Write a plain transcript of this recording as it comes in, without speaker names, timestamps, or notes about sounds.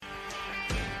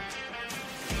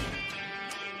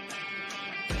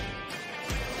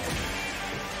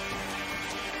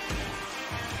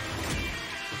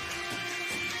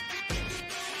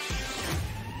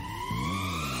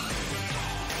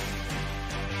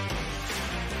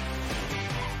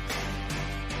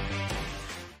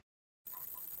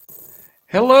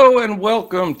Hello and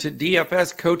welcome to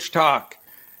DFS Coach Talk.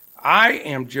 I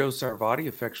am Joe Sarvati,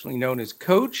 affectionately known as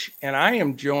Coach, and I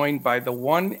am joined by the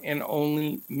one and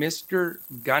only Mr.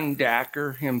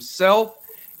 Gundacker himself.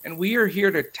 And we are here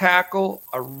to tackle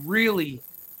a really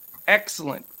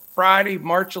excellent Friday,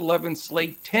 March 11th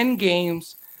slate, 10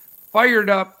 games. Fired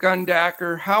up,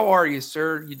 Gundacker. How are you,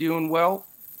 sir? You doing well?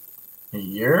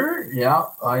 Yeah.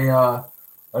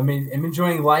 I'm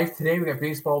enjoying life today. We got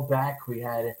baseball back. We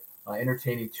had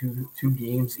entertaining two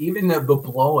games. Even the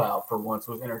blowout for once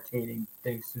was entertaining,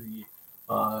 thanks to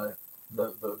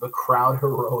the crowd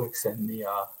heroics and the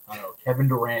I don't know, Kevin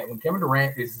Durant. When Kevin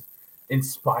Durant is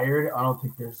inspired, I don't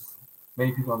think there's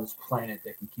many people on this planet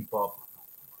that can keep up.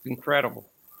 Incredible.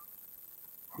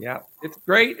 Yeah, it's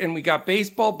great. And we got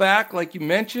baseball back, like you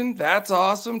mentioned. That's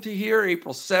awesome to hear.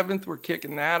 April 7th, we're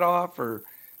kicking that off, or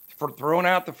for throwing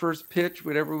out the first pitch,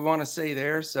 whatever we want to say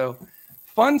there. So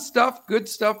fun stuff, good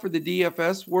stuff for the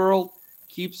DFS world.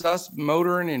 Keeps us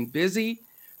motoring and busy.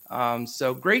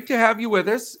 So great to have you with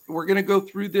us. We're going to go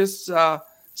through this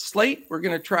slate. We're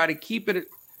going to try to keep it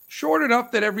short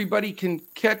enough that everybody can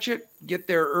catch it, get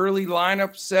their early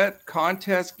lineup set,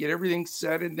 contest, get everything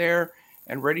set in there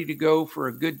and ready to go for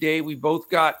a good day. We both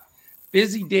got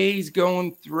busy days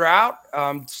going throughout.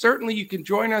 Certainly you can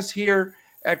join us here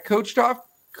at Coach Talk.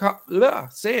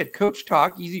 Say it, Coach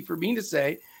Talk, easy for me to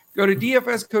say. Go to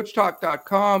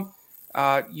dfscoachtalk.com.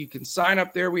 You can sign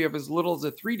up there. We have as little as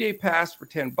a 3-day pass for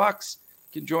 $10.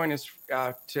 You can join us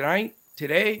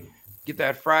today. Get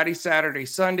that Friday, Saturday,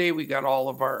 Sunday. We got all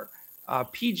of our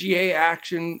PGA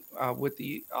action with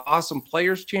the Awesome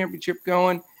Players Championship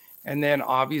going. And then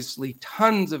obviously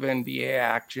tons of NBA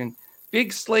action.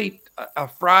 Big slate, a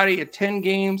Friday at 10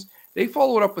 games. They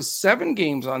followed up with 7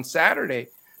 games on Saturday.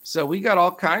 So we got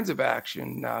all kinds of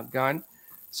action, Gun.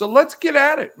 So let's get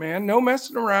at it, man. No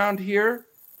messing around here.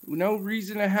 No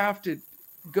reason to have to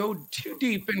go too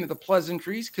deep into the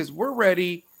pleasantries because we're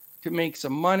ready to make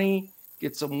some money,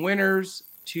 get some winners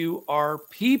to our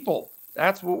people.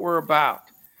 That's what we're about.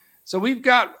 So we've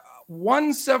got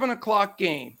one 7 o'clock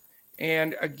game.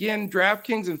 And again,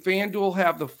 DraftKings and FanDuel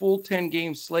have the full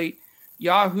 10-game slate.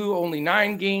 Yahoo, only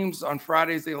 9 games. On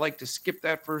Fridays, they like to skip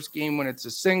that first game when it's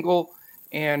a single,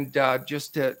 and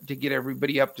just to get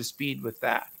everybody up to speed with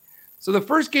that. So the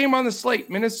first game on the slate,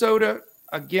 Minnesota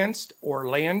against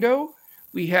Orlando.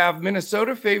 We have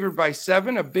Minnesota favored by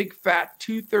 7, a big fat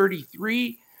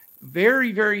 233.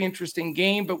 Very, very interesting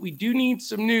game, but we do need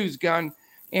some news, Gun.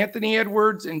 Anthony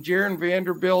Edwards and Jaron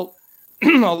Vanderbilt,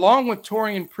 along with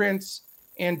Taurean Prince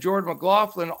and Jordan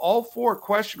McLaughlin, all 4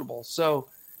 questionable. So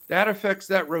that affects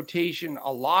that rotation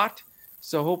a lot.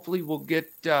 So hopefully we'll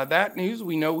get that news.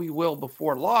 We know we will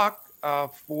before lock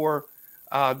for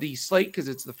the slate because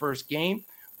it's the first game.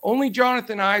 Only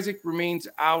Jonathan Isaac remains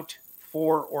out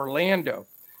for Orlando.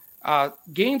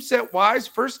 Game set wise,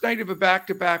 first night of a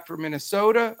back-to-back for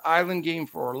Minnesota, island game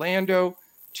for Orlando.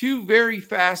 2 very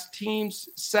fast teams,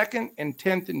 2nd and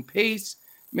 10th in pace.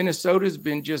 Minnesota's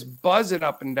been just buzzing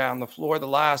up and down the floor the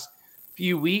last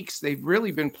few weeks. They've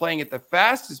really been playing at the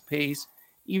fastest pace,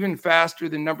 even faster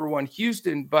than number 1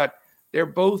 Houston, but they're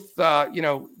both,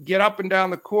 get up and down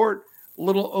the court,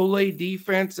 little Olay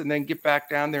defense, and then get back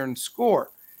down there and score.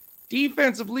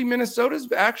 Defensively,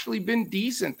 Minnesota's actually been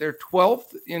decent. They're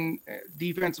 12th in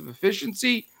defensive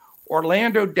efficiency.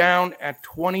 Orlando down at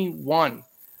 21.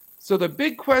 So the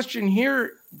big question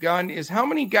here, Gun, is how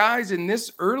many guys in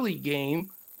this early game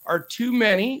are too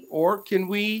many, or can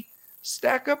we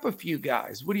stack up a few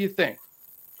guys? What do you think?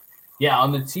 Yeah,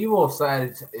 on the T-Wolf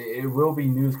side, it will be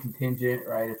news contingent,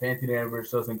 right? If Anthony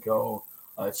Edwards doesn't go,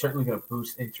 it's certainly going to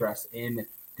boost interest in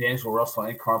D'Angelo Russell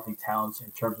and Karl-Anthony Towns in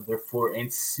terms of their floor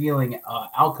and ceiling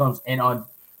outcomes. And on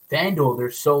FanDuel, they're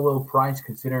so low price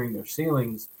considering their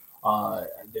ceilings that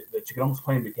you can almost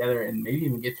play them together and maybe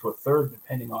even get to a third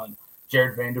depending on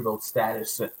Jared Vanderbilt's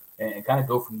status and kind of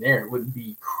go from there. It wouldn't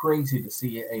be crazy to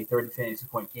see a 30 fantasy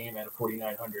point game at a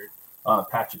 4,900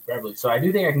 Patrick Beverley. So I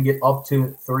do think I can get up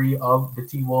to 3 of the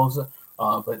T-Wolves,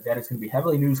 but that is going to be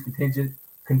heavily news contingent.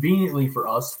 Conveniently for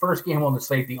us, first game on the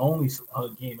slate, the only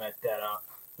game at that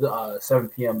 7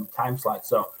 p.m. time slot.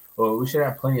 So we should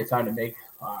have plenty of time to make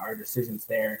our decisions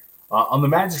there. On the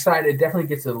Magic side, it definitely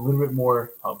gets a little bit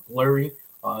more blurry.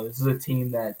 This is a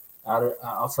team that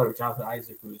outside of Jonathan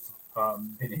Isaac, who's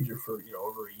been injured for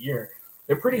over a year,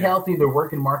 they're pretty healthy. They're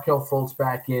working Markelle Fultz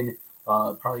back in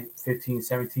probably 15,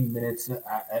 17 minutes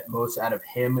at most out of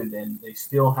him, and then they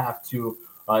still have to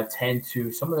tend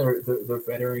to some of their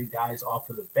veteran guys off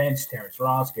of the bench. Terrence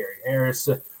Ross, Gary Harris,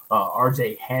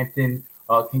 RJ Hampton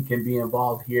can be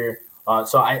involved here.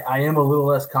 So I am a little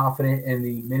less confident in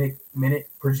the minute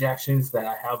projections that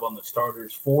I have on the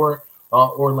starters for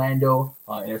Orlando.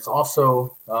 And it's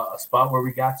also a spot where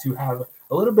we got to have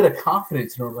a little bit of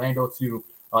confidence in Orlando to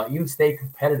even stay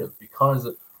competitive, because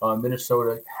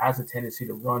Minnesota has a tendency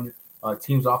to run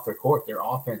teams off their court. Their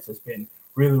offense has been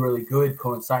really, really good,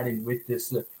 coinciding with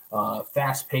this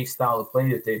fast-paced style of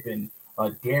play that they've been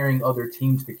daring other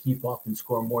teams to keep up and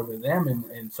score more than them.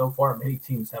 And so far, many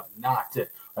teams have not.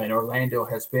 And Orlando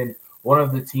has been one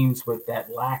of the teams with that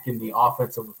lack in the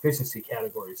offensive efficiency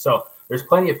category. So there's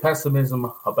plenty of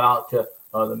pessimism about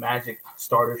the Magic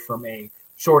starters from a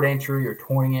short entry or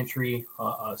touring entry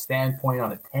standpoint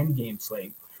on a 10-game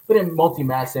slate. But in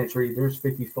multi-match entry, there's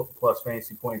 50-plus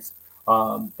fantasy points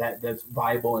that's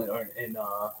viable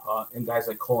in guys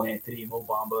like Cole Anthony, Mo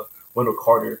Bamba, Wendell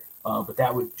Carter. But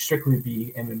that would strictly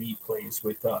be MME plays,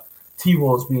 with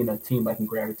T-Wolves being a team I can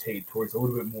gravitate towards a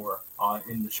little bit more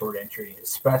in the short entry,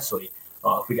 especially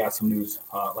if we got some news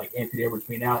like Anthony Edwards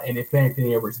being out. And if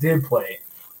Anthony Edwards did play,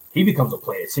 he becomes a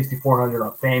play at $6,400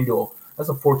 on FanDuel. That's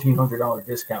a $1,400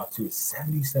 discount to a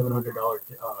 $7,700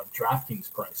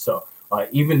 DraftKings price. So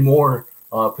even more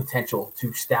potential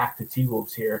to stack the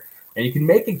T-Wolves here. And you can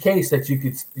make a case that you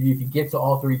could get to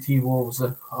all three T-Wolves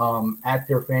at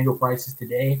their FanDuel prices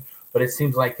today, but it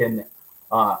seems like an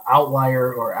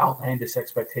outlier or outlandish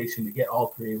expectation to get all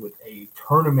three with a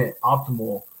tournament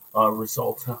optimal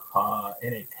result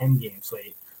in a 10-game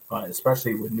slate,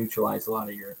 especially would neutralize a lot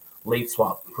of your late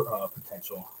swap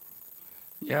potential.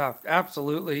 Yeah,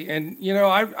 absolutely. And,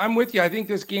 I'm with you. I think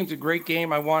this game's a great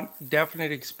game. I want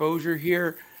definite exposure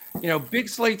here. Big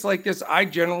slates like this, I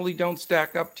generally don't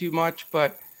stack up too much,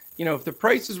 but, if the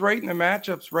price is right and the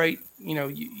matchup's right,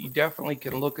 you definitely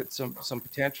can look at some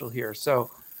potential here.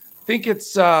 So I think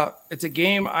it's a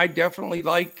game I definitely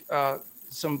like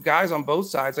some guys on both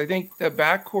sides. I think the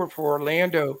backcourt for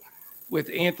Orlando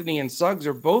with Anthony and Suggs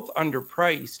are both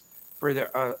underpriced for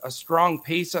a strong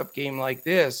pace-up game like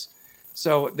this.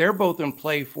 So they're both in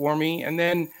play for me. And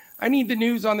then I need the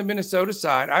news on the Minnesota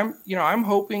side. I'm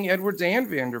hoping Edwards and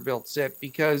Vanderbilt sit,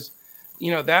 because,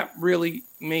 that really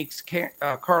makes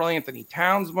Karl Anthony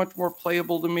Towns much more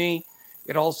playable to me.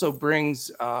 It also brings,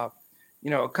 a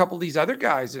couple of these other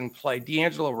guys in play.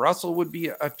 D'Angelo Russell would be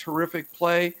a terrific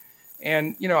play.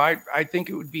 And, I think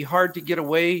it would be hard to get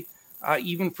away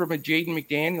even from a Jaden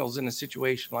McDaniels in a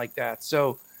situation like that.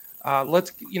 So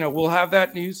we'll have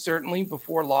that news certainly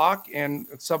before lock. And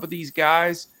some of these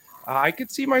guys, I could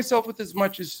see myself with as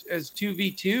much as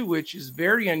 2v2, which is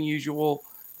very unusual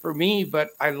for me,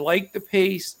 but I like the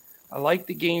pace. I like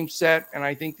the game set, and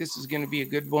I think this is going to be a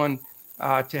good one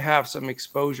to have some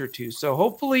exposure to. So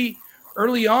hopefully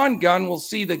early on, Gun, we'll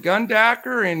see the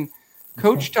Gundacker and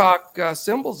Coach Talk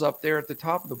symbols up there at the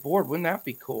top of the board. Wouldn't that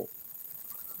be cool?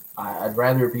 I'd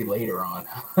rather it be later on.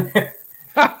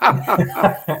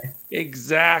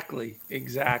 Exactly.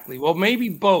 Well, maybe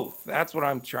both. That's what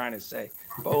I'm trying to say.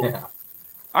 Both. Yeah.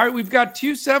 All right, we've got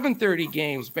 2 7:30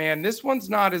 games, man. This one's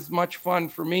not as much fun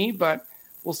for me, but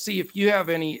we'll see if you have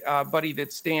anybody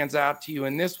that stands out to you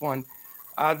in this one.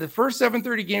 The first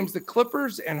 7:30 games, the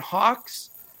Clippers and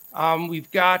Hawks.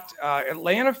 We've got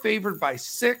Atlanta favored by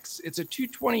 6. It's a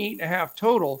 228.5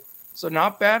 total, so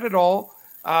not bad at all.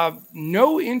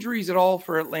 No injuries at all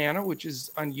for Atlanta, which is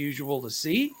unusual to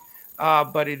see,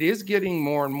 but it is getting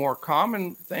more and more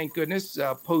common, thank goodness,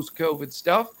 post-COVID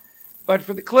stuff. But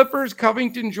for the Clippers,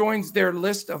 Covington joins their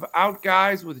list of out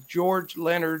guys with George,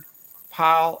 Leonard,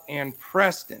 Powell, and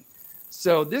Preston.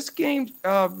 So this game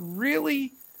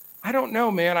really, I don't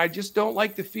know, man. I just don't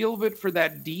like the feel of it for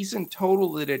that decent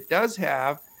total that it does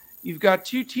have. You've got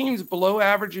two teams below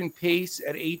average in pace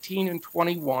at 18 and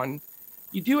 21.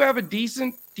 You do have a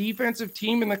decent defensive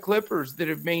team in the Clippers that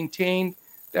have maintained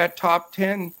that top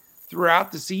 10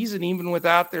 throughout the season, even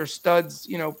without their studs,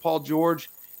 Paul George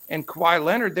and Kawhi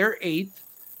Leonard. They're 8th,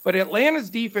 but Atlanta's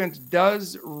defense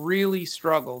does really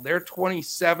struggle. They're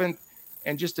 27th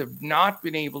and just have not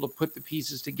been able to put the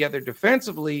pieces together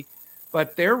defensively,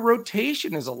 but their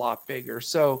rotation is a lot bigger.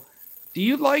 So do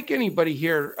you like anybody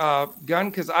here, Gunn?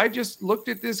 Because I just looked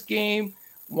at this game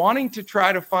wanting to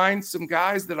try to find some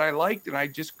guys that I liked, and I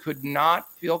just could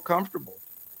not feel comfortable.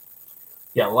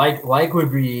 Yeah, like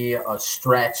would be a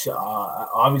stretch.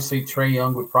 Obviously, Trae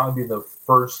Young would probably be the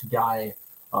first guy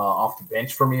off the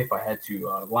bench for me if I had to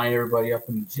line everybody up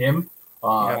in the gym.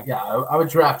 I would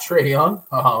draft Trae Young.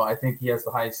 I think he has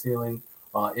the highest ceiling,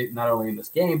 not only in this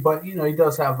game, but he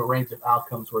does have a range of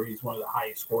outcomes where he's one of the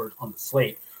highest scorers on the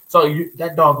slate. So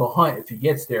that dog will hunt if he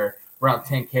gets there, around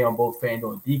 10K on both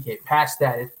FanDuel and DK. Past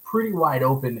that, it's pretty wide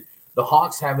open. The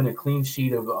Hawks having a clean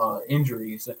sheet of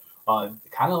injuries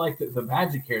kind of like the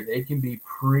Magic here. They can be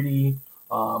pretty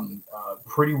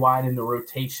wide in the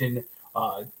rotation.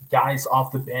 Guys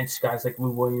off the bench, guys like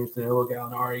Lou Williams, Danilo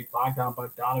Gallinari, Bogdan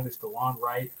Bogdanovic, DeLon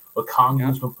Wright,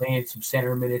 Okongwu's been playing some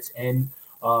center minutes and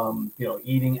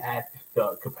eating at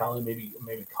Capella, maybe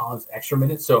Collins extra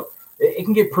minutes. So it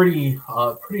can get pretty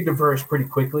diverse pretty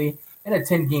quickly. In a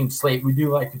 10-game slate, we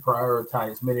do like to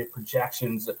prioritize minute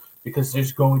projections because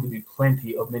there's going to be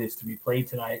plenty of minutes to be played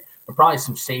tonight, and probably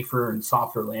some safer and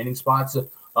softer landing spots.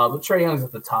 But Trae Young's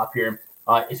at the top here.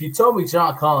 If you told me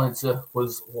John Collins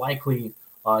was likely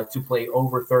to play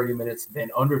over 30 minutes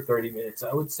than under 30 minutes,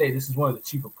 I would say this is one of the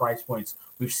cheaper price points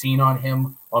we've seen on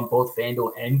him on both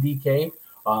FanDuel and DK.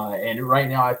 And right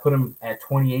now I put him at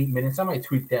 28 minutes. I might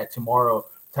tweak that tomorrow,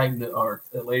 or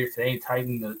later today,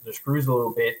 tighten the screws a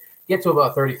little bit, get to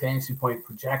about 30 fantasy point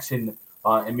projection,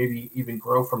 and maybe even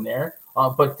grow from there.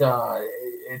 But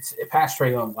it's past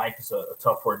Trae Young like is a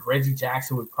tough word. Reggie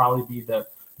Jackson would probably be the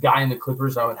guy in the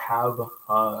Clippers I would have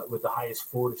with the highest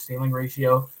floor to ceiling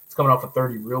ratio. It's coming off a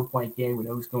 30 real point game. We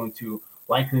know he's going to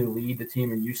likely lead the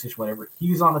team in usage whenever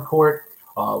he's on the court.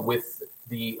 With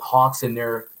the Hawks and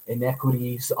their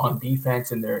inequities on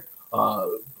defense and their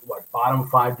bottom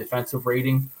 5 defensive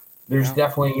rating, there's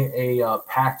definitely a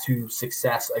path to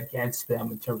success against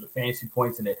them in terms of fantasy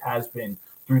points, and it has been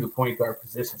through the point guard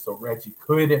position. So Reggie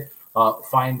could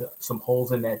find some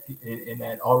holes in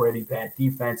that already bad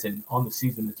defense, and on the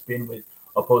season it's been with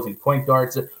opposing point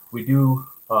guards. We do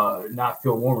not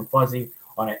feel warm and fuzzy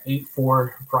on an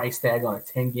 8-4 price tag on a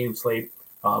 10-game slate,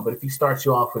 but if he starts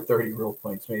you off with 30 real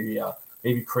points,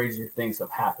 maybe crazier things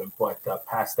have happened. But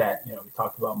past that, we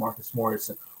talked about Marcus Morris.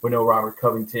 We know Robert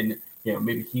Covington,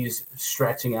 maybe he's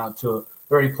stretching out to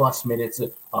 30-plus minutes.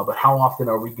 But how often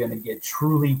are we going to get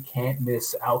truly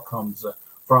can't-miss outcomes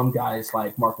from guys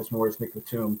like Marcus Morris, Nick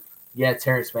Batum? Yeah,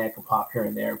 Terrence Mann can pop here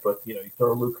and there, but you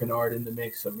throw Luke Kennard in the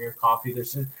mix, Amir Coffey.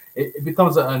 It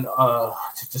becomes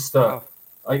tough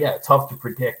to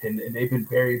predict, and they've been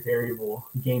very variable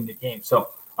game to game. So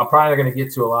I'm probably not going to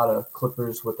get to a lot of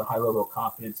Clippers with a high level of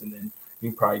confidence, and then you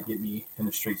can probably get me in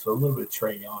the streets with a little bit of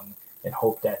Trae Young and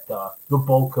hope that the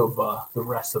bulk of the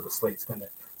rest of the slate's going to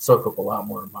soak up a lot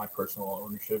more of my personal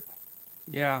ownership.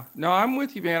 Yeah, no, I'm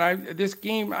with you, man. This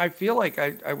game, I feel like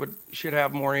I should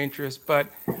have more interest, but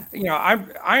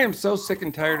I am so sick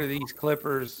and tired of these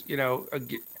Clippers.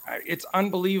 It's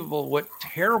unbelievable what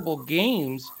terrible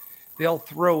games they'll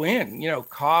throw in.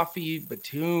 Coffey,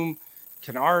 Batum,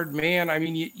 Kennard, man. I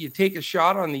mean, you take a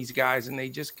shot on these guys and they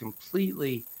just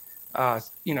completely,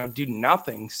 do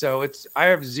nothing. So I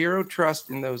have zero trust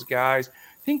in those guys.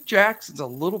 I think Jackson's a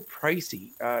little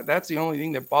pricey. That's the only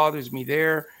thing that bothers me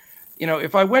there.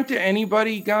 If I went to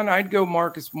anybody, Gunn, I'd go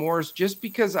Marcus Morris just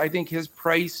because I think his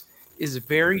price is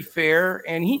very fair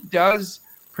and he does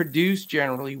produce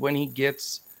generally when he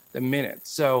gets the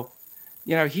minutes. So,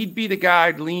 he'd be the guy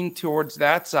I'd lean towards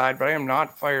that side, but I am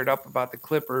not fired up about the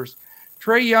Clippers.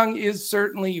 Trae Young is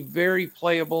certainly very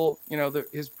playable.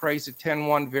 His price at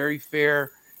 10-1, very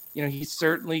fair. He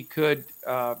certainly could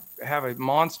have a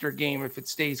monster game if it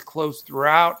stays close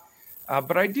throughout.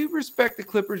 But I do respect the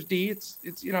Clippers D. It's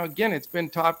again, it's been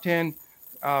top 10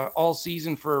 all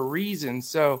season for a reason.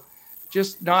 So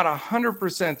just not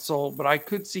 100% sold, but I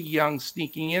could see Young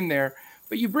sneaking in there.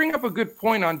 But you bring up a good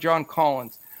point on John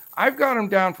Collins. I've got him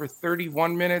down for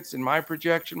 31 minutes in my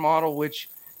projection model, which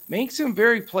makes him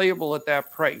very playable at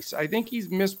that price. I think he's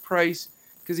mispriced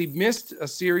because he missed a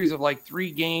series of like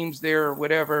 3 games there or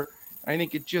whatever. I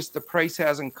think the price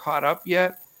hasn't caught up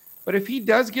yet. But if he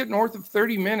does get north of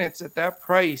 30 minutes at that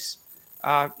price,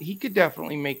 he could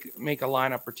definitely make a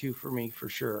lineup or two for me for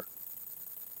sure.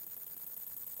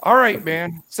 All right,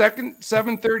 man. Second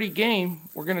 7:30 game.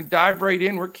 We're going to dive right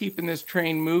in. We're keeping this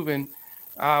train moving.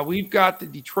 We've got the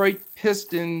Detroit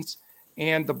Pistons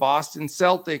and the Boston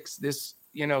Celtics. This,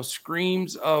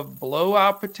 screams of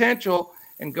blowout potential.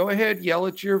 And go ahead, yell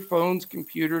at your phones,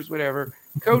 computers, whatever.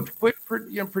 Coach, quit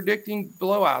predicting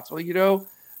blowouts. Well,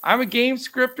 I'm a game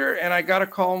scripter, and I got to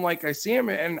call them like I see them.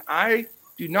 And I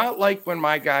do not like when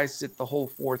my guys sit the whole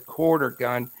fourth quarter,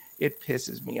 Gun. It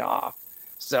pisses me off.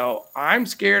 So I'm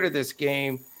scared of this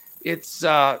game. It's,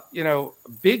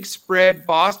 big spread,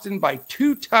 Boston by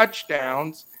 2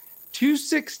 touchdowns,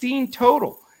 216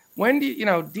 total. When do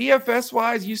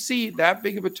DFS-wise, you see that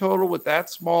big of a total with that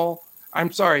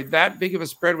big of a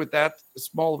spread with that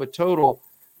small of a total,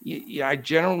 I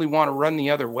generally want to run the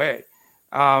other way.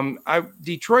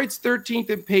 Detroit's 13th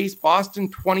in pace, Boston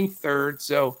 23rd,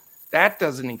 so that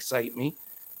doesn't excite me.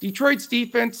 Detroit's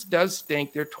defense does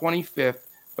stink. They're 25th,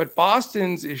 but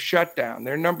Boston's is shut down.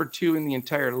 They're number 2 in the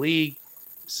entire league.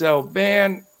 So,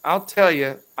 man, I'll tell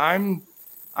you, I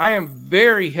am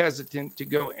very hesitant to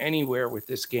go anywhere with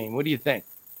this game. What do you think?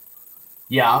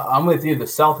 Yeah, I'm with you. The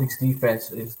Celtics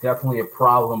defense is definitely a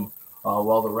problem.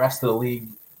 While the rest of the league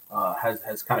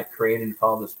has kind of created and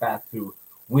followed this path to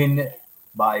win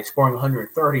by scoring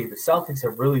 130, the Celtics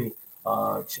have really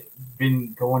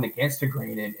been going against the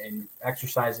grain and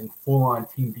exercising full-on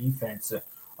team defense,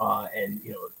 and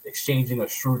exchanging a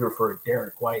Schroeder for a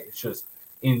Derek White. It's just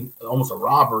in almost a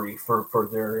robbery for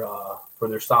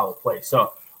their style of play.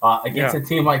 So against a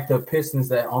team like the Pistons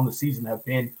that on the season have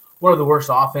been one of the worst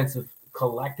offensive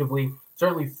collectively,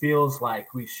 certainly feels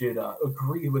like we should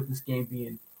agree with this game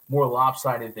being more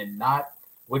lopsided than not,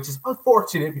 which is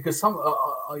unfortunate because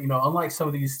unlike some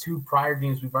of these two prior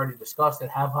games we've already discussed that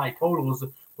have high totals,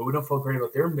 but we don't feel great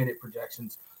about their minute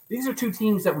projections. These are two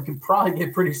teams that we can probably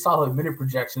get pretty solid minute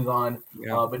projections on,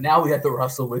 but now we have to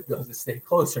wrestle with does it stay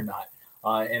close or not.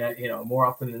 More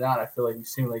often than not, I feel like we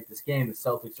simulate this game. The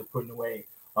Celtics are putting away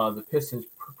the Pistons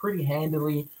pretty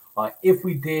handily. If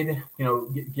we did,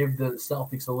 give the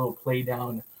Celtics a little play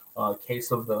down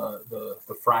case of the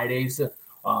Fridays,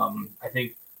 I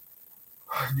think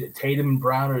Tatum and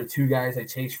Brown are the two guys I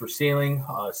chase for ceiling.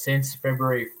 Since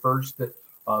February 1st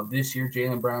of this year,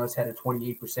 Jaylen Brown has had a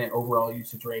 28% overall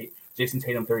usage rate. Jason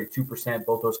Tatum, 32%.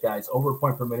 Both those guys over a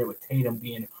point per minute, with Tatum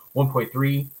being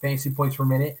 1.3 fantasy points per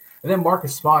minute. And then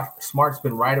Marcus Smart's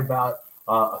been right about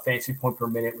a fantasy point per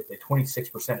minute with a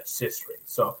 26% assist rate.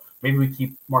 So maybe we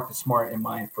keep Marcus Smart in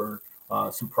mind for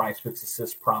some prize picks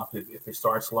assist prop if it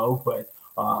starts low. But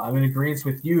I'm in agreement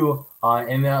with you.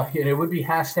 And it would be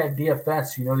hashtag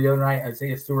DFS. The other night,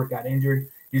 Isaiah Stewart got injured.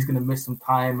 He's going to miss some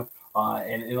time.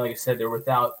 And like I said, they're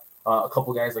without a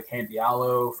couple guys like Ham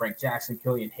Diallo, Frank Jackson,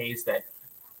 Killian Hayes that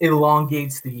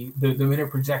elongates the minute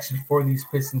projection for these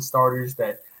Piston starters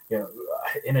that,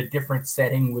 in a different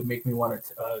setting would make me want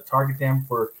to target them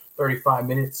for 35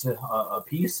 minutes a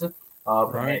piece.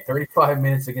 Right. 35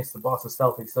 minutes against the Boston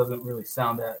Celtics doesn't really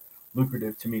sound that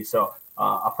lucrative to me. So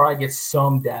I'll probably get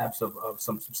some dabs of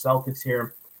some Celtics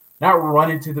here. Not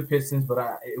running to the Pistons,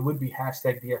 but it would be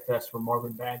hashtag DFS for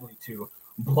Marvin Bagley to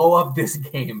blow up this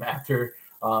game after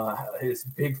his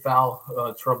big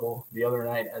foul trouble the other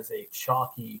night as a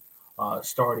chalky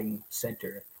starting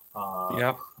center.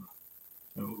 Yep.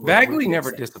 Bagley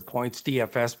never disappoints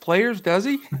DFS players, does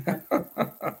he?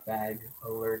 Bag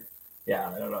alert. Yeah,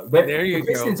 I don't know. But there you go.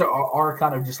 The Pistons are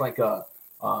kind of just like a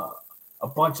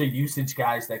bunch of usage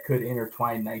guys that could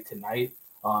intertwine night to night.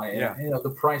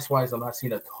 The price wise, I'm not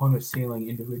seeing a ton of ceiling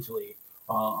individually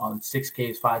on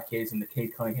 6Ks, 5Ks, and the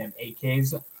Cade Cunningham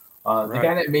 8Ks. The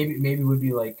guy that maybe would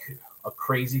be like a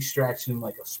crazy stretch in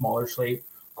like a smaller slate,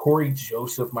 Corey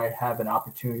Joseph might have an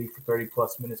opportunity for 30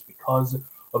 plus minutes because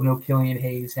of no Killian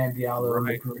Hayes, Ham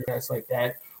Diallo, guys like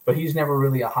that. But he's never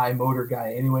really a high motor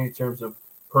guy anyway in terms of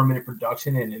per minute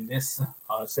production. And in this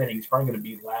setting, he's probably going to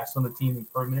be last on the team in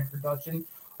per minute production.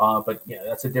 But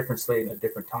that's a different slate and a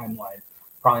different timeline.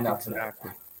 Probably not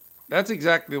exactly. That's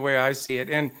exactly the way I see it.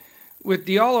 And with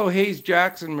Diallo, Hayes,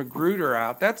 Jackson, Magruder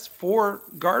out, that's 4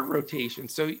 guard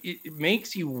rotations. So it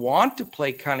makes you want to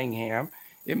play Cunningham.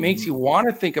 It makes you want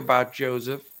to think about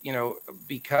Joseph,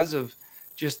 because of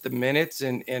just the minutes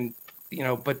and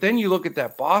but then you look at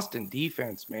that Boston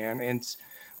defense, man, and it's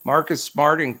Marcus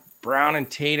Smart and Brown and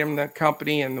Tatum, the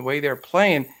company, and the way they're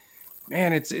playing,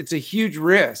 man, it's a huge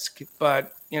risk.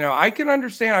 But, I can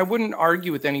understand. I wouldn't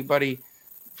argue with anybody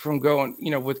from going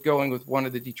with one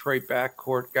of the Detroit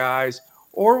backcourt guys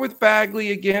or with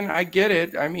Bagley again. I get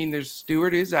it. I mean, there's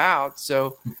Stewart is out.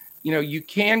 So, you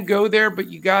can go there, but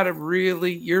you got to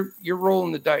really, you're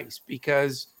rolling the dice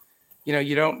because,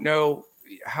 you don't know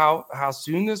how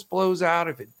soon this blows out,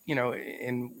 if it,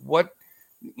 and what,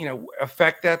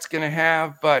 effect that's going to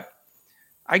have. But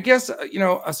I guess,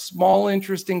 a small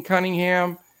interest in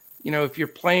Cunningham, if you're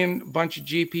playing a bunch of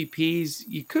GPPs,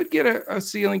 you could get a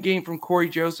ceiling game from Corey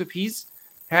Joseph. He's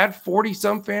had 40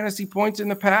 some fantasy points in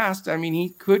the past. I mean, he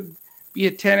could be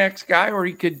a 10X guy, or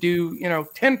he could do,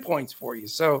 10 points for you.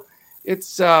 So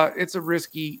it's a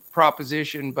risky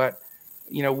proposition, but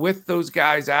with those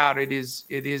guys out, it is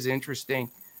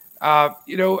interesting.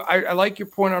 I like your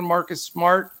point on Marcus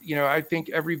Smart. I think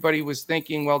everybody was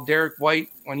thinking, well, Derek White,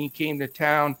 when he came to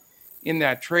town in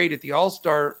that trade at the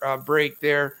All-Star break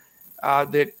there,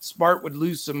 that Smart would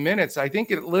lose some minutes. I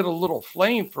think it lit a little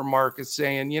flame for Marcus,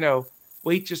 saying,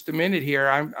 wait just a minute here.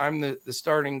 I'm the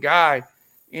starting guy.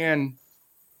 And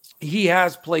he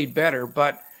has played better,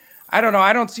 but I don't know.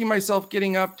 I don't see myself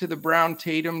getting up to the Brown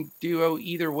Tatum duo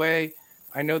either way.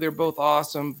 I know they're both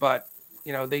awesome, but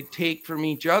they take from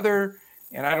each other,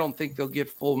 and I don't think they'll get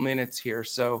full minutes here.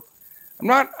 So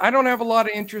I don't have a lot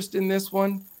of interest in this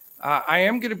one. I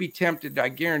am going to be tempted, I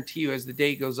guarantee you, as the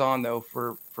day goes on, though,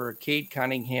 for a Cade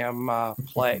Cunningham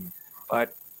play.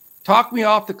 But talk me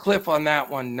off the cliff on that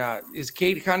one. Is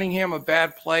Cade Cunningham a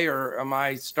bad play, or am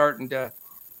I starting to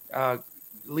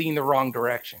lean the wrong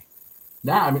direction?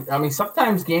 Nah, I mean,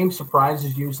 sometimes games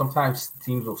surprises you. Sometimes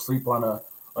teams will sleep on a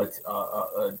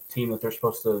team that they're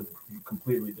supposed to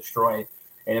completely destroy.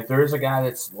 And if there is a guy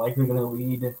that's likely going to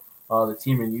lead the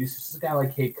team in use, this is a guy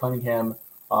like Cade Cunningham.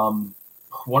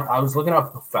 I was looking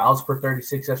up fouls per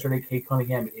 36 yesterday. Cade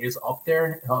Cunningham is up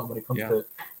there when it comes to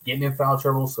getting in foul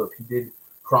trouble. So if he did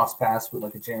cross pass with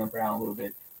like a Jaylen Brown a little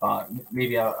bit,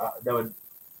 maybe that would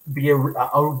be a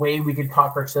way we could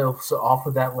talk ourselves off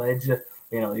of that ledge.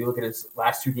 You look at his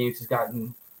last 2 games, he's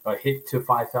gotten a hit to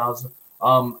 5,000.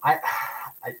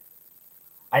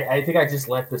 I think I just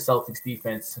let the Celtics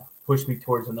defense push me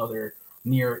towards another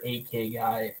near 8K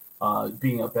guy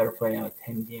being a better play on a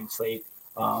 10-game slate.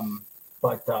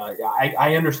 But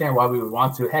I understand why we would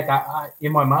want to. Heck, I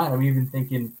in my mind, I'm even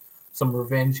thinking some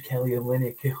revenge Kelly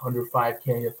Olynyk under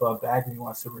 5K if Bagley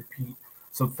wants to repeat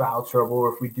some foul trouble,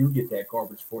 or if we do get that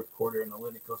garbage fourth quarter and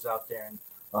Olynyk goes out there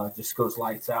and just goes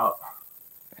lights out.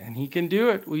 And he can do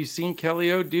it. We've seen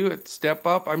Kelly O do it, step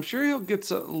up. I'm sure he'll get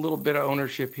a little bit of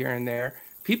ownership here and there.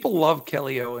 People love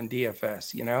Kelly O in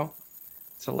DFS,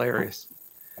 It's hilarious.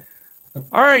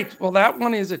 All right. Well, that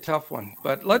one is a tough one,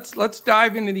 but let's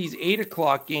dive into these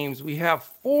 8:00 games. We have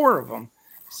 4 of them.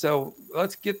 So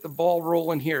let's get the ball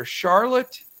rolling here.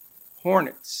 Charlotte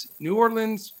Hornets, New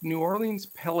Orleans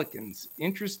Pelicans.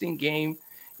 Interesting game.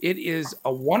 It is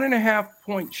a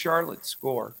 1.5-point Charlotte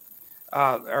score,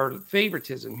 or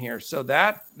favoritism here. So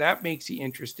that makes you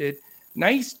interested.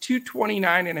 Nice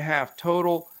 229.5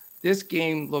 total. This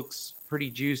game looks pretty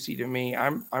juicy to me.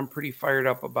 I'm pretty fired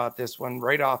up about this one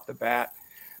right off the bat.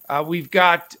 We've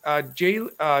got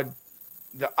the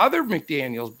other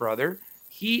McDaniels brother.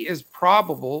 He is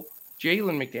probable,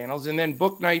 Jalen McDaniels, and then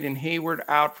Bouknight and Hayward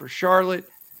out for Charlotte.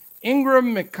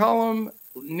 Ingram, McCollum,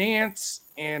 Nance,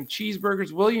 and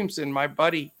Cheeseburgers. Williamson, my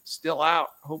buddy, still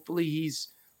out. Hopefully he's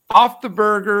off the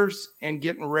burgers and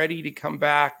getting ready to come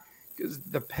back because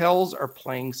the Pels are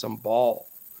playing some ball.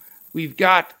 We've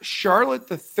got Charlotte,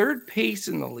 the third pace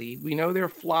in the lead. We know they're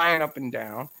flying up and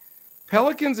down.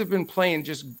 Pelicans have been playing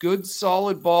just good,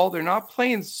 solid ball. They're not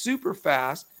playing super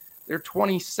fast. They're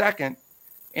 22nd.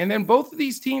 And then both of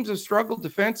these teams have struggled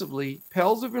defensively.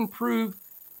 Pels have improved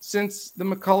since the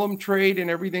McCollum trade and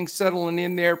everything settling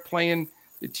in there, playing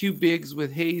the 2 bigs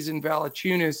with Hayes and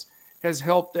Valanciunas has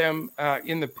helped them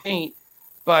in the paint.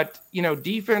 But,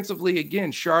 defensively,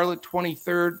 again, Charlotte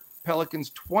 23rd,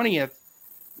 Pelicans 20th.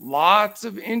 Lots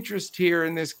of interest here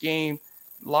in this game.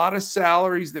 A lot of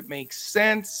salaries that make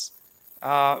sense.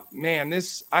 I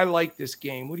like this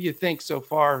game. What do you think so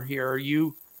far here? Are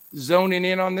you zoning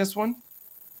in on this one?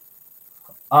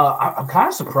 I'm kind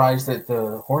of surprised that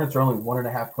the Hornets are only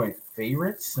 1.5-point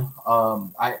favorites.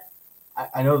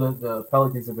 I know that the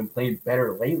Pelicans have been playing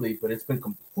better lately, but it's been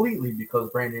completely because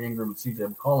Brandon Ingram and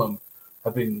CJ McCollum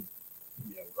have been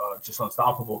just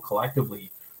unstoppable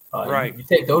collectively. Right. You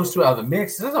take those 2 out of the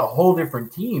mix, this is a whole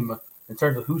different team in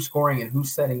terms of who's scoring and who's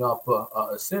setting up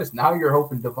assists. Now you're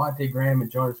hoping Devontae Graham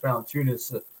and Jonas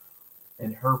Valanciunas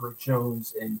and Herbert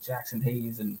Jones and Jackson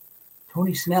Hayes and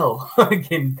Tony Snell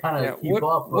can kind of keep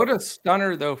up. What a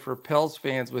stunner, though, for Pels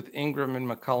fans with Ingram and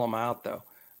McCollum out, though.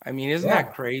 I mean, isn't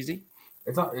that crazy?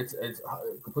 It's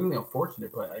completely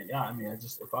unfortunate, but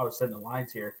if I was setting the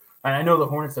lines here, and I know the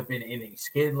Hornets have been in a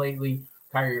skid lately.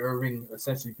 Kyrie Irving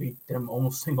essentially beat them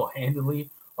almost single-handedly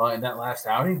in that last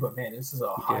outing. But man, this is a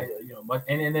high,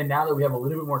 and then now that we have a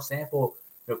little bit more sample,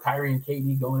 Kyrie and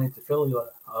KD going into Philly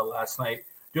last night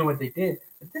doing what they did.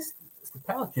 But this is the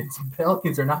Pelicans.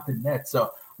 Pelicans are not the Nets,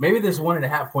 so maybe this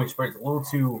 1.5-point spread is a little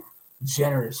too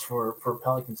generous for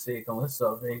Pelicans' sake, unless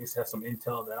Vegas has some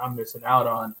intel that I'm missing out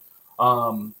on.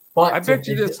 But I bet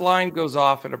you this line goes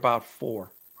off at about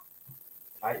 4.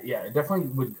 I definitely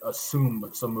would assume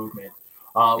some movement.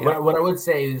 What I would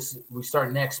say is we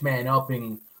start next man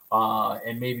upping,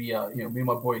 and maybe me and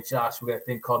my boy Josh, we got a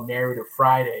thing called Narrative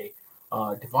Friday.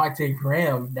 Devontae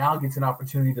Graham now gets an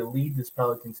opportunity to lead this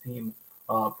Pelicans team,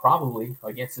 probably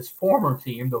against his former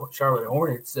team, the Charlotte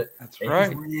Hornets. That's right.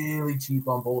 He's really cheap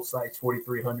on both sides,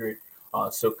 4,300.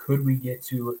 So could we get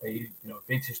to a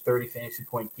vintage 30 fantasy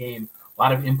point game? A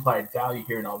lot of implied value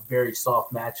here in a very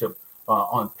soft matchup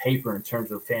on paper in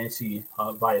terms of fantasy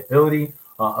viability.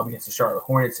 Up against the Charlotte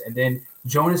Hornets. And then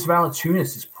Jonas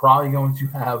Valanciunas is probably going to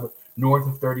have north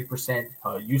of 30%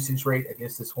 usage rate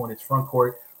against this Hornets front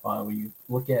court. When you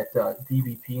look at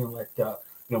DBP and let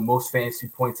most fantasy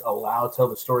points allowed tell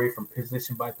the story from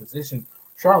position by position,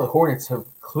 Charlotte Hornets have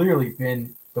clearly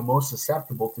been the most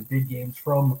susceptible to big games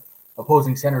from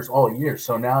opposing centers all year.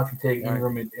 So now if you take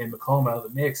Ingram and McCollum out of the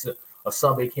mix, a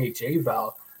sub AKJ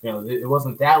Val, it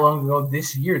wasn't that long ago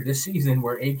this season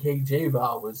where AKJ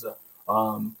Val was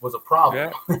a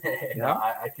problem. Yeah.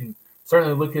 I can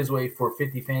certainly look his way for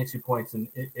 50 fantasy points, and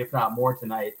if not more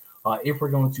tonight, if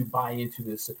we're going to buy into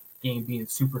this game being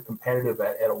super competitive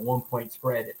at a 1-point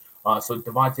spread. So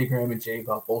Devontae Graham and J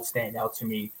Val both stand out to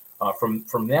me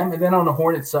from them. And then on the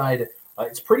Hornets side,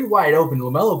 it's pretty wide open.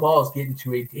 LaMelo Ball is getting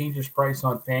to a dangerous price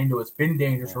on FanDuel. It's been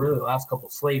dangerous for really the last couple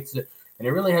of slates, and it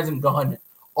really hasn't gone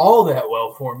all that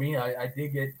well for me. I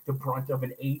did get the brunt of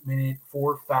an 8-minute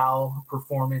 4-foul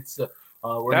performance.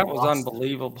 Where that was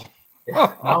unbelievable.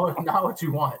 Yeah, not what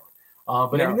you want.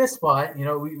 But in this spot,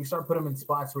 we start putting them in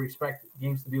spots where we expect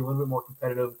games to be a little bit more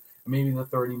competitive. Maybe the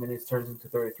 30 minutes turns into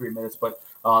 33 minutes, but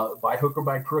by hook or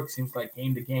by crook, seems like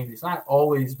game to game, he's not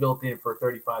always built in for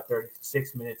 35,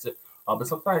 36 minutes. But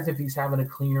sometimes if he's having a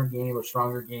cleaner game, a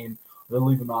stronger game, they'll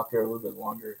leave him out there a little bit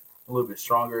longer, a little bit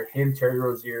stronger. Him, Terry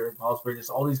Rozier, Miles Bridges,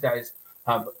 all these guys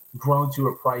have grown to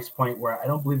a price point where I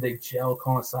don't believe they gel,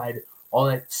 coincide all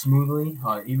that smoothly,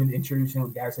 even introducing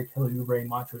guys like Kelly Oubre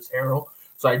and Montrezl Harrell.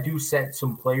 So I do set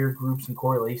some player groups and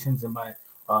correlations in my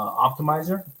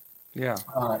optimizer. Yeah.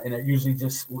 And it usually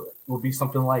just will be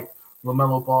something like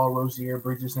LaMelo Ball, Rozier,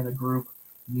 Bridges in a group.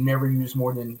 Never use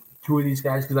more than 2 of these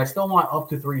guys because I still want up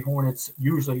to 3 Hornets,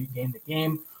 usually game to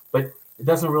game, but it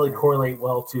doesn't really correlate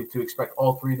well to expect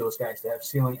all 3 of those guys to have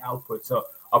ceiling output. So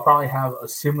I'll probably have a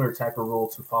similar type of rule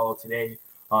to follow today,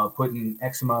 putting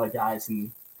X amount of guys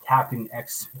and capping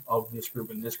X of this group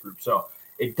and this group. So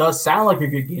it does sound like a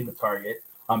good game to target.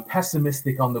 I'm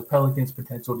pessimistic on the Pelicans'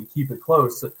 potential to keep it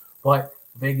close, but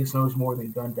Vegas knows more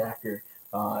than Gundacker,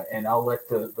 and I'll let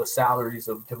the salaries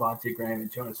of Devontae Graham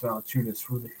and Jonas Valanciunas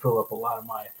really fill up a lot of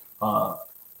my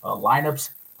lineups.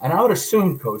 And I would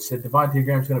assume, Coach, that Devontae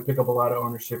Graham's going to pick up a lot of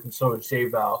ownership, and so is Shea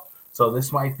Val. So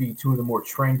this might be 2 of the more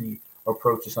trendy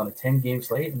approaches on a 10-game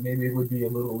slate, and maybe it would be a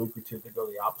little lucrative to go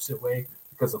the opposite way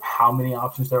because of how many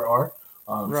options there are.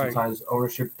 Sometimes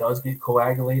ownership does get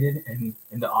coagulated in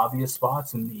the obvious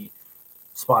spots, and the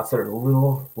spots that are a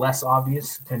little less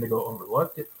obvious tend to go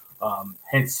overlooked.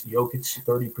 Hence, Jokic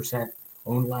 30%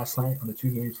 owned last night on the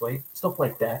 2-game slate, stuff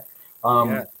like that.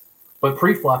 But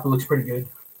pre-flop, it looks pretty good.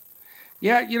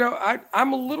 Yeah,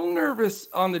 I'm a little nervous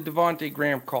on the Devontae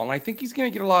Graham call, and I think he's going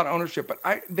to get a lot of ownership.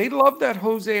 But they love that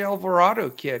Jose Alvarado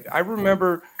kid. I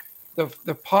remember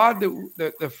the pod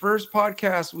the first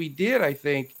podcast we did, I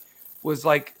think, was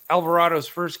like Alvarado's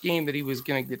first game that he was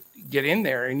going to get in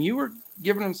there, and you were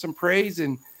giving him some praise,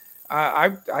 and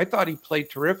I thought he played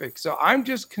terrific. So I'm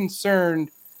just concerned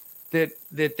that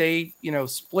they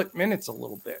split minutes a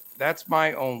little bit. That's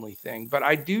my only thing. But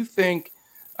I do think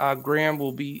Graham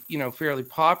will be fairly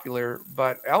popular,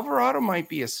 but Alvarado might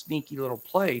be a sneaky little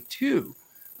play too.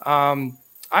 I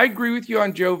agree with you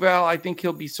on Joe Val. I think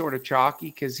he'll be sort of chalky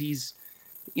because he's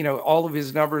all of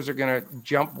his numbers are going to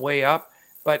jump way up.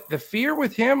 But the fear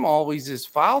with him always is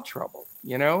foul trouble,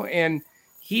 and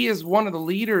he is one of the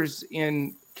leaders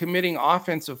in committing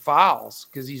offensive fouls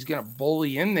because he's going to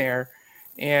bully in there.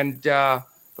 And the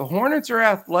Hornets are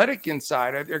athletic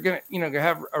inside. They're going to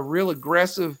have a real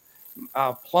aggressive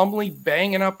Plumlee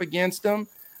banging up against them.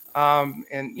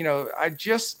 I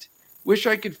just wish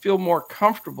I could feel more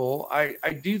comfortable.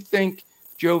 I do think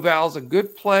Joe Val's a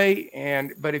good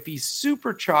play, but if he's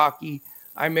super chalky,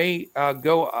 I may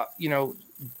go,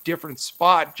 different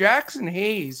spot. Jackson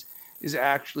Hayes is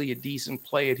actually a decent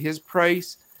play at his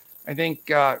price. I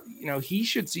think, he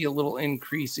should see a little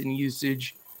increase in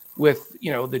usage with,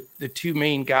 the 2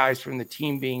 main guys from the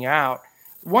team being out.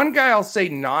 One guy I'll say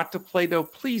not to play, though,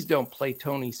 please don't play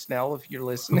Tony Snell if you're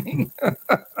listening.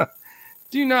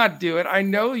 Do not do it. I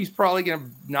know he's probably going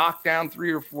to knock down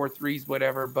 3 or 4 threes,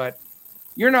 whatever, but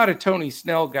you're not a Tony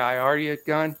Snell guy, are you,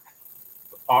 Gun?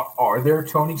 Are there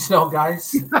Tony Snell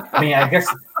guys? I mean, I guess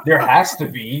there has to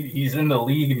be. He's in the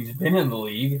league and he's been in the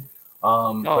league.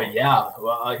 But yeah,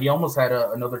 he almost had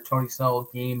another Tony Snell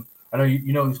game. I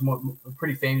know he's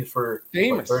pretty famous for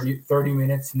 30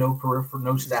 minutes, no peripheral,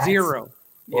 no stats. 0.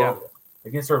 Well, yeah.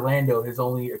 Against Orlando, his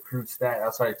only accrued stat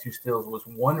outside of 2 steals was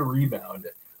 1 rebound.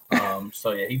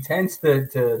 So yeah, he tends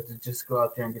to just go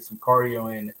out there and get some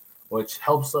cardio in, which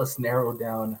helps us narrow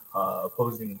down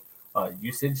opposing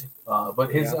usage. But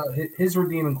his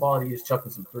redeeming quality is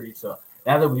chucking some threes. So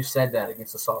now that we've said that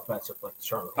against a soft matchup like the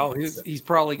Charlotte Hornets, he's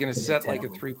probably going to set like a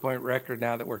 3-point record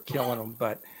now that we're killing him.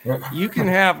 But you can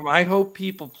have him. I hope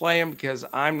people play him because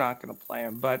I'm not going to play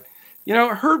him. But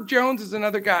Herb Jones is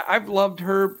another guy. I've loved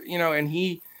Herb. And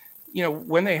he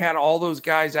when they had all those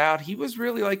guys out, he was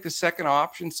really like the second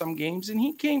option some games, and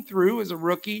he came through as a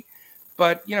rookie.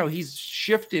 But, he's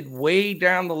shifted way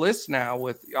down the list now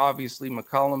with obviously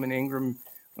McCollum and Ingram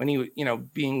when he,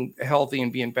 being healthy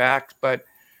and being back. But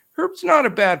Herb's not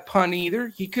a bad punt either.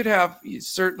 He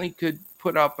certainly could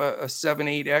put up a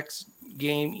 7-8X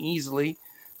game easily.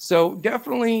 So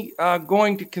definitely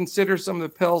going to consider some of the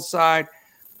Pels side.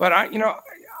 But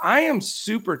I am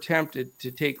super tempted to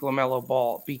take LaMelo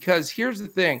Ball because here's the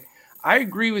thing. I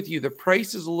agree with you. The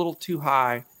price is a little too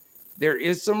high. There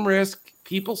is some risk.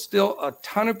 A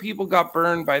ton of people got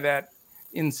burned by that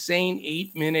insane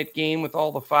 8-minute game with all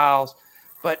the fouls.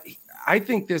 But I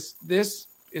think this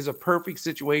is a perfect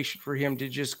situation for him to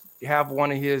just have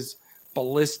one of his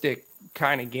ballistic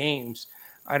kind of games.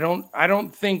 I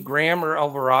don't think Graham or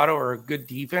Alvarado are a good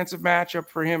defensive matchup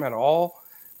for him at all.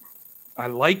 I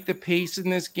like the pace in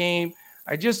this game.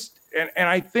 I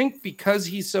think because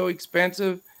he's so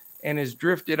expensive and has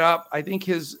drifted up, I think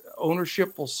his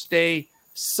ownership will stay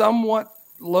somewhat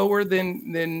lower than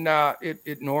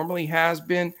it normally has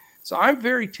been. So I'm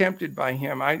very tempted by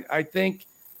him. I think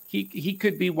he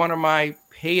could be one of my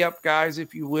pay up guys,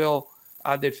 if you will,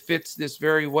 that fits this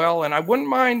very well. And I wouldn't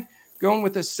mind going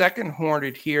with a second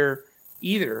Hornet here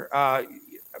either.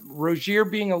 Rozier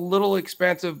being a little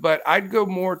expensive, but I'd go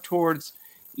more towards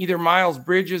either Miles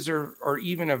Bridges or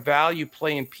even a value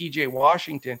play in PJ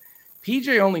Washington.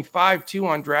 PJ only 5'2"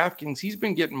 on DraftKings. He's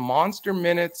been getting monster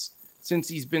minutes since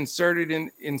he's been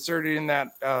inserted in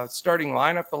that starting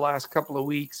lineup the last couple of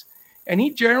weeks. And he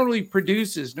generally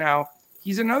produces. Now,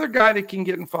 he's another guy that can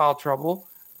get in foul trouble,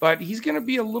 but he's going to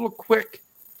be a little quick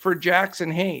for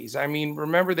Jackson Hayes. I mean,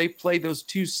 remember they play those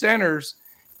two centers.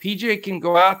 PJ can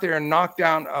go out there and knock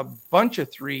down a bunch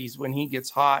of threes when he gets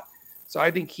hot. So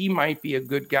I think he might be a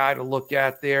good guy to look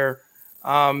at there.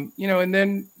 And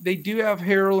then they do have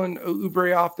Harrell and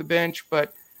Oubre off the bench,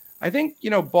 but I think,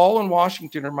 Ball and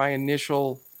Washington are my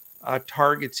initial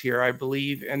targets here, I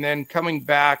believe. And then coming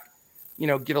back,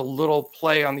 get a little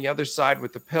play on the other side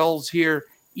with the Pels here,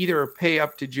 either a pay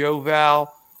up to Joe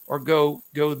Val or go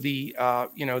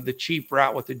the cheap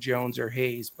route with the Jones or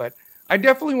Hayes. But I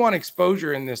definitely want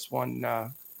exposure in this one,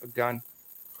 Gun.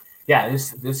 Yeah,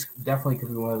 this definitely could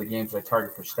be one of the games I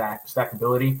target for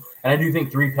stackability. And I do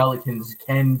think 3 Pelicans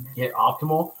can get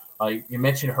optimal. You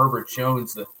mentioned Herbert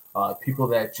Jones, the people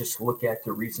that just look at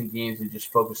the recent games and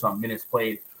just focus on minutes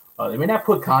played. They may not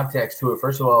put context to it.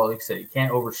 First of all, like I said, you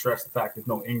can't overstress the fact there's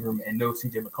no Ingram and no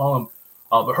CJ McCollum.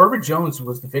 But Herbert Jones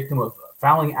was the victim of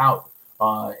fouling out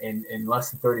in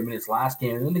less than 30 minutes last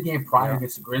game. And then the game prior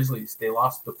against the Grizzlies, they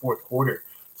lost the fourth quarter.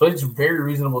 So it's very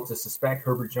reasonable to suspect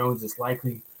Herbert Jones is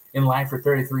likely in line for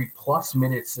 33-plus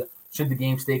minutes should the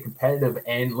game stay competitive.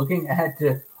 And looking ahead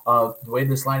to the way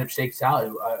this lineup shakes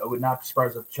out, I would not be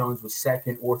surprised if Jones was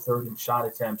second or third in shot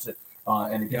attempts.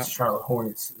 And against the Charlotte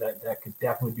Hornets, that could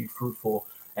definitely be fruitful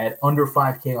at under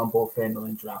 5K on both FanDuel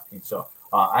and DraftKings. So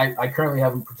I currently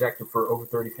have him projected for over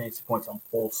 30 fantasy points on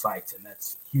both sites, and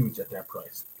that's huge at that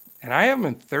price. And I have him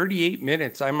in 38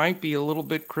 minutes. I might be a little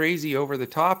bit crazy over the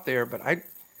top there, but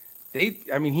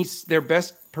he's their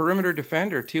best perimeter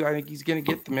defender too. I think he's going to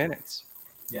get the minutes.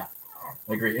 Yeah,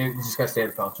 I agree. And you just got to stay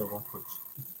at foul trouble.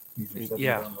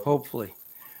 Yeah, hopefully.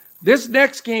 This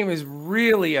next game is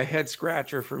really a head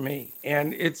scratcher for me,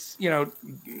 and it's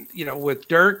with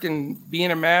Dirk and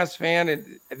being a Mavs fan,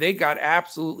 they got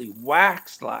absolutely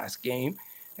waxed last game,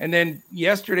 and then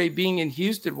yesterday being in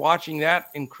Houston watching that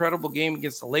incredible game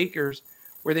against the Lakers,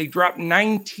 where they dropped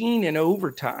 19 in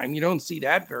overtime. You don't see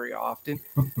that very often.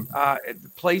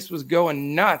 The place was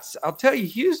going nuts. I'll tell you,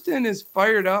 Houston is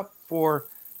fired up for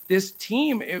this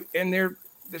team, and they're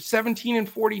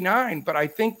 17-49. But I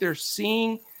think they're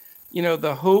seeing,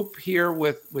 the hope here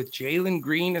with Jalen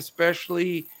Green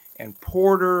especially, and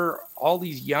Porter, all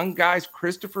these young guys.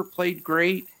 Christopher played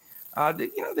great.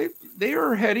 They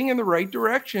are heading in the right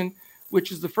direction,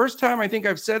 which is the first time I think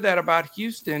I've said that about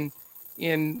Houston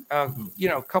in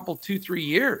a couple 2-3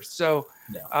 years. So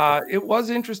it was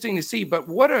interesting to see, but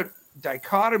what a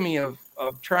dichotomy of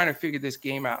trying to figure this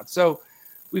game out. So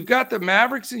we've got the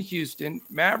Mavericks in Houston.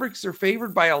 Mavericks are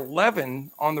favored by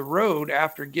 11 on the road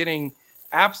after getting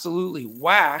absolutely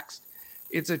waxed.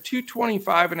 It's a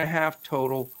 225.5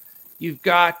 total. You've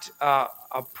got a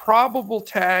probable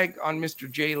tag on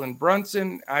Mr. Jalen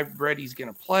Brunson. I've read he's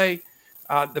going to play.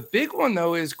 The big one,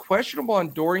 though, is questionable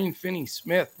on Dorian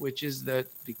Finney-Smith, which is the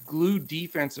glue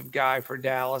defensive guy for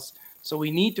Dallas. So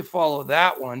we need to follow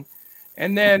that one.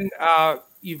 And then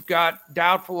you've got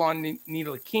doubtful on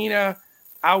Ntilikina,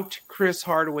 out Chris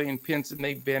Hardaway and Pinson.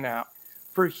 They've been out.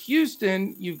 For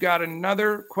Houston, you've got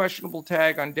another questionable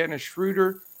tag on Dennis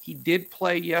Schroeder. He did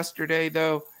play yesterday,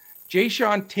 though.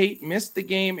 Jayshawn Tate missed the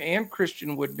game and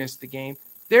Christian Wood missed the game.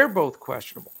 They're both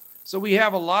questionable. So we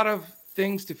have a lot of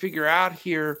things to figure out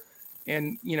here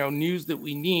and, news that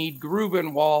we need.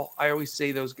 Grubin, Wall, I always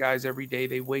say those guys every day.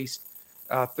 They waste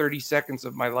 30 seconds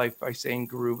of my life by saying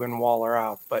Grubin, Wall are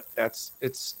out. But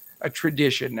it's a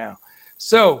tradition now.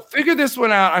 So figure this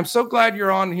one out. I'm so glad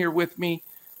you're on here with me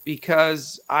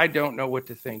because I don't know what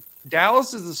to think.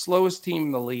 Dallas is the slowest team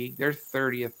in the league. They're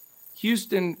 30th.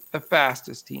 Houston, the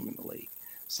fastest team in the league.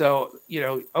 So,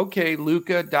 okay,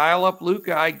 Luka, dial up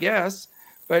Luka, I guess.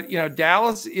 But,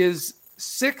 Dallas is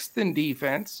 6th in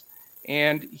defense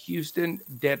and Houston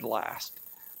dead last.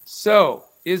 So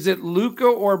is it Luka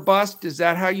or bust? Is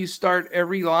that how you start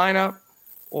every lineup?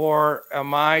 Or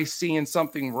am I seeing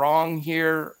something wrong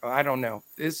here? I don't know.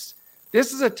 This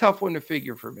is a tough one to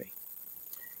figure for me.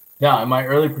 Yeah, in my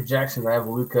early projections, I have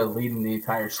Luka leading the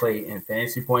entire slate in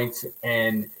fantasy points.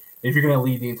 And if you're going to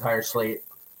lead the entire slate,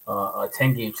 a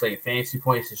 10-game slate in fantasy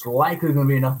points, there's likely going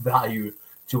to be enough value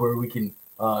to where we can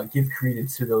give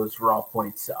credence to those raw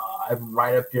points. I'm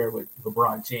right up there with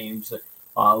LeBron James,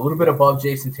 a little bit above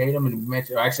Jason Tatum, and we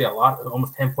mentioned actually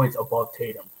almost 10 points above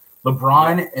Tatum.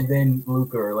 LeBron and then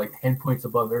Luka are like 10 points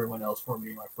above everyone else for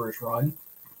me in my first run.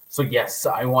 So, yes,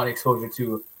 I want exposure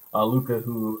to Luka,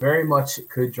 who very much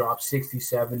could drop 60,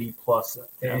 70 plus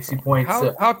fantasy points.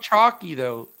 How chalky,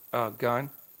 though,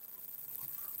 Gunn?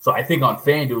 So I think on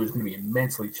FanDuel it's going to be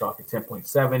immensely chalky,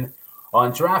 10.7.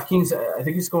 On DraftKings, I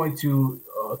think it's going to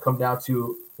come down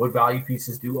to what value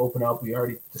pieces do open up. We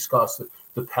already discussed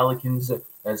the Pelicans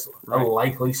as a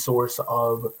likely source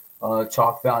of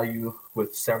chalk value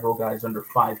with several guys under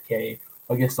 5K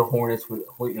against the Hornets with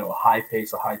a high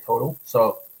pace, a high total.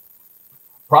 So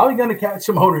probably going to catch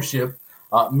some ownership.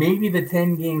 Maybe the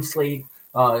 10-game slate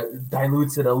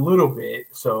dilutes it a little bit.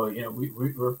 So,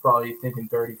 we're probably thinking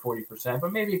 30, 40%,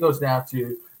 but maybe it goes down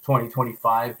to 20,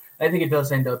 25. I think it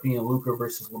does end up being Luka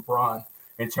versus LeBron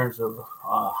in terms of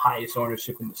highest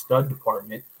ownership in the stud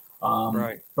department.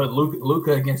 But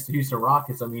Luka against the Houston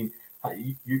Rockets, I mean,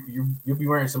 you'll be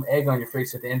wearing some egg on your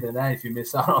face at the end of the night if you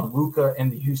miss out on Luka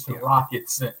and the Houston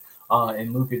Rockets,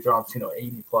 and Luka drops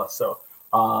 80 plus. So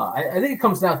I think it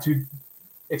comes down to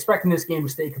expecting this game to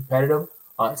stay competitive.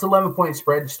 It's 11-point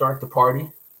spread to start the party.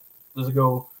 Does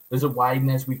it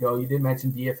widen as we go? You did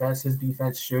mention DFS. His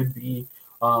defense should be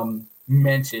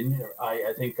mentioned.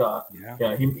 I think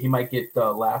he might get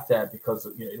laughed at because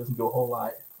he doesn't do a whole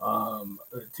lot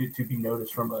to be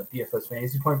noticed from a DFS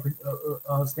fantasy point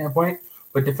standpoint.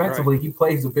 But defensively, he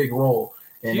plays a big role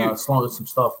in slowing some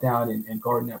stuff down and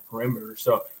guarding that perimeter.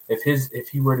 So if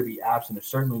he were to be absent, it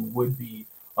certainly would be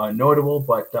notable.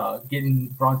 But getting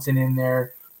Brunson in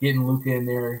there, getting Luka in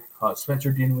there,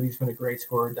 Spencer Dinwiddie's been a great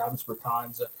scorer, Davis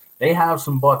Bertans. They have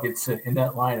some buckets in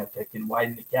that lineup that can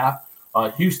widen the gap.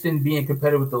 Houston being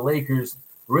competitive with the Lakers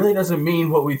really doesn't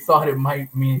mean what we thought it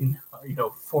might mean,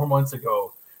 4 months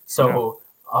ago. So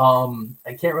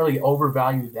I can't really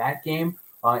overvalue that game.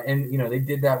 And they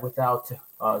did that without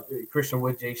Christian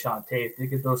Wood, Jayshawn Tate. If they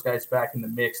get those guys back in the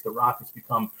mix, the Rockets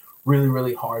become really,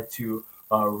 really hard to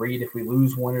read. If we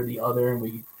lose one or the other and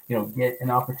we get an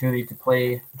opportunity to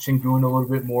play Sengun a little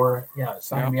bit more,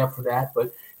 sign me up for that.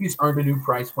 But he's earned a new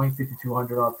price point,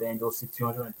 $5,200 on FanDuel,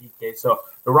 $6,200 on DK. So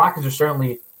the Rockets are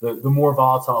certainly the more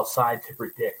volatile side to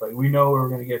predict. Like, we know we're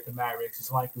going to get the Mavericks.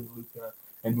 It's likely Luka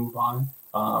and move on.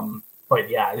 But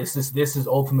yeah, this is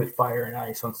ultimate fire and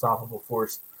ice, unstoppable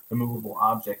force, immovable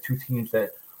object. Two teams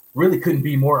that really couldn't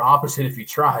be more opposite if you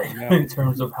tried in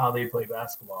terms of how they play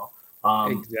basketball.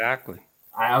 Exactly.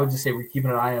 I would just say we're keeping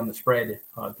an eye on the spread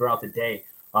throughout the day.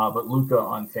 But Luka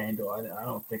on FanDuel, I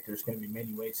don't think there's going to be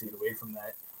many ways to get away from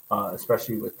that,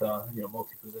 especially with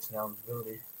multi-position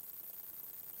eligibility.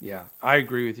 Yeah, I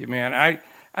agree with you, man.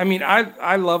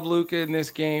 I love Luka in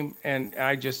this game, and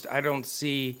I don't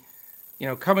see,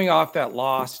 coming off that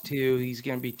loss too, he's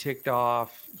going to be ticked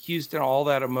off. Houston, all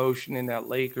that emotion in that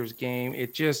Lakers game.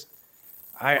 It just,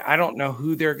 I don't know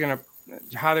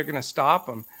how they're gonna stop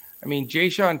him. I mean,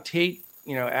 Jayshawn Tate,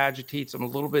 agitates him a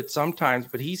little bit sometimes,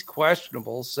 but he's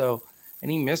questionable. So,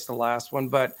 and he missed the last one,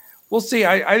 but we'll see.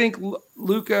 I think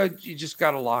Luka, you just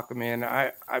got to lock him in.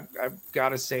 I've got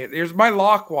to say it. There's my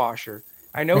lock washer.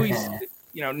 I know he's,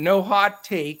 no hot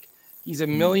take. He's $1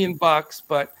 million,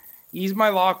 but he's my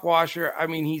lock washer. I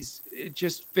mean, it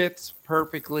just fits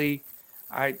perfectly.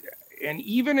 And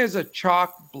even as a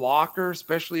chalk blocker,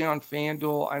 especially on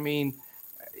FanDuel, I mean,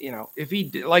 if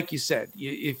he, like you said,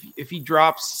 if he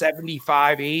drops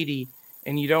 75, 80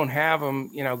 and you don't have him,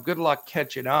 good luck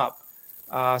catching up.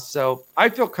 So I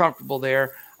feel comfortable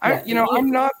there.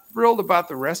 I'm not thrilled about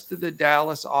the rest of the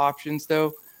Dallas options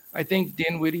though. I think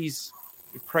Dinwiddie's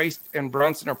priced and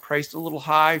Brunson are priced a little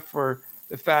high for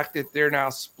the fact that they're now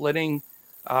splitting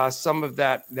some of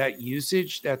that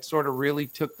usage that sort of really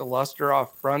took the luster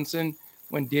off Brunson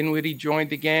when Dinwiddie joined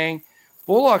the gang.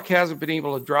 Bullock hasn't been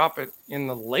able to drop it in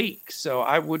the lake, so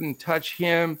I wouldn't touch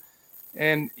him.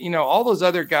 And, all those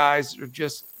other guys are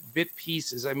just bit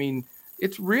pieces. I mean,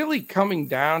 it's really coming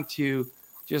down to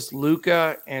just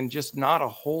Luka and just not a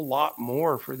whole lot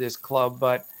more for this club.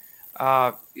 But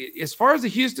as far as the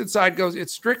Houston side goes,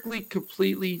 it's strictly,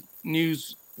 completely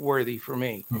newsworthy for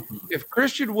me. If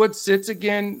Christian Wood sits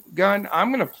again, Gun,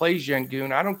 I'm going to play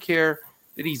Sengun. I don't care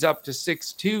that he's up to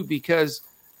 6'2", because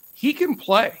he can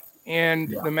play. And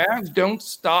the Mavs don't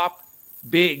stop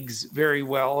bigs very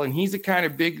well. And he's the kind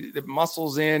of big that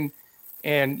muscles in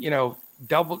and,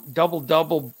 double,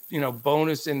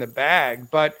 bonus in the bag.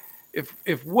 But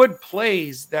if Wood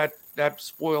plays, that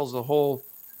spoils the whole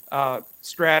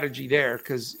strategy there,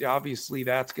 because obviously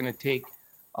that's going to take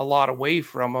a lot away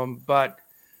from him. But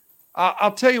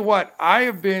I'll tell you what, I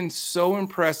have been so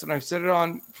impressed, and I've said it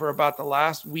on for about the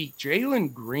last week.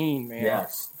 Jalen Green, man.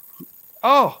 Yes.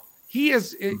 Oh, he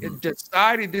has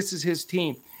decided this is his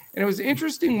team. And it was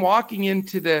interesting walking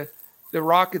into the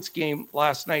Rockets game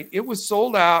last night. It was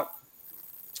sold out,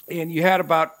 and you had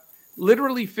about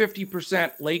literally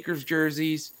 50% Lakers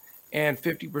jerseys and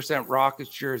 50% Rockets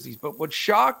jerseys. But what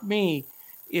shocked me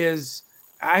is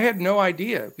I had no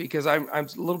idea, because I'm a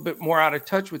little bit more out of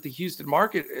touch with the Houston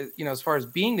market, as far as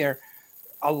being there.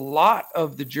 A lot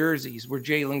of the jerseys were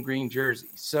Jalen Green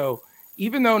jerseys. So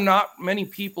even though not many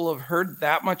people have heard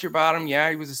that much about him,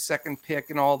 he was a second pick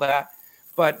and all that,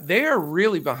 but they are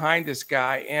really behind this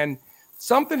guy. And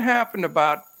something happened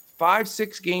about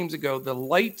 5-6 games ago. The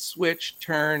light switch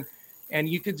turned, and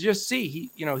you could just see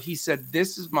he said,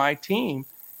 "This is my team,"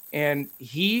 and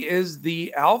he is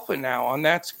the alpha now on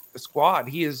that squad.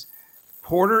 He is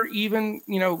Porter even,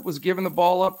 was giving the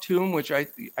ball up to him, which I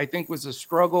think was a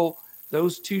struggle.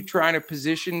 Those two trying to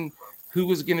position who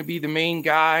was going to be the main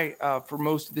guy for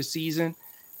most of the season,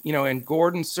 and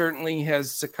Gordon certainly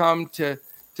has succumbed to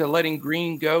letting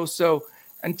Green go. So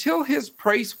until his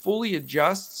price fully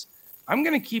adjusts, I'm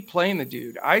going to keep playing the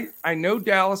dude. I know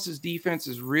Dallas's defense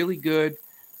is really good,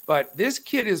 but this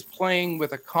kid is playing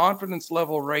with a confidence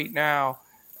level right now,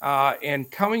 and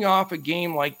coming off a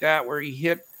game like that where he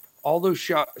hit all those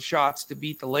shots to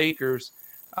beat the Lakers,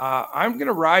 I'm going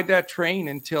to ride that train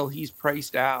until he's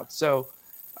priced out. So,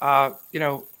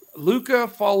 Luka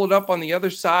followed up on the other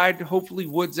side. Hopefully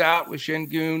Wood's out with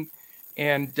Sengun.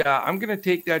 And I'm going to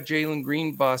take that Jalen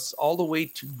Green bus all the way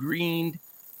to green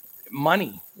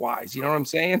money-wise. You know what I'm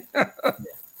saying?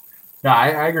 No,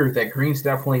 I agree with that. Green's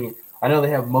definitely – I know they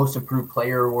have most improved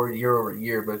player award year over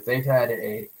year, but if they've had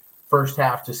a first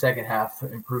half to second half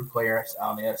improved player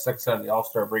on the second side of the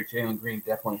All-Star break, Jalen Green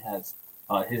definitely has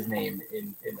his name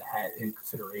in the hat in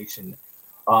consideration.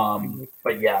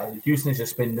 But yeah, Houston's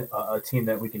just been a team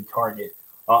that we can target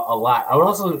a lot. I would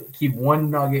also keep one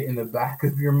nugget in the back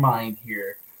of your mind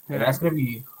here, and that's going to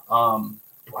be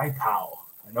Dwight Powell.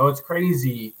 I know it's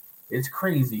crazy,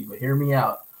 but hear me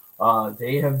out.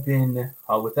 They have been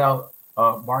without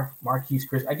Marquise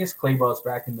Chris. I guess Kleybaugh's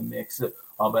back in the mix,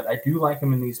 but I do like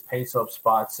him in these pace-up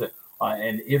spots.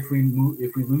 And if we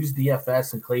lose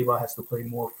DFS and Kleybaughh has to play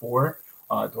more four,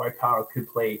 Dwight Powell could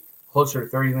play closer to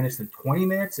 30 minutes than 20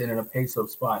 minutes, and in a pace-up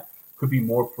spot could be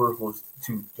more peripherals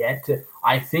to get to.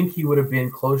 I think he would have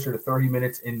been closer to 30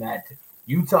 minutes in that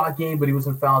Utah game, but he was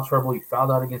in foul trouble. He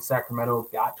fouled out against Sacramento,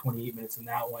 got 28 minutes in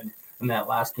that one, and that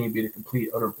last game beat a complete,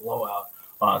 utter blowout.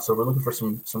 So we're looking for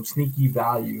some sneaky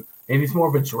value. Maybe it's more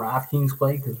of a DraftKings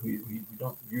play because we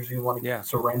don't usually want to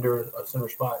surrender a center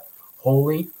spot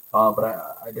wholly. But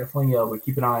I definitely would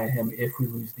keep an eye on him if we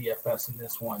lose DFS in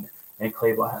this one and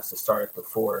Kleybaughh has to start at the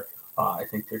 4. I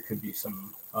think there could be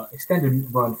some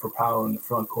extended run for Powell in the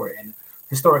front court. And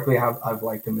historically, I've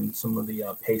liked him in some of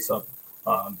the pace-up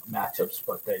matchups.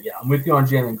 But, I'm with you on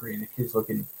Jalen Green. The kid's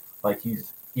looking like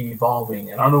he's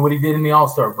evolving. And I don't know what he did in the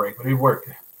All-Star break, but it worked.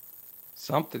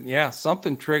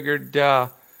 Something triggered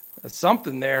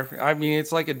something there. I mean,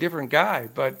 it's like a different guy,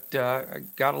 but I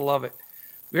got to love it.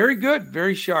 Very good,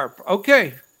 very sharp.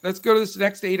 Okay, let's go to this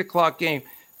next 8 o'clock game.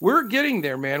 We're getting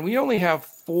there, man. We only have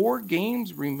 4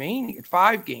 games remaining,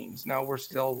 5 games. Now we're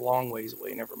still a long ways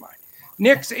away. Never mind.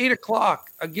 Knicks 8 o'clock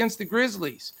against the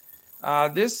Grizzlies.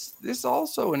 This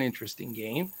also an interesting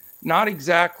game. Not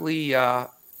exactly a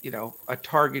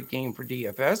target game for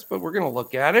DFS, but we're going to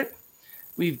look at it.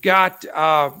 We've got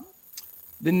the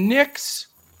Knicks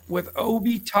with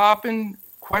Obi Toppin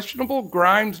questionable,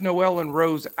 Grimes, Noel, and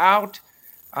Rose out.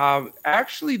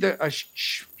 Actually,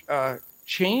 the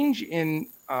change in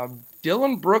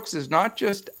Dylan Brooks is not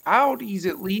just out, he's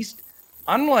at least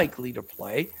unlikely to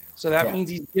play. So that means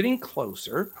he's getting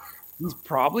closer. He's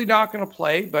probably not going to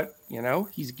play, but,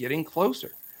 he's getting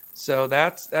closer. So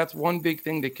that's one big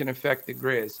thing that can affect the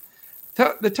Grizz.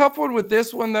 The tough one with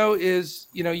this one, though, is,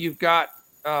 you've got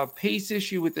a pace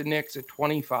issue with the Knicks at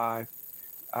 25.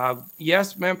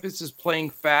 Yes, Memphis is playing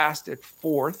fast at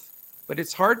 4th, but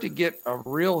it's hard to get a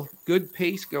real good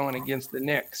pace going against the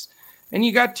Knicks. And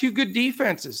you got two good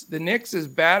defenses. The Knicks, as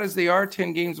bad as they are,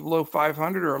 10 games below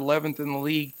 500, or 11th in the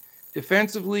league.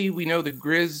 Defensively, we know the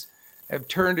Grizz have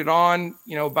turned it on.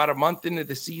 About a month into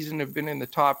the season, have been in the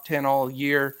top 10 all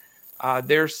year.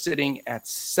 They're sitting at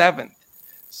 7th.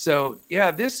 So, yeah,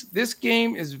 this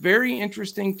game is very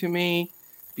interesting to me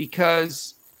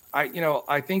because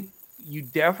I think you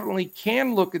definitely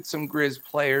can look at some Grizz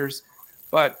players.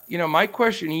 But, my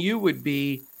question to you would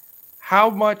be,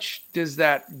 how much does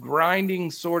that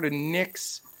grinding sort of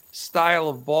Knicks style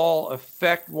of ball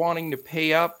affect wanting to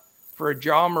pay up for a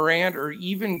Ja Morant, or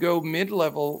even go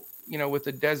mid-level, with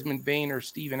a Desmond Bane or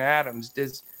Steven Adams?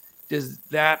 Does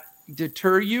that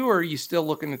deter you, or are you still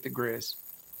looking at the Grizz?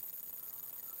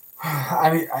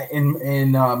 I mean,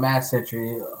 in Matt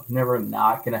Century, I'm never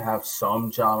not going to have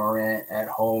some Ja Morant at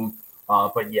home.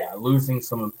 But yeah, losing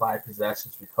some implied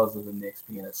possessions because of the Knicks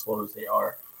being as slow as they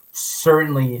are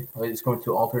certainly is going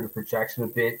to alter the projection a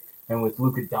bit. And with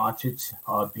Luka Doncic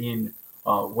being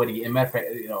what he, in fact,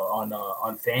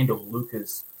 on FanDuel,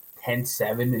 Luka's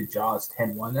 10-7 and Ja's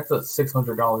 10-1. That's a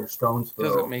 $600 stone's throw.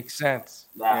 Doesn't make sense.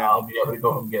 I'll be able to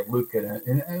go and get Luka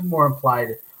in a more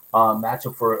implied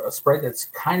matchup for a spread that's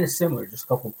kind of similar, just a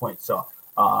couple of points. So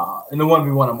in the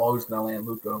 1v1, I'm always going to land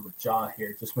Luka over Ja here.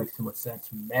 It just makes too much sense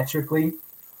metrically.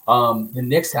 The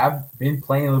Knicks have been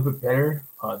playing a little bit better.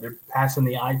 They're passing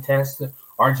the eye test.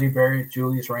 RJ Barrett,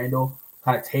 Julius Randle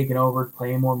kind of taking over,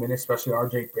 playing more minutes, especially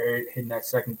RJ Barrett hitting that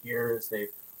second gear as they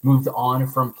moved on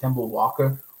from Kemba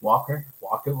Walker, what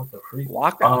the freak?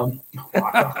 Walker.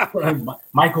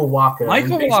 Michael Walker.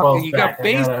 Michael Walker, you got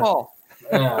baseball.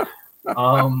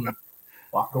 Walker.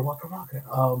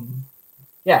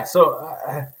 Yeah, so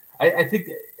I think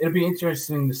it'll be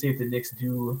interesting to see if the Knicks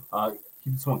do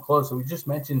keep this one close. So we just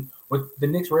mentioned what the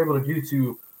Knicks were able to do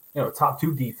to top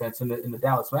 2 defense in the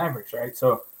Dallas Mavericks, right?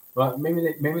 So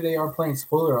maybe they are playing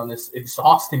spoiler on this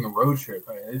exhausting road trip.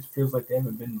 Right? It feels like they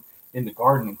haven't been in the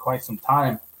Garden in quite some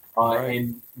time. Right.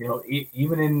 And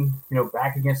even in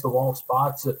back against the wall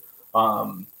spots,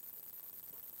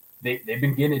 they've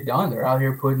been getting it done. They're out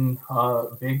here putting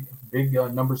big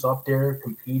numbers up there,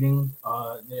 competing.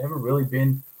 They haven't really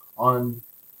been on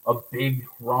a big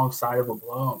wrong side of a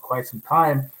blow in quite some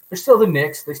time. They're still the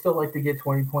Knicks. They still like to get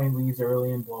 20-point leads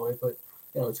early and blow it, but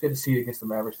it's good to see it against the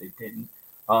Mavericks. They didn't.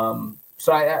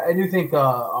 So I do think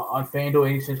on FanDuel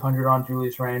 8,600 on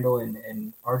Julius Randle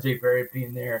and RJ Barrett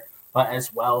being there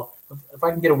as well. If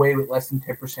I can get away with less than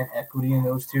 10% equity in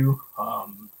those two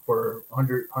for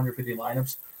 150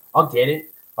 lineups, I'll get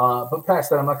it. But past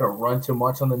that, I'm not going to run too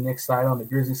much on the Knicks side. On the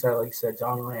Grizzlies side, like you said,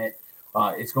 Ja Morant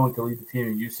is going to lead the team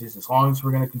in usage. As long as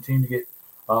we're going to continue to get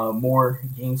more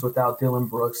games without Dylan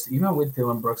Brooks, even with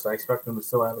Dylan Brooks, I expect them to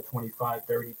still have a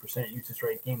 25-30% usage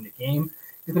rate game to game.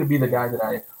 He's going to be the guy that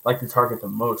I like to target the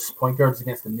most. Point guards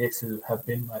against the Knicks have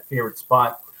been my favorite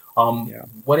spot.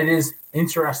 What it is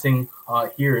interesting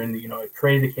here, and I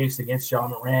created a case against Ja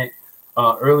Morant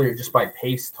earlier just by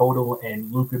pace total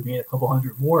and Luka being a couple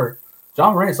hundred more. Ja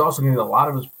Morant is also going to get a lot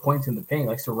of his points in the paint,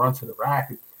 likes to run to the rack.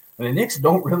 And the Knicks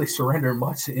don't really surrender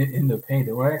much in the paint.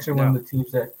 They're actually one of the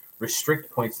teams that restrict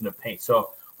points in the paint.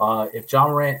 So if Ja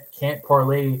Morant can't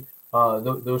parlay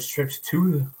those trips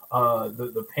to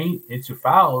the paint into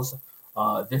fouls,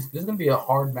 this is going to be a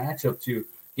hard matchup to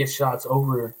get shots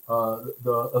over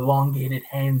the elongated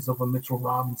hands of a Mitchell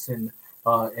Robinson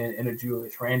and a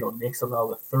Julius Randle. Knicks allow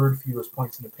the 3rd fewest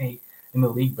points in the paint in the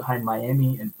league behind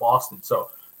Miami and Boston.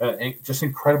 So just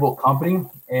incredible company.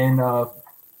 And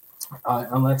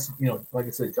unless, like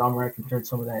I said, Ja Morant can turn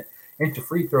some of that into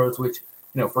free throws, which,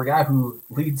 for a guy who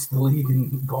leads the league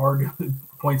in guard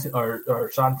points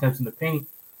or shot attempts in the paint,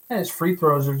 and his free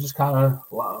throws are just kind of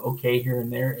okay here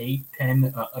and there, 8,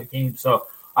 10 a game. So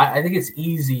I think it's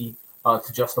easy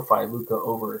to justify Luka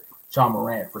over Ja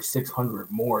Morant for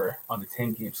 600 more on the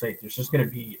 10-game slate. There's just going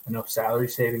to be enough salary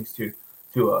savings to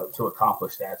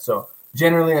accomplish that. So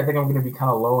generally, I think I'm going to be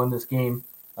kind of low in this game,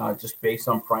 just based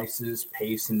on prices,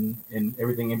 pace, and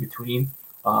everything in between.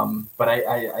 But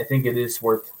I think it is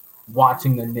worth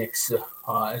watching the Knicks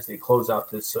as they close out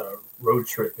this road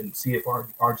trip and see if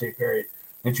RJ Barrett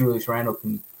and Julius Randle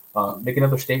can make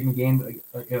another statement game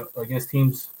against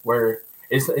teams where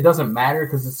it doesn't matter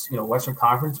because it's Western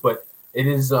Conference, but it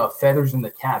is feathers in the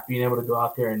cap being able to go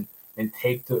out there and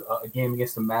take a game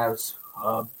against the Mavs,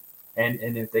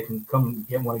 and if they can come and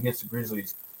get one against the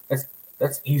Grizzlies,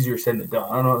 that's easier said than done.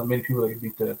 I don't know that many people that can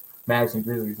beat the Mavs and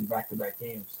Grizzlies in back-to-back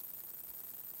games.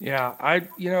 Yeah,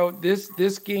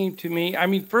 this game to me, I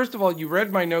mean, first of all, you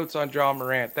read my notes on Ja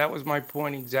Morant. That was my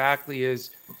point exactly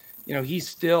is, he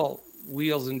still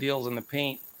wheels and deals in the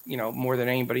paint, more than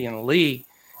anybody in the league.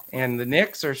 And the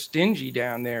Knicks are stingy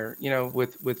down there,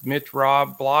 with Mitch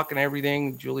Robb blocking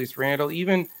everything, Julius Randle,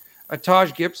 even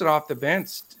Taj Gibson off the bench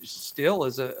still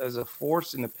as a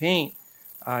force in the paint,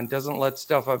 and doesn't let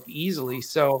stuff up easily.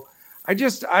 So I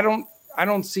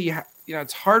don't see how,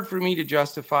 it's hard for me to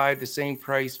justify the same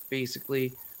price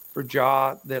basically for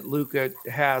Ja that Luka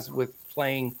has with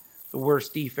playing the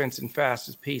worst defense and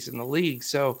fastest pace in the league.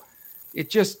 So it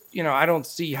just, I don't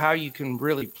see how you can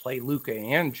really play Luka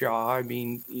and Ja. I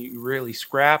mean, you really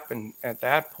scrap and at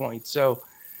that point. So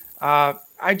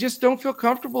I just don't feel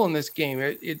comfortable in this game.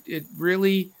 It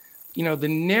really, the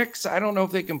Knicks, I don't know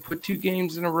if they can put two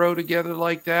games in a row together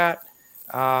like that.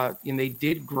 And they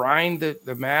did grind the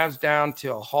Mavs down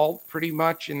to a halt pretty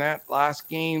much in that last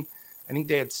game. I think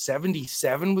they had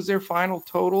 77 was their final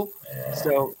total.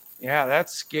 So, yeah,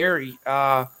 that's scary.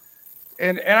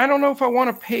 And I don't know if I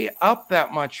want to pay up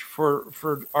that much for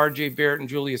RJ Barrett and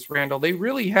Julius Randle. They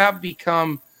really have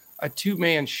become a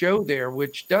two-man show there,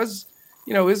 which does,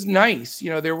 is nice.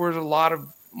 There was a lot of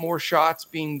more shots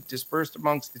being dispersed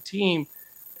amongst the team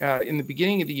in the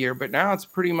beginning of the year, but now it's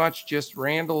pretty much just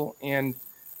Randle and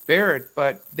Barrett,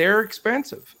 but they're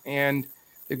expensive. And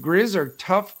the Grizz are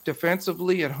tough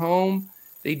defensively at home.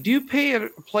 They do play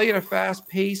at a fast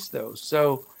pace, though.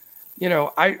 So,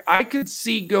 I could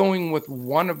see going with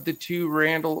one of the two,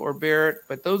 Randle or Barrett,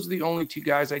 but those are the only two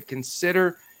guys I'd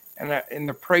consider, and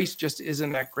the price just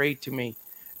isn't that great to me.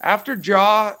 After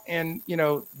Ja and,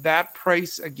 that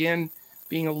price, again,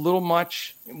 being a little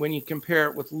much when you compare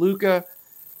it with Luka,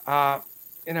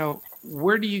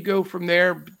 where do you go from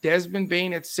there? Desmond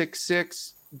Bane at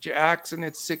 6'6", Jackson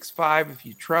at 6'5", if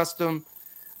you trust him.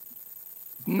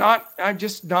 I'm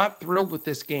just not thrilled with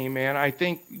this game, man. I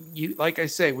think like I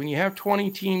say, when you have 20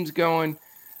 teams going,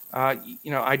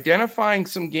 identifying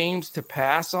some games to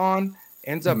pass on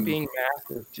ends up being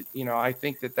massive. I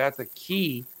think that's a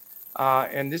key.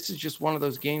 And this is just one of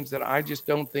those games that I just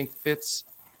don't think fits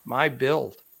my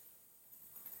build.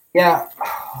 Yeah.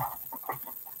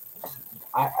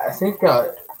 I think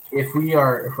if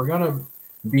we're gonna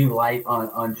be light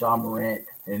on Ja Morant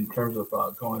in terms of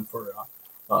going for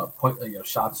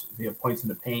shots via points in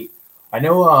the paint, I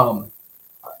know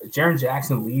Jaren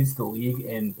Jackson leads the league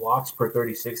in blocks per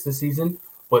 36 this season,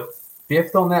 but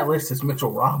fifth on that list is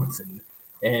Mitchell Robinson,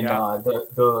 and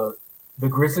the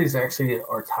Grizzlies actually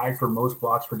are tied for most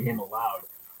blocks per game allowed.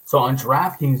 So on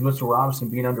DraftKings, Mitchell Robinson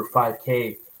being under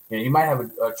 5K. You might have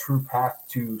a true path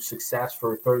to success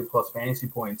for 30-plus fantasy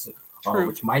points,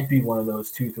 which might be one of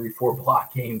those 2, 3, 4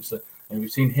 block games. And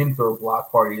we've seen him throw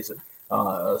block parties,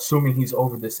 assuming he's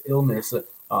over this illness.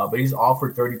 But he's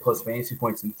offered 30-plus fantasy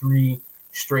points in 3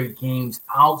 straight games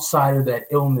outside of that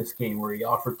illness game where he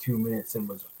offered 2 minutes and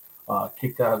was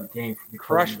kicked out of the game.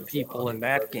 Crushed people in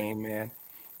that game, man.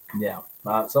 Yeah.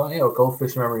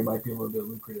 Goldfish memory might be a little bit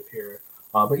lucrative here.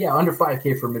 But yeah, under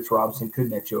 5K for Mitch Robinson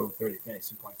could net you over 30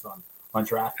 fantasy points on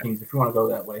DraftKings if you want to go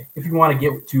that way. If you want to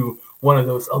get to one of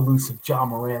those elusive Ja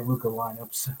Morant, Luka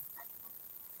lineups.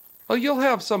 Well, you'll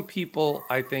have some people,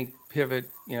 I think, pivot,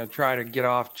 try to get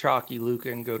off chalky Luka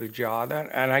and go to Ja.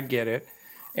 And I get it.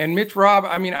 And Mitch Robb,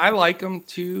 I mean, I like him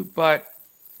too, but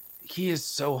he is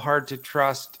so hard to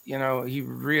trust. He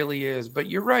really is. But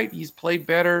you're right. He's played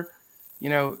better.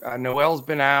 Noel's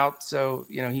been out, so,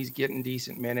 he's getting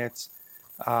decent minutes.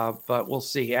 But we'll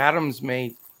see. Adams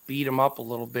may beat him up a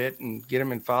little bit and get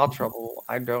him in foul trouble.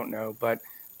 I don't know. But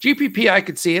GPP, I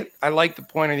could see it. I like the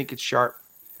point. I think it's sharp.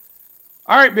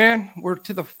 All right, man. We're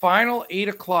to the final 8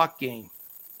 o'clock game.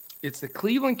 It's the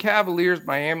Cleveland Cavaliers,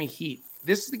 Miami Heat.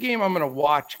 This is the game I'm going to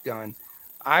watch, Gun.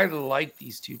 I like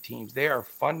these two teams. They are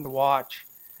fun to watch.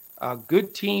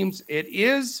 Good teams. It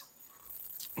is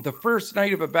the first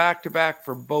night of a back-to-back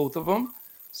for both of them.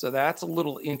 So that's a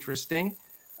little interesting.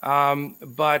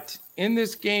 But in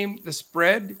this game, the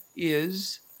spread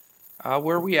is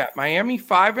where are we at? Miami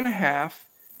 5.5,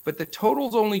 but the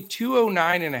total's only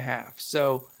 209.5.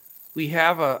 So we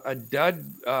have a dud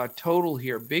total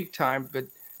here, big time. But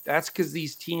that's because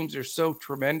these teams are so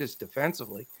tremendous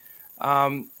defensively.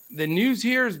 The news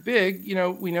here is big.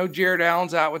 We know Jared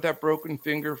Allen's out with that broken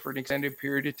finger for an extended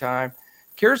period of time.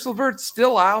 Karis LeVert's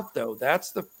still out, though.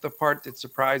 That's the part that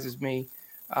surprises me.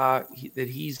 That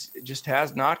he's just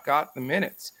has not got the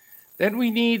minutes. then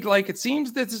we need, like, it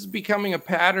seems this is becoming a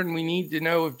pattern. We need to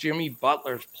know if Jimmy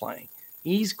Butler's playing.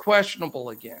 He's questionable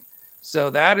again. So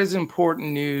that is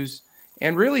important news.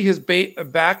 And really his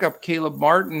backup, Caleb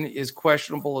Martin, is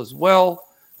questionable as well.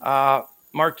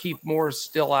 Markieff Morris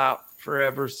still out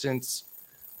forever since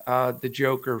the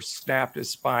Joker snapped his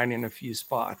spine in a few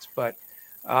spots. But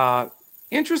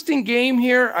interesting game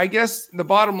here. I guess the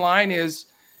bottom line is,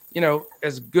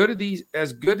 as good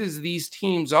as these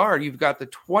teams are, you've got the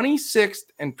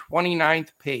 26th and 29th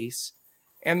pace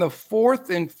and the 4th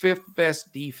and 5th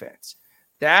best defense.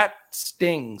 That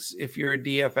stings if you're a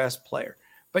DFS player.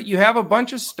 But you have a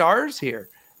bunch of stars here.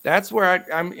 That's where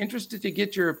I'm interested to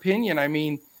get your opinion. I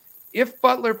mean, if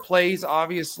Butler plays,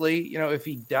 obviously, if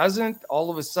he doesn't,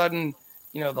 all of a sudden,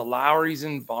 the Lowrys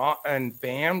and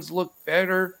Bams look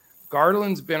better.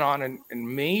 Garland's been on an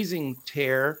amazing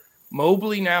tear.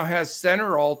 Mobley now has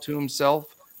center all to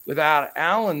himself without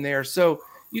Allen there. So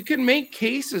you can make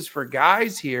cases for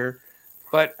guys here,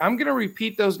 but I'm going to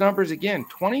repeat those numbers again.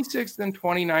 26th and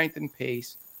 29th in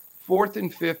pace, 4th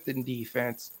and 5th in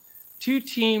defense. Two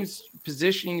teams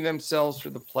positioning themselves for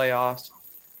the playoffs.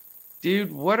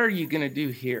 Dude, what are you going to do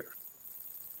here?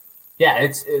 Yeah,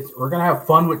 it's we're going to have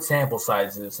fun with sample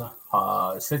sizes.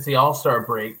 Since the All-Star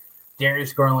break,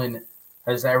 Darius Garland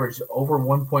has averaged over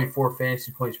 1.4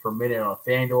 fantasy points per minute on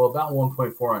FanDuel, about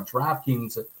 1.4 on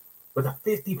DraftKings, with a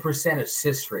 50%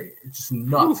 assist rate. It's just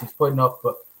nuts. He's putting up,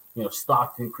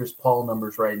 Stockton, Chris Paul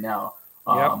numbers right now.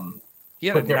 He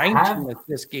had a 19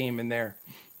 this game in there.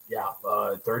 Yeah,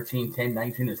 13, 10,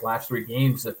 19 his last 3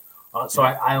 games. So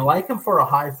I like him for a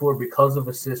high floor because of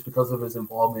assists, because of his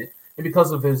involvement, and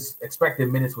because of his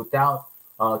expected minutes without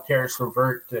Caris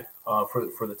LeVert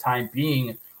for the time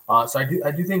being. So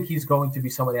I do think he's going to be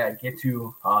somebody I get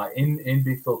to in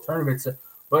big field tournaments.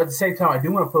 But at the same time, I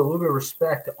do want to put a little bit of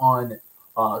respect on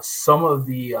some of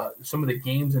the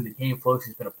games and the game flows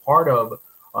he's been a part of.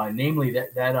 Namely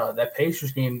that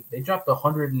Pacers game, they dropped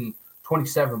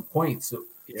 127 points. So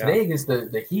today against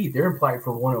the Heat, they're implied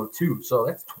for 102. So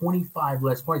that's 25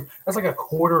 less points. That's like a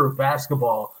quarter of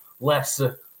basketball less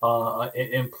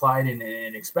implied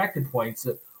and expected points.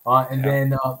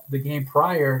 Then the game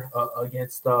prior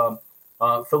against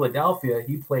Philadelphia,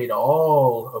 he played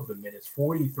all of the minutes,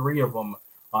 43 of them.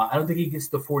 I don't think he gets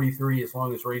to 43 as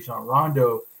long as Rajon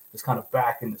Rondo is kind of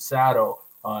back in the saddle.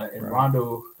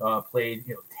 Rondo played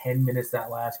 10 minutes that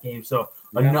last game, so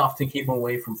enough to keep him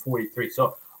away from 43.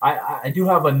 So I do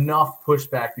have enough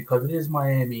pushback because it is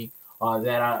Miami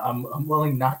that I'm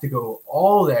willing not to go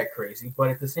all that crazy, but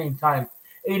at the same time,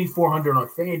 8,400 on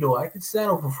FanDuel, I could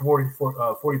settle for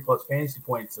 40 plus fantasy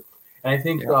points. And I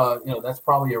think that's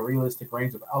probably a realistic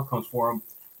range of outcomes for him.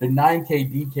 The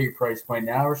 9K DK price point,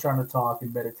 now we're starting to talk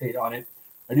and meditate on it.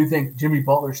 I do think Jimmy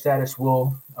Butler's status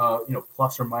will,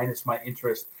 plus or minus my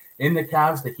interest in the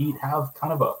Cavs. The Heat have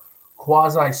kind of a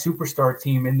quasi superstar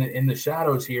team in the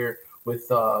shadows here with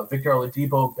Victor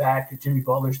Oladipo back, Jimmy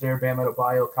Butler's there, Bam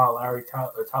Adebayo, Kyle Lowry,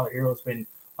 Tyler Hero's been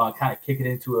kind of kicking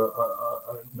into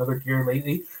another gear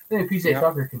lately. Then PJ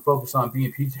Tucker can focus on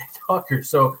being PJ Tucker.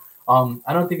 So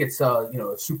I don't think it's a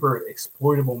super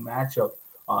exploitable matchup.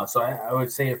 So I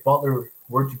would say if Butler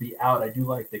were to be out, I do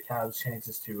like the Cavs'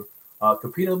 chances to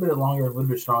compete a little bit longer, a little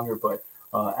bit stronger. But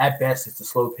at best, it's a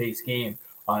slow-paced game.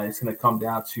 It's going to come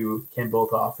down to can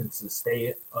both offenses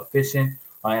stay efficient.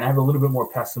 And I have a little bit more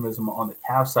pessimism on the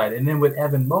Cavs side. And then with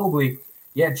Evan Mobley,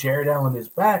 Jared Allen is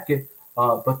back.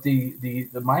 But the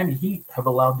Miami Heat have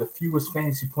allowed the fewest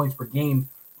fantasy points per game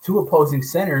to opposing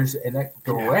centers, and that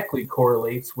directly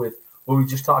correlates with what we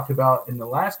just talked about in the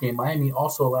last game. Miami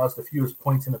also allows the fewest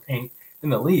points in the paint in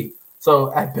the league.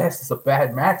 So at best, it's a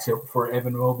bad matchup for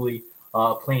Evan Mobley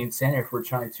playing center if we're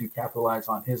trying to capitalize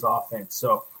on his offense.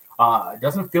 So it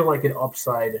doesn't feel like an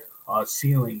upside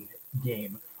ceiling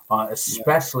game,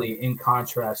 especially in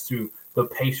contrast to the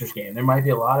Pacers game. There might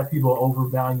be a lot of people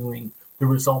overvaluing the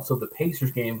results of the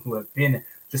Pacers game, who have been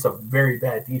just a very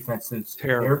bad defense since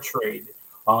their trade.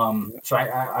 So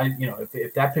I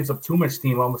if that picks up too much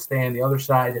steam, I'm gonna stay on the other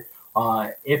side.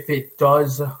 If it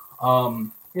does,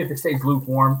 if it stays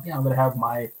lukewarm, I'm gonna have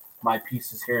my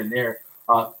pieces here and there.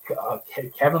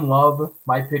 Kevin Love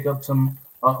might pick up some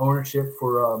ownership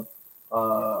for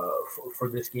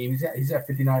this game. He's at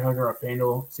 5,900 on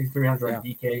FanDuel, 6,300 on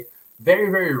DK. Very,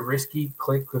 very risky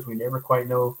click because we never quite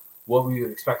know what we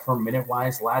would expect from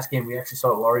minute-wise. Last game, we actually saw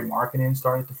Lauri Markkanen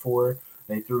start at the 4.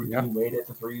 They threw Dean Wade at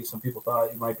the 3. Some people thought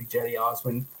it might be Jetty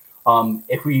Osman.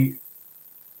 If we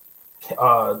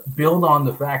build on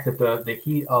the fact that the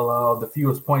Heat allow the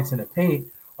fewest points in the paint,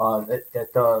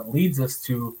 that leads us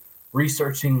to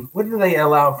researching what do they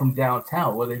allow from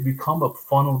downtown. Well, they become a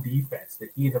funnel defense. The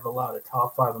Heat have allowed a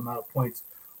top 5 amount of points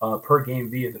per game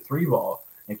via the 3-ball,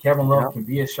 and Kevin Love can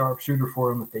be a sharpshooter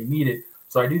for them if they need it.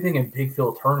 So I do think in big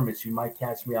field tournaments, you might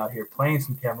catch me out here playing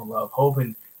some Kevin Love,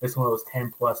 hoping it's one of those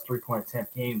 10-plus three-point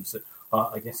attempt games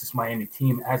against this Miami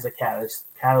team as a catalyst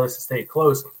to stay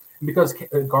close. And because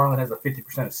Garland has a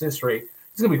 50% assist rate,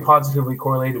 he's going to be positively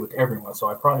correlated with everyone. So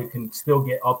I probably can still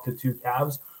get up to 2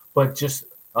 Cavs, but just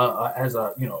as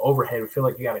a overhead, I feel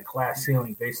like you got a glass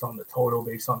ceiling based on the total,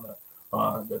 based on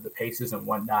the paces and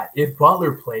whatnot. If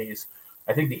Butler plays,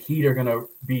 I think the Heat are going to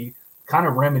be kind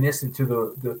of reminiscent to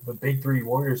the big 3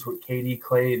 Warriors with KD,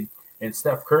 Clay, and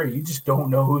Steph Curry. You just don't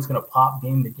know who's going to pop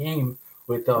game to game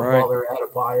with Butler,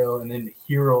 Adebayo, and then the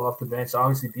hero off the bench.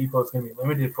 Obviously, Depot is going to be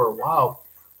limited for a while,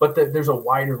 but there's a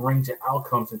wider range of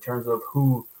outcomes in terms of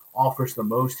who offers the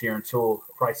most here until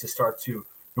prices start to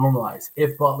normalize.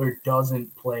 If Butler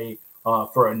doesn't play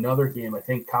for another game, I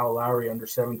think Kyle Lowry under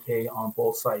 7K on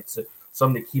both sites.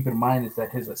 Something to keep in mind is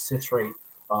that his assist rate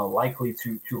likely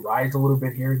to rise a little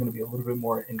bit here, going to be a little bit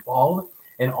more involved.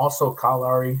 And also Kyle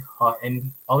Lowry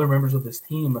and other members of this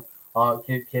team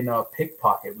can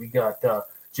pickpocket. We got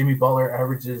Jimmy Butler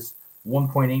averages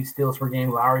 1.8 steals per game,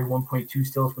 Lowry 1.2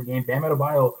 steals per game, Bam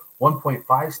Adebayo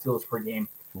 1.5 steals per game.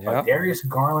 Yep. Darius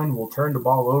Garland will turn the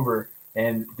ball over,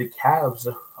 and the Cavs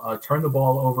turn the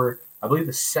ball over, I believe,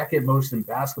 the second most in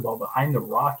basketball behind the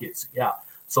Rockets. Yeah.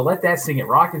 So let that sink in.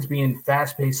 Rockets being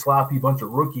fast-paced, sloppy, bunch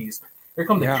of rookies. Here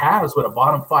come the Cavs with a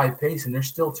bottom 5 pace, and they're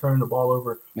still turning the ball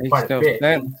over quite a bit.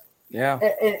 Yeah.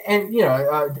 And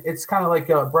it's kind of like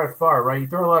Brett Favre, right? You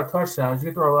throw a lot of touchdowns,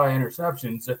 you throw a lot of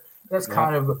interceptions. That's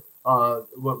kind of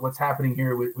what's happening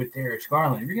here with Darius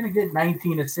Garland. If you're going to get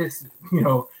 19 assists,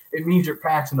 it means you're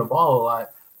passing the ball a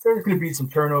lot. So there's going to be some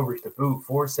turnovers to boot,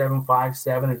 4-7,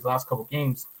 5-7 in his last couple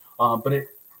games. But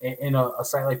in a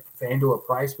site like FanDuel or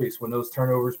PrizePicks, when those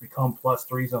turnovers become plus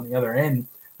 3s on the other end,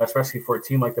 especially for a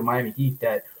team like the Miami Heat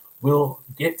that will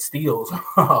get steals,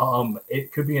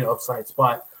 it could be an upside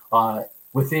spot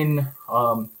within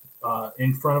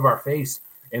in front of our face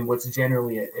in what's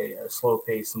generally a slow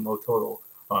pace and low total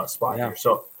spot here.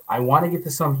 So I want to get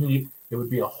to some Heat. It would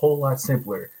be a whole lot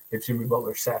simpler if Jimmy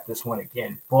Butler sat this one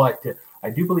again. But I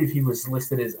do believe he was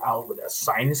listed as out with a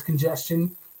sinus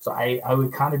congestion. So I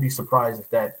would kind of be surprised if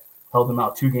that held him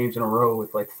out 2 games in a row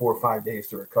with like 4 or 5 days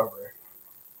to recover.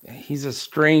 He's a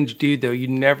strange dude, though. You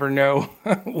never know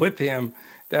with him.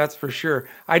 That's for sure.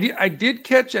 I did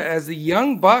catch as a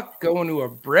young buck going to a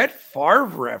Brett Favre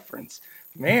reference.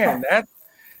 Man, that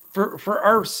for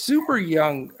our super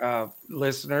young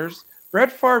listeners,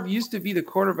 Brett Favre used to be the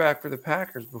quarterback for the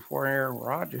Packers before Aaron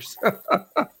Rodgers.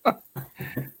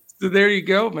 So there you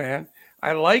go, man.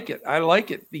 I like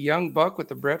it. The young buck with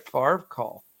the Brett Favre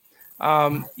call.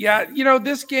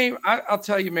 This game, I'll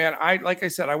tell you, man, like I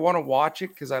said, I want to watch it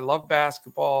because I love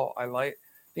basketball. I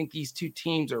think these 2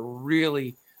 teams are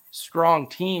really strong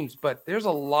teams, but there's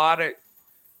a lot of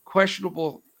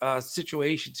questionable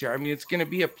situations here. I mean, it's going to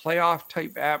be a playoff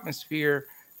type atmosphere.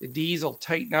 The D's will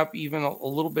tighten up even a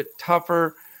little bit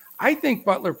tougher. I think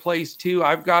Butler plays too.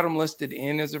 I've got him listed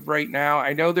in as of right now.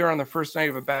 I know they're on the first night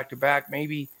of a back-to-back.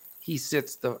 Maybe he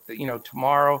sits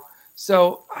tomorrow.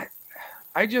 So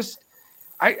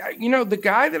the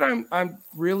guy that I'm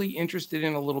really interested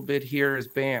in a little bit here is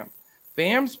Bam.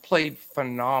 Bam's played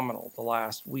phenomenal the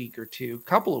last week or two,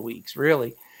 couple of weeks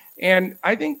really. And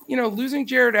I think, losing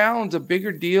Jared Allen's a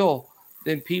bigger deal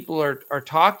than people are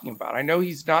talking about. I know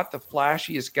he's not the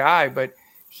flashiest guy, but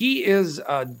he is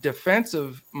a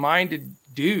defensive-minded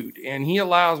dude, and he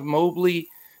allows Mobley,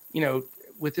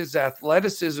 with his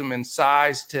athleticism and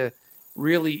size to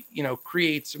really,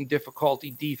 create some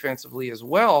difficulty defensively as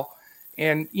well.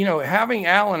 And, having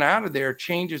Allen out of there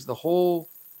changes the whole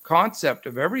concept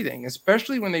of everything,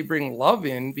 especially when they bring Love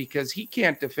in, because he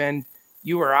can't defend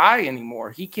you or I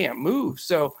anymore. He can't move.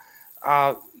 So,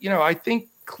 I think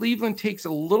Cleveland takes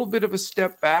a little bit of a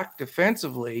step back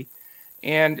defensively.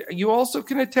 And you also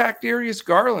can attack Darius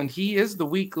Garland. He is the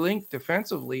weak link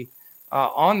defensively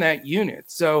on that unit.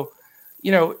 So,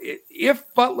 if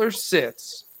Butler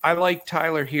sits, I like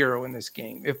Tyler Hero in this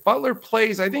game. If Butler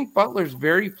plays, I think Butler's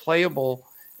very playable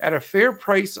at a fair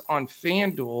price on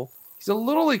FanDuel. He's a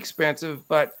little expensive,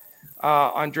 but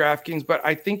on DraftKings, but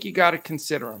I think you got to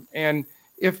consider him. And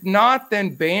if not,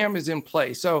 then Bam is in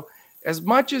play. So as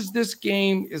much as this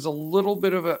game is a little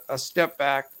bit of a step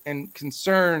back and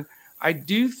concern, I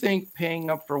do think paying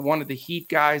up for one of the Heat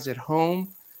guys at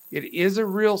home, it is a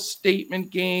real statement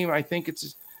game. I think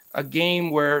it's a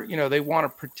game where, they want to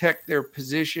protect their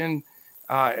position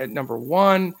at number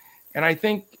 1. And I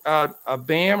think a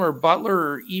Bam or Butler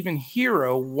or even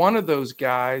Hero, one of those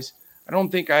guys, I don't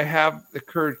think I have the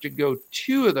courage to go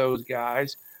two of those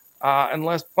guys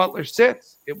unless Butler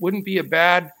sits. It wouldn't be a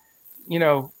bad,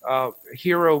 Hero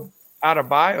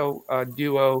Adebayo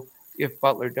duo if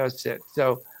Butler does sit.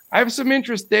 So I have some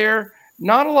interest there.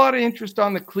 Not a lot of interest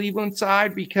on the Cleveland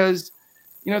side because,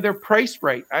 they're priced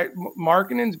right.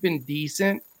 Markkanen's been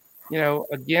decent.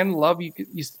 Again, Love, you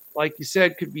like you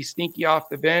said, could be sneaky off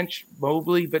the bench,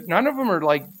 Mobley, but none of them are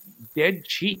like dead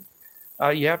cheap.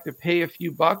 You have to pay a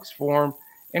few bucks for them.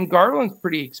 And Garland's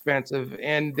pretty expensive,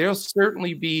 and they'll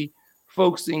certainly be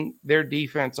focusing their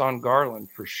defense on Garland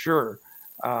for sure.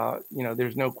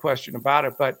 There's no question about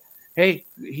it. But hey,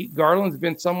 Garland's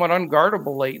been somewhat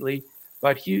unguardable lately,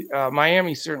 but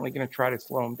Miami's certainly going to try to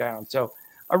slow him down. So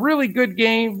a really good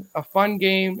game, a fun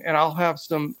game, and I'll have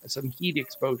some Heat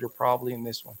exposure probably in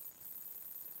this one.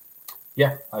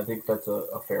 Yeah, I think that's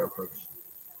a fair approach.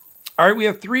 All right, we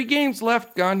have 3 games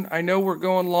left, Gun. I know we're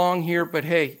going long here, but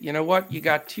hey, you know what? You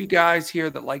got 2 guys here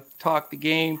that like to talk the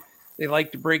game. They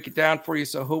like to break it down for you.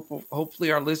 So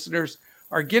hopefully our listeners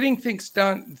are getting things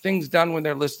done when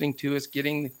they're listening to us,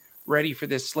 getting ready for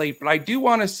this slate. But I do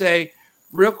want to say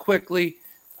real quickly,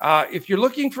 if you're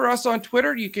looking for us on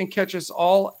Twitter, you can catch us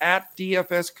all at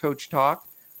DFS Coach Talk.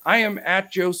 I am at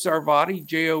Joe Sarvadi,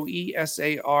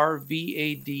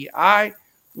 JoeSarvadi.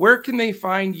 Where can they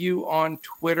find you on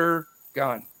Twitter,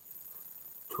 Gun?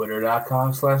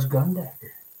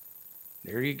 Twitter.com/Gundacker.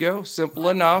 There you go. Simple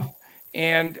enough.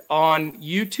 And on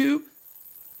YouTube?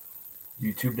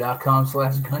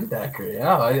 YouTube.com/Gundacker.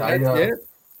 Yeah, I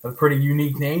a pretty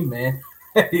unique name, man.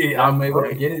 I'm able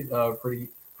to get it pretty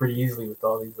easily with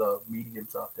all these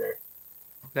mediums out there.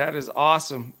 That is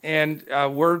awesome. And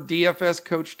we're DFS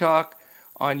Coach Talk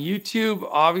on YouTube.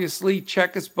 Obviously,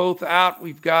 check us both out.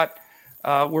 We've got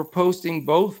we're posting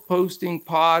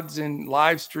pods and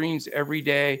live streams every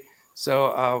day.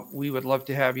 So we would love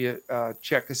to have you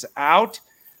check us out.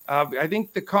 I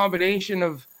think the combination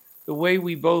of the way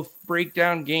we both break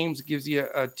down games gives you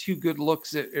 2 good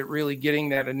looks at really getting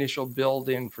that initial build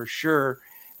in for sure.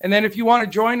 And then if you want to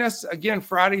join us, again,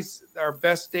 Friday's our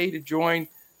best day to join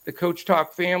the Coach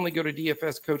Talk family. Go to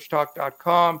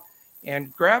dfscoachtalk.com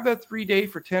and grab that 3-day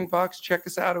for $10. Check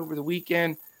us out over the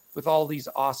weekend with all these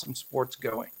awesome sports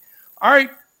going. All right,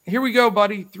 here we go,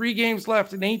 buddy. 3 games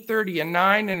left, an 8:30, a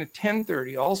 9, and a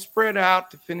 10:30, all spread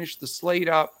out to finish the slate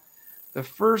up. The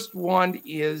first one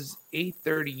is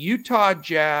 8:30, Utah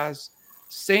Jazz,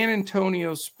 San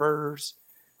Antonio Spurs.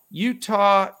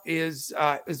 Utah is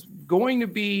going to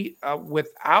be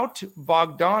without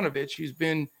Bogdanovich, who's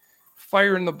been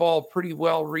firing the ball pretty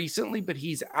well recently, but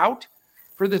he's out.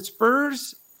 For the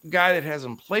Spurs, guy that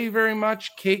hasn't played very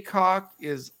much, K-Cock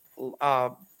is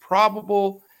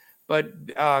probable, but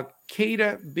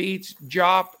Keita, Bates,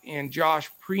 Jop, and Josh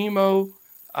Primo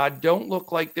don't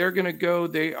look like they're going to go.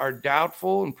 They are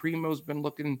doubtful, and Primo's been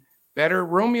looking better.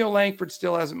 Romeo Langford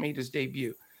still hasn't made his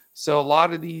debut. So a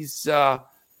lot of these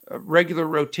regular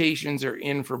rotations are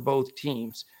in for both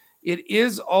teams. It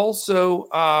is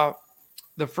also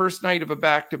the first night of a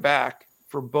back-to-back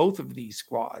for both of these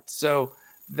squads. So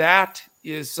that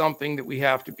is something that we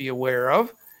have to be aware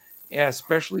of,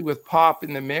 especially with Pop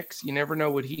in the mix. You never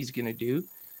know what he's going to do.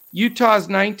 Utah's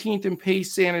 19th in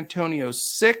pace, San Antonio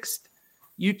 6th.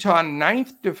 Utah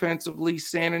 9th defensively,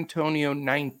 San Antonio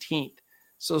 19th.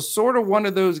 So sort of one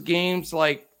of those games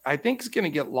like I think is going to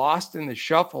get lost in the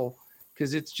shuffle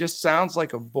because it just sounds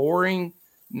like a boring,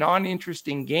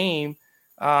 non-interesting game.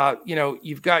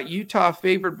 You've got Utah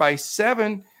favored by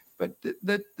 7, but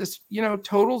this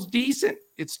total's decent.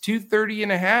 It's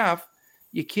 230.5.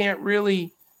 You can't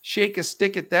really shake a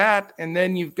stick at that. And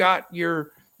then you've got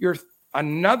your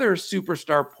another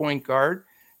superstar point guard.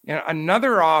 And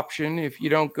another option, if you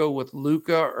don't go with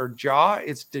Luka or Ja,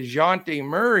 it's DeJounte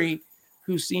Murray,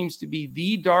 who seems to be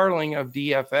the darling of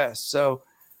DFS. So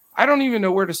I don't even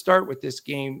know where to start with this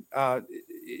game.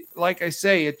 Like I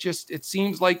say, it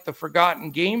seems like the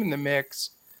forgotten game in the mix.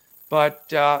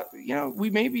 But, we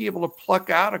may be able to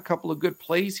pluck out a couple of good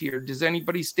plays here. Does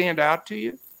anybody stand out to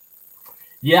you?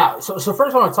 Yeah. So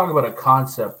first I want to talk about a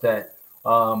concept that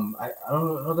I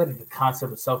don't know that the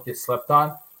concept itself gets slept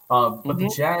on. But the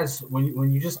Jazz,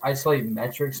 when you just isolate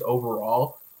metrics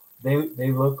overall,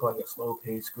 they look like a slow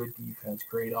pace, good defense,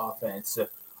 great offense,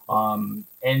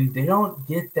 and they don't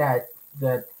get that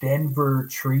Denver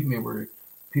treatment where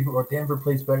Denver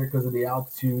plays better because of the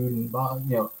altitude and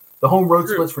the home road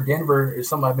splits for Denver is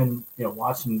something I've been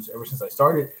watching ever since I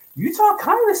started. Utah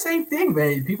kind of the same thing,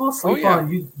 man. People sleep on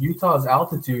Utah's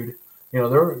altitude. They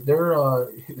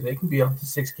can be up to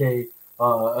 6K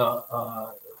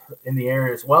in the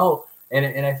air as well.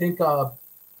 And I think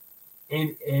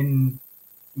in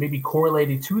maybe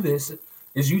correlated to this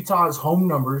is Utah's home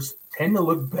numbers tend to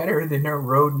look better than their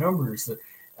road numbers.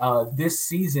 This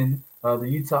season, the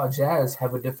Utah Jazz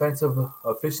have a defensive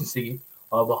efficiency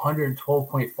of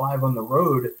 112.5 on the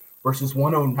road versus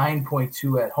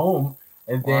 109.2 at home.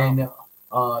 And then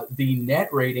the net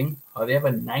rating, they have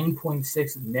a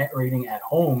 9.6 net rating at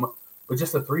home, but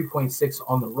just a 3.6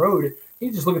 on the road.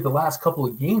 You just look at the last couple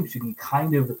of games, you can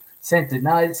kind of sense it.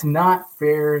 Now, it's not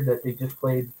fair that they just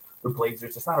played the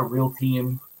Blazers. It's not a real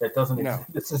team that doesn't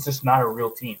exist. This is just not a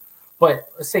real team. But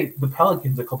let's say the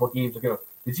Pelicans a couple of games ago.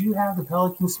 Did you have the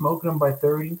Pelicans smoking them by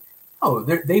 30? Oh,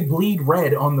 they bleed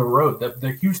red on the road.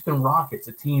 The Houston Rockets,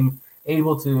 a team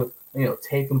able to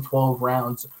take them 12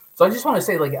 rounds. So I just want to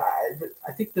say, like,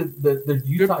 I think the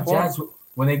Utah Jazz,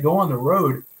 when they go on the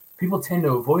road, people tend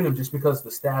to avoid them just because the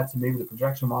stats and maybe the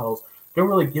projection models don't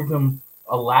really give them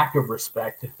a lack of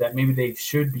respect that maybe they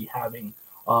should be having.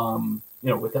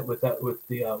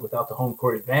 Without the home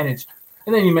court advantage.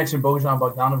 And then you mentioned Bojan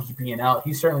Bogdanovic being out.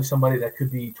 He's certainly somebody that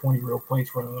could be 20 real points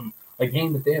for them. A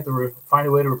game that they have to find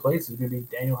a way to replace is going to be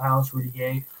Daniel House, Rudy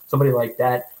Gay, somebody like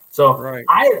that. So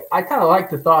I kind of like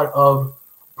the thought of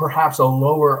perhaps a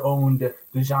lower-owned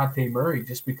DeJounte Murray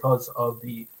just because of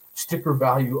the sticker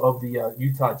value of the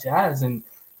Utah Jazz and,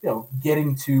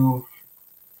 getting to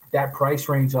that price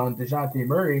range on DeJounte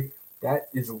Murray, that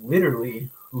is literally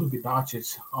Luka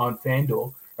Doncic on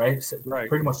FanDuel, right? So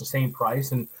pretty much the same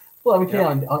price. And on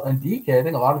DK, I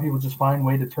think a lot of people just find a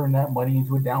way to turn that money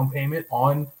into a down payment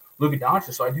on Luka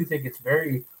Doncic. So I do think it's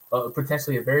very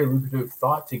potentially a very lucrative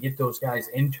thought to get those guys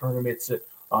in tournaments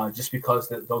just because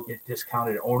they'll get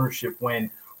discounted ownership when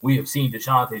we have seen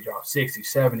DeJounte drop 60,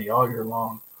 70 all year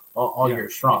long, all year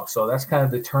strong. So that's kind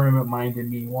of the tournament mind in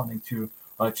me wanting to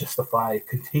justify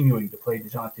continuing to play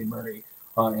DeJounte Murray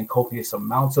and copious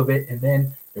amounts of it. And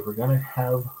then if we're going to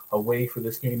have a way for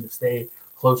this game to stay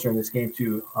closer in this game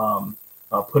to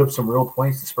put up some real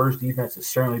points, the Spurs defense has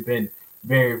certainly been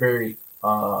very, very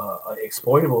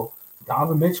exploitable.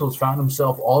 Donovan Mitchell has found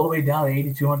himself all the way down to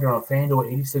 8,200 on FanDuel,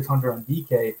 8,600 on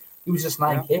DK. He was just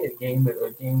 9K a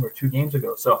game or 2 games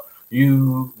ago. So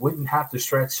you wouldn't have to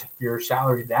stretch your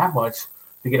salary that much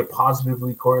to get a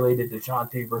positively correlated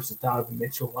DeJounte versus Donovan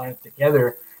Mitchell lineup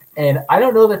together. And I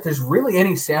don't know that there's really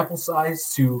any sample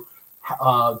size to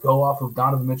go off of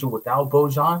Donovan Mitchell without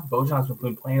Bojan. Bojan's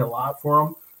been playing a lot for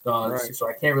him. So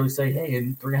I can't really say, hey,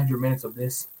 in 300 minutes of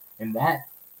this and that,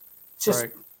 just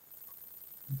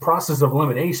process of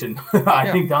elimination. I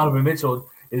think Donovan Mitchell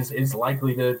is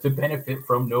likely to benefit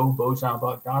from no Bojan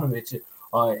Bogdanovic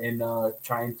in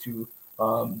trying to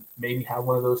maybe have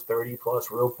one of those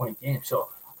 30-plus real point games. So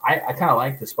I kind of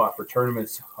like the spot for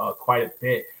tournaments quite a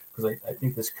bit because I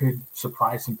think this could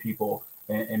surprise some people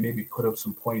and maybe put up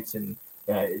some points. And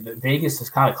Vegas has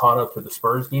kind of caught up to the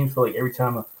Spurs games. So like every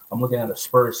time I'm looking at a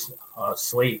Spurs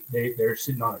slate, they're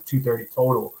sitting on a 230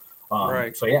 total.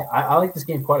 So yeah, I like this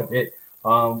game quite a bit.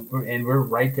 And we're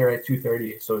right there at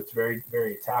 230, so it's very,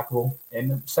 very attackable.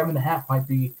 And 7.5 might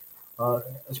be,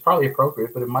 it's probably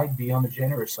appropriate, but it might be on the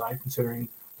generous side considering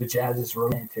the Jazz's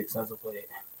road antics as of late.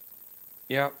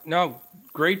 Yeah, no,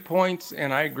 great points,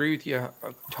 and I agree with you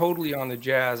totally on the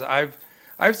Jazz. I've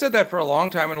said that for a long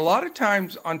time, and a lot of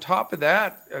times on top of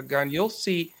that, Gun, you'll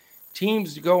see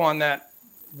teams go on that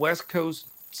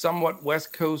somewhat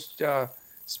West Coast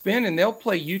spin, and they'll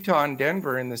play Utah and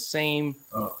Denver in the same,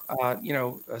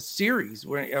 a series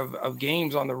of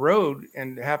games on the road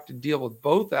and have to deal with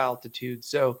both altitudes.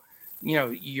 So,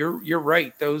 you're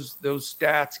right. Those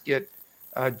stats get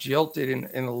jilted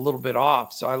and a little bit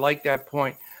off. So I like that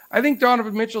point. I think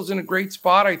Donovan Mitchell's in a great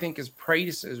spot. I think his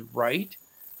price is right.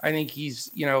 I think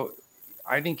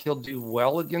I think he'll do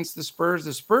well against the Spurs.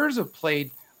 The Spurs have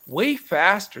played way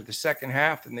faster the second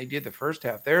half than they did the first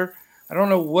half. I don't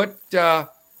know what,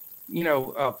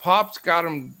 Pop's got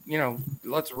him,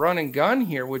 let's run and gun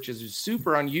here, which is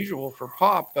super unusual for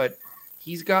Pop, but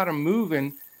he's got him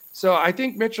moving. So I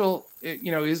think Mitchell,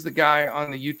 is the guy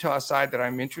on the Utah side that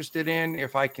I'm interested in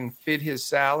if I can fit his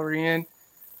salary in.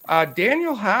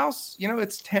 Daniel House,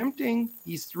 it's tempting.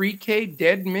 He's 3K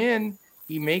dead min.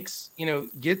 He makes,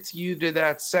 gets you to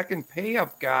that second pay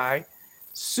up guy.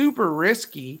 Super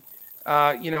risky,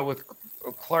 with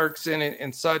Clarkson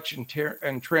and such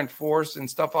and Trent Force and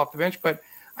stuff off the bench. But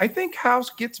I think House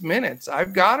gets minutes.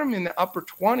 I've got him in the upper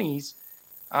 20s.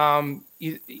 Am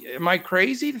I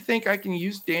crazy to think I can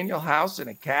use Daniel House in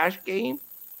a cash game?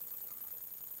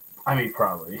 I mean,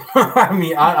 probably.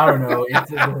 I don't know.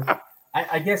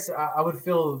 I guess I would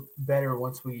feel better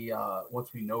once we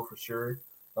know for sure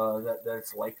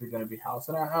that's likely going to be House,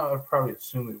 and I would probably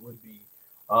assume it would be.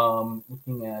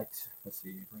 Looking at, let's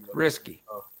see, Risky.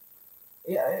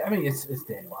 Yeah, I mean it's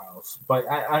Daniel House, but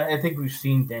I think we've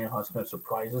seen Daniel House kind of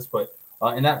surprise us. But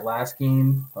in that last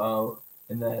game,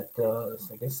 in that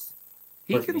I guess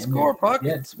he can score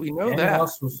buckets. We know Daniel that.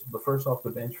 House was the first off the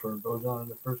bench for Bojan in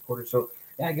the first quarter. So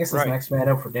yeah, I guess this Right. next man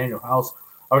up for Daniel House.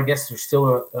 I would guess there's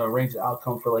still a range of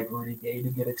outcome for like Rudy Gay to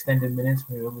get extended minutes,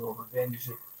 maybe a little revenge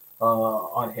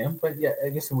on him. But yeah, I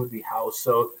guess it would be House.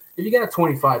 So if you got a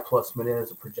 25 plus minute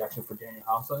as a projection for Daniel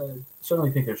House, I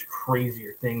certainly think there's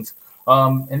crazier things.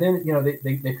 And then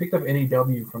they picked up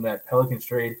NEW from that Pelicans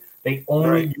trade. They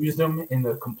only used them in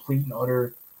the complete and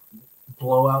utter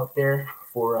blowout there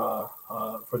for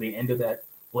the end of that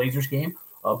Blazers game.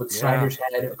 But Snyder's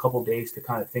had a couple days to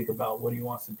kind of think about what he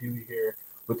wants to do here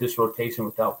with this rotation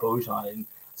without Bojan. And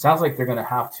sounds like they're going to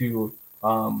have to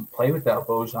play without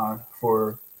Bojan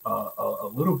for a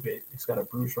little bit. He's got a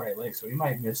bruised right leg, so he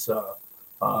might miss a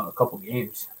couple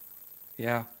games.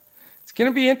 Yeah. It's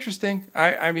going to be interesting.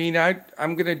 I'm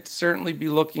going to certainly be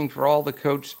looking for all the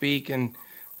coach speak and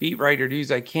beat writer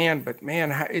news I can, but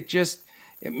man,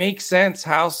 it makes sense.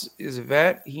 House is a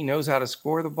vet. He knows how to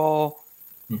score the ball,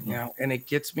 and it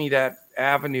gets me that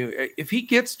avenue. If he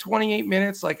gets 28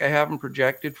 minutes, like I have him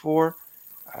projected for,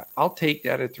 I'll take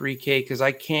that at 3K because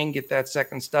I can get that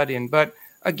second stud in. But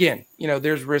again,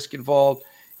 there's risk involved.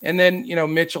 And then,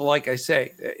 Mitchell, like I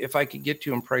say, if I could get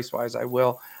to him price-wise, I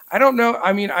will. I don't know.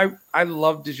 I mean, I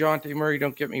love DeJounte Murray.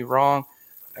 Don't get me wrong.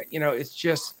 It's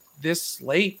just this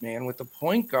slate, man, with the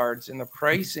point guards and the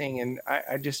pricing. And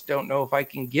I just don't know if I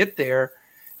can get there.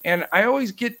 And I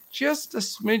always get just a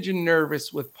smidgen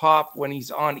nervous with Pop when he's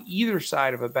on either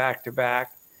side of a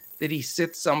back-to-back that he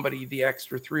sits somebody the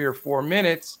extra 3 or 4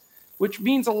 minutes, which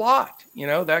means a lot.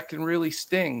 That can really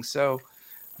sting. So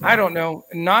I don't know.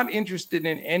 Not interested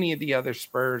in any of the other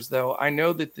Spurs, though. I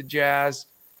know that the Jazz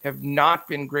have not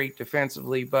been great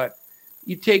defensively, but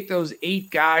you take those 8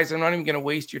 guys, I'm not even going to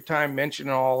waste your time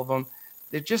mentioning all of them.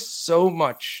 There's just so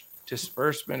much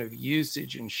disbursement of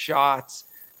usage and shots.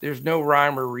 There's no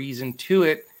rhyme or reason to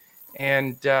it.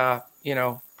 And,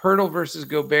 Pirtle versus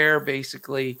Gobert,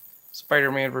 basically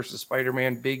Spider-Man versus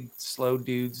Spider-Man, big, slow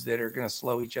dudes that are going to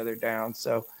slow each other down.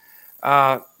 So,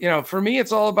 for me,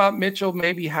 it's all about Mitchell,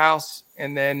 maybe House,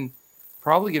 and then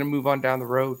probably going to move on down the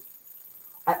road.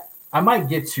 I might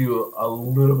get to a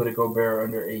little bit of Gobert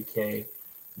under 8K.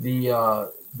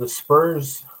 The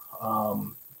Spurs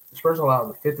allow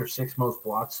the 5th or 6th most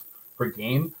blocks per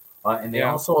game, and they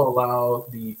also allow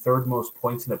the 3rd most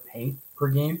points in the paint per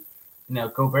game. Now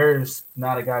Gobert is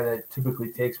not a guy that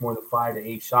typically takes more than 5 to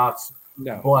 8 shots.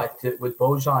 No. But with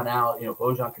Bojan out,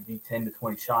 Bojan could be 10 to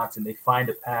 20 shots, and they find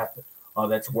a path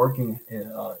that's working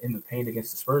in the paint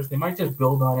against the Spurs. They might just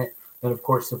build on it. And of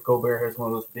course, if Gobert has one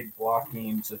of those big block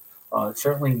games,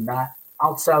 certainly not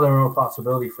outside the realm of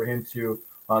possibility for him to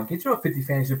get you a 50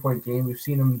 fantasy point game. We've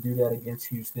seen him do that against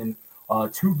Houston,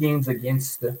 2 games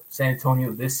against San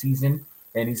Antonio this season,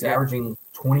 and he's averaging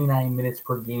 29 minutes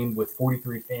per game with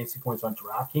 43 fantasy points on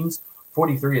DraftKings,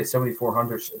 43 at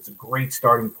 7,400. So it's a great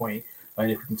starting point.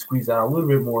 And if we can squeeze out a little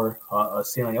bit more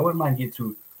ceiling, I wouldn't mind getting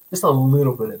to just a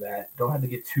little bit of that. Don't have to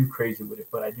get too crazy with it,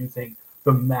 but I do think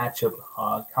the matchup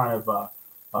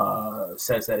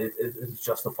says that it's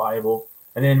justifiable.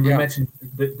 And then we mentioned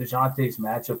DeJounte's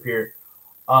matchup here.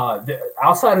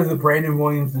 Outside of the Brandon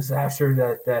Williams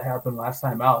disaster that happened last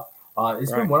time out,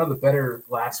 it's been one of the better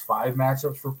last 5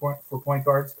 matchups for point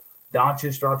guards.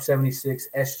 Doncic dropped 76,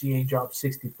 SGA dropped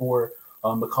 64,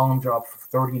 McCollum dropped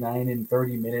 39 in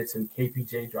 30 minutes, and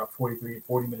KPJ dropped 43 in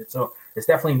 40 minutes. So it's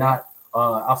definitely not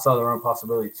outside of their own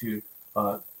possibility to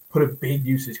put a big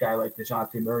usage guy like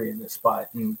DeJounte Murray in this spot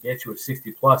and get you a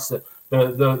 60 plus.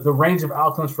 The range of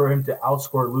outcomes for him to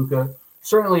outscore Luka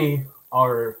certainly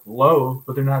are low,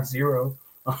 but they're not 0.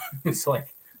 It's like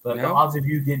the odds of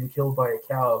you getting killed by a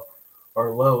cow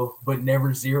are low, but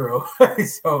never 0.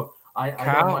 So I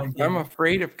don't mind I'm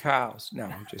afraid of cows. No,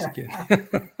 I'm just kidding.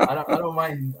 I don't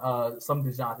mind some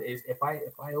DeJounte. If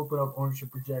I open up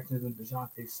ownership projections and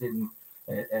DeJounte's sitting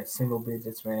at single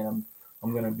digits, man,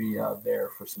 I'm going to be there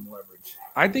for some leverage.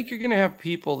 I think you're going to have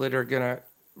people that are going to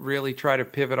really try to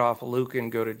pivot off of Luka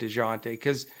and go to DeJounte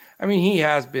because, I mean, he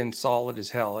has been solid as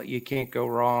hell. You can't go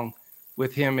wrong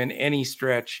with him in any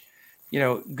stretch.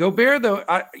 Gobert, though,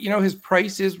 his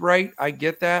price is right. I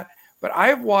get that. But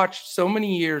I've watched so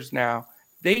many years now,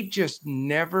 they just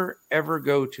never, ever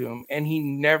go to him, and he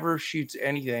never shoots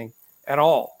anything at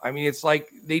all. I mean, it's like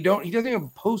he doesn't even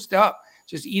post up,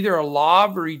 just either a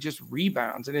lob or he just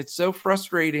rebounds. And it's so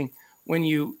frustrating when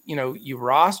you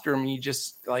roster him, you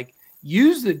just like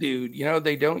use the dude.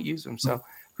 They don't use him. So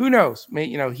who knows?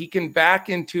 He can back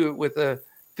into it with a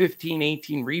 15,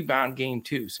 18 rebound game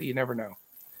too. So you never know.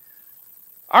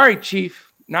 All right,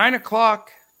 Chief. 9:00.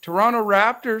 Toronto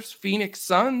Raptors, Phoenix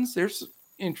Suns. There's an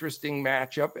interesting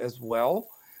matchup as well.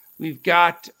 We've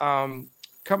got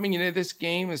coming into this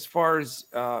game as far as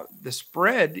the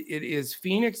spread, it is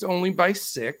Phoenix only by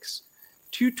 6,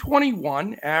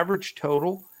 221 average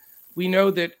total. We know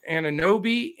that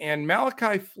Anunoby and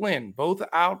Malachi Flynn both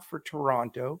out for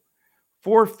Toronto.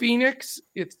 For Phoenix,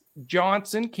 it's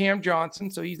Cam Johnson,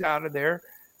 so he's out of there.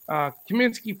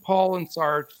 Kaminsky, Paul, and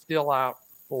Sarge still out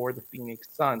for the Phoenix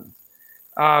Suns.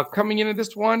 Coming into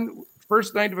this one,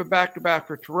 first night of a back-to-back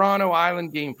for Toronto,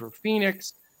 island game for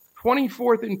Phoenix,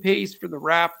 24th in pace for the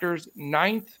Raptors,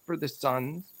 9th for the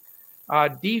Suns.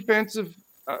 Defensive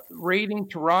rating,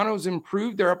 Toronto's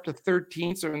improved. They're up to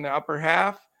 13th, so in the upper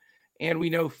half. And we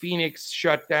know Phoenix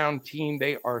shutdown team,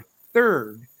 they are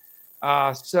 3rd.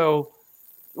 So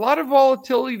a lot of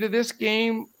volatility to this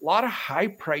game, a lot of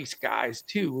high-price guys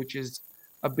too, which is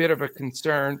a bit of a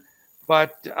concern.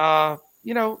 But,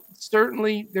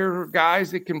 certainly there are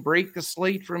guys that can break the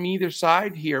slate from either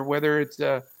side here, whether it's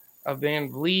a Van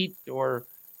Vliet or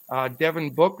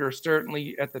Devin Booker,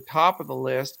 certainly at the top of the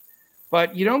list.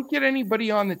 But you don't get anybody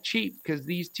on the cheap because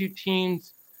these two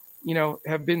teams,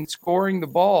 have been scoring the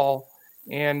ball.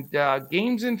 And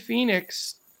games in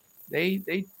Phoenix,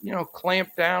 they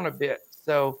clamp down a bit.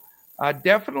 So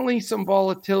definitely some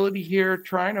volatility here,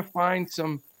 trying to find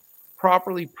some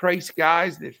properly priced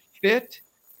guys that fit.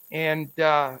 And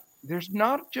there's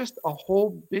not just a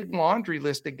whole big laundry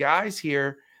list of guys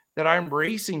here that I'm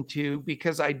racing to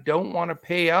because I don't want to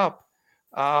pay up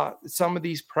some of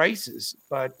these prices.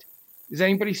 But is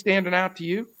anybody standing out to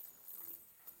you?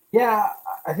 Yeah,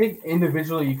 I think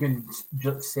individually you can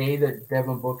just say that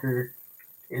Devin Booker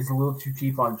is a little too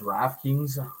cheap on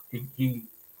DraftKings.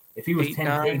 If he was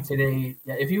 10K today,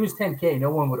 if he was 10K,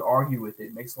 no one would argue with it.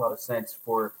 It makes a lot of sense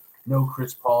for no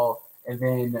Chris Paul and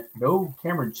then no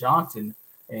Cameron Johnson.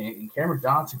 And Cameron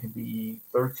Johnson can be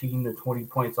 13 to 20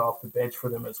 points off the bench for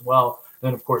them as well.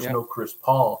 Then, of course, no Chris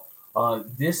Paul.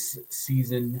 This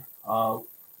season,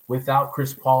 without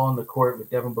Chris Paul on the court, with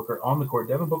Devin Booker on the court,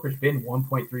 Devin Booker's been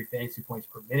 1.3 fantasy points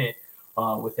per minute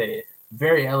with a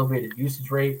very elevated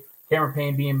usage rate. Cameron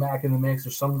Payne being back in the mix, or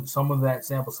some of that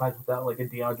sample size without like a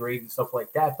DeAndre and stuff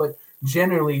like that. But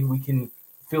generally, we can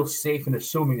feel safe in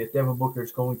assuming that Devin Booker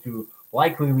is going to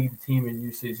likely lead the team in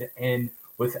usage. And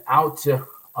without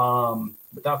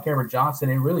Cameron Johnson,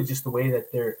 and really just the way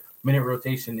that their minute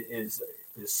rotation is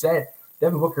set,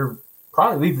 Devin Booker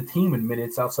probably leads the team in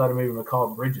minutes outside of maybe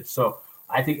McCall Bridges. So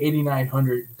I think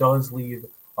 8,900 does leave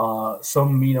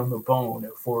some meat on the bone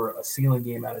for a ceiling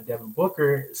game out of Devin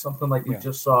Booker, something like we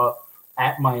just saw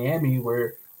at Miami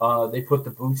where they put the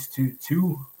boots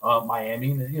to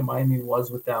Miami. And, Miami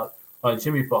was without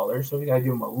Jimmy Butler, so we got to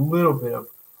give them a little bit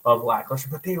of lackluster,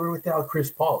 but they were without Chris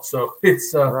Paul. So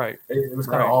it's it was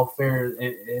kind of all fair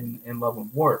in love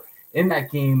and war. In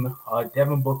that game,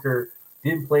 Devin Booker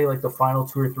didn't play like the final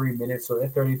 2 or 3 minutes, so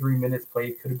that 33 minutes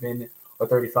played could have been a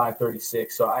 35,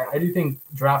 36. So I do think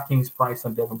DraftKings price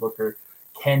on Devin Booker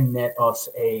can net us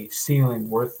a ceiling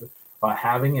worth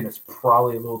having, and it's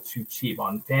probably a little too cheap.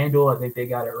 On FanDuel, I think they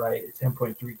got it right at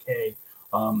 10.3K.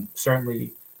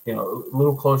 Certainly, a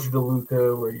little closer to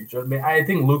Luka, where I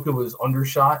think Luka was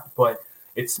undershot, but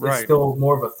it's still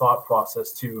more of a thought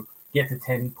process to get to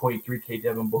 10.3K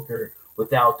Devin Booker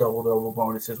without double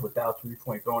bonuses, without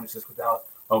 3-point bonuses, without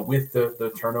with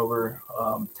the turnover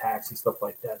tax and stuff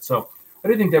like that. So I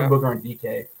do think Devin Booker on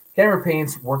DK. Cameron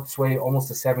Payne's worked its way almost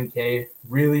to 7K.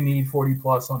 Really need 40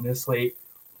 plus on this slate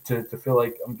to feel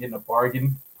like I'm getting a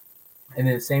bargain. And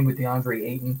then same with DeAndre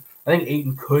Ayton. I think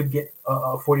Ayton could get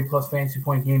a 40 plus fantasy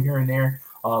point game here and there,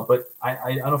 but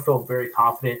I don't feel very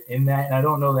confident in that. And I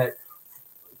don't know that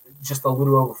just a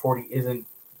little over 40 isn't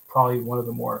probably one of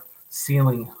the more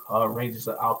ceiling ranges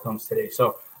of outcomes today.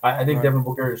 So I think Devin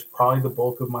Booker is probably the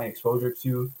bulk of my exposure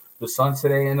to the Suns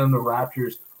today. And then the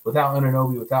Raptors, without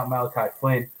Anunoby, without Malachi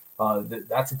Flynn,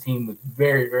 that's a team with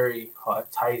very, very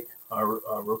tight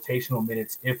rotational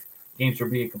minutes if games are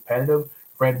being competitive.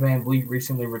 Fred VanVleet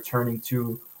recently returning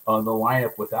to the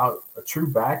lineup without a true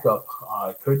backup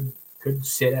could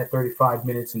sit at 35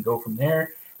 minutes and go from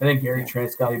there. And then Gary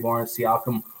Trent, Scotty Barnes,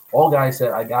 Siakam, all guys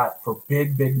that I got for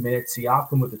big minutes.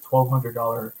 Siakam with a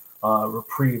 $1,200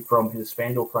 reprieve from his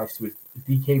FanDuel price to his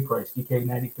DK price, DK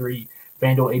 93,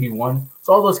 FanDuel 81.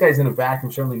 So all those guys in a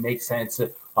vacuum certainly make sense.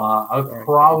 I would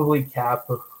probably cap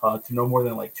to no more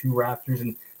than like 2 Raptors,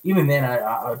 and even then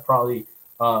I'd probably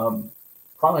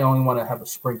probably only want to have a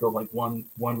sprinkle of like one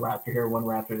Raptor here, one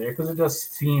Raptor there, because it does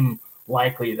seem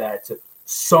likely that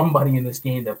somebody in this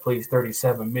game that plays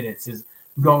 37 minutes is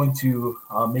going to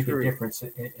make a difference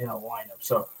in a lineup.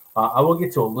 So I will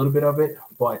get to a little bit of it,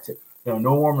 but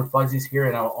no warm and fuzzies here,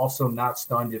 and I'm also not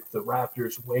stunned if the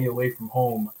Raptors way away from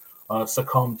home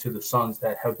succumb to the Suns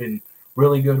that have been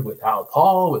really good without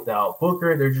Paul, without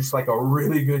Booker. They're just like a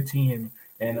really good team,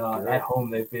 and at home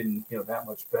they've been that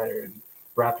much better. And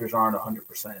Raptors aren't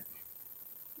 100%.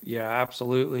 Yeah,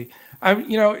 absolutely.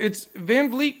 It's Van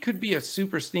Vliet could be a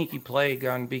super sneaky play,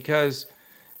 Gun, because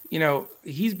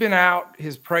he's been out.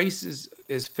 His price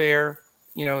is fair.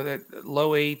 That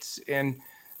low eights, and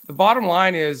the bottom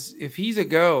line is if he's a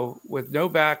go with no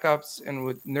backups and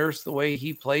with Nurse the way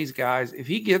he plays guys, if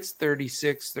he gets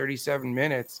 36, 37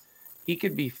 minutes, he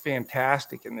could be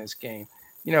fantastic in this game.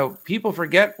 People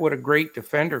forget what a great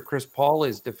defender Chris Paul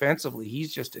is defensively.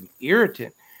 He's just an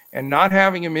irritant, and not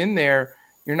having him in there,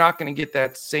 you're not going to get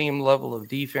that same level of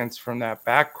defense from that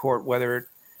backcourt, whether it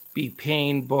be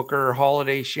Payne, Booker,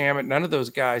 Holiday, Shamet. None of those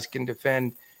guys can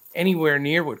defend anywhere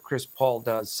near what Chris Paul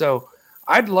does. So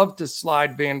I'd love to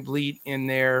slide Van Vliet in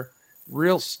there,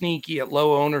 real sneaky at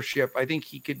low ownership. I think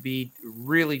he could be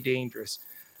really dangerous.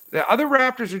 The other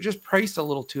Raptors are just priced a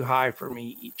little too high for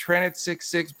me. Trent at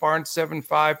 6'6", Barnes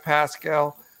 7'5",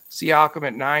 Pascal, Siakam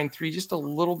at 9'3", just a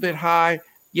little bit high.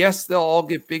 Yes, they'll all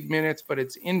get big minutes, but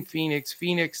it's in Phoenix.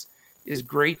 Phoenix is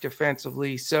great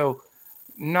defensively, so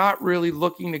not really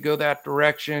looking to go that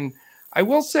direction. I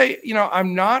will say,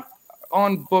 I'm not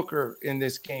on Booker in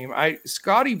this game.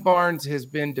 Scotty Barnes has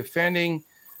been defending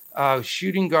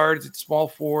shooting guards at small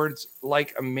forwards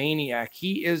like a maniac.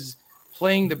 He is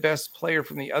playing the best player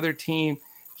from the other team.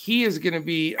 He is going to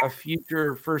be a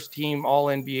future first-team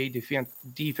All-NBA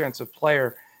defensive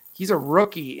player. He's a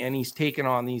rookie, and he's taken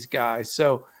on these guys.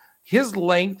 So his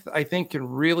length, I think, can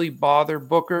really bother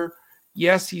Booker.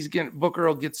 Yes, Booker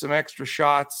will get some extra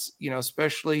shots,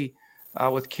 especially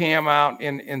with Cam out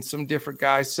and some different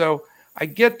guys. So I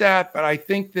get that, but I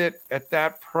think that at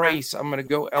that price, I'm going to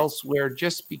go elsewhere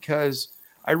just because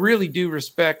I really do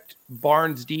respect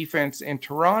Barnes' defense, and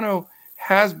Toronto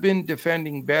has been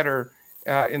defending better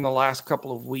in the last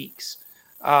couple of weeks.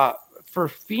 For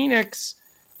Phoenix,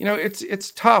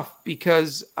 it's tough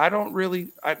because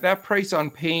that price on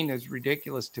Payne is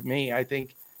ridiculous to me. I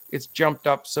think it's jumped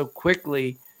up so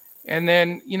quickly. And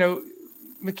then,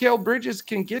 Mikal Bridges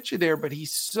can get you there, but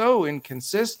he's so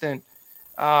inconsistent,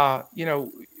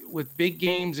 with big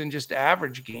games and just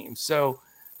average games. So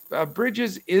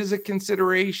Bridges is a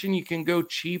consideration. You can go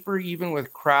cheaper even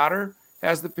with Crowder,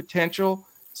 has the potential.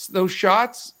 Those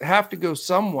shots have to go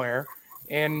somewhere,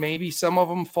 and maybe some of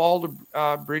them fall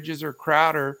to Bridges or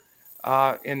Crowder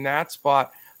in that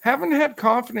spot. Haven't had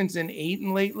confidence in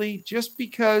Ayton lately just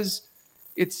because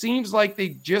it seems like they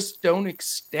just don't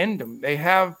extend them. They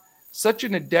have such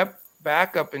an adept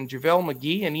backup in JaVale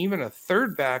McGee and even a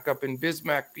third backup in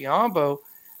Bismack Biyombo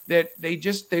that they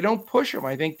don't push him.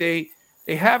 I think they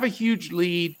have a huge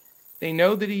lead. They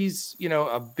know that he's,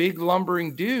 a big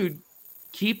lumbering dude.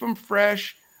 Keep him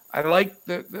fresh. I like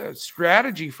the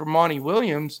strategy for Monty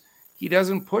Williams. He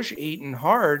doesn't push Ayton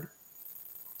hard.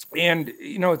 And,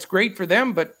 it's great for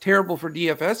them, but terrible for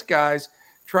DFS guys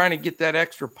trying to get that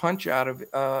extra punch out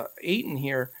of Ayton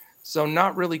here. So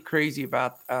not really crazy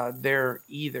about there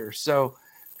either. So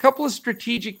a couple of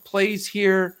strategic plays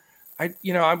here.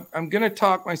 I'm going to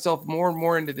talk myself more and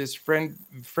more into this Fred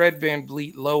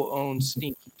VanVleet low-owned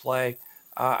sneaky play.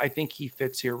 I think he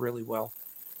fits here really well.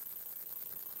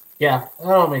 Yeah,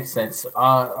 that all makes sense.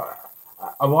 I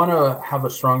want to have a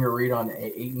stronger read on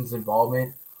Ayton's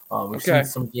involvement. We've seen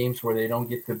some games where they don't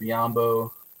get to Biyombo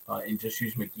and just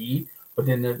use McGee, but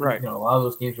then a lot of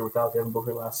those games are without Devin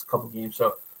Booker the last couple of games.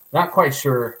 So not quite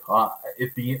sure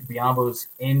if Biyombo's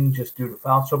in just due to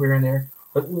foul trouble here and there.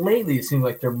 But lately it seems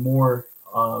like they're more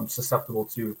susceptible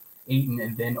to Ayton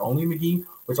and then only McGee,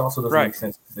 which also doesn't make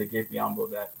sense because they gave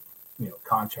Biyombo that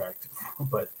contract.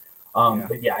 But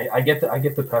yeah, I get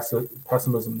the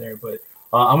pessimism there. But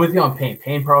I'm with you on Payne.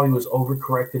 Payne probably was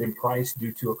overcorrected in price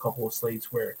due to a couple of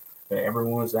slates where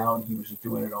everyone was out and he was just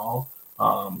doing it all.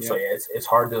 So yeah, it's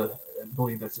hard to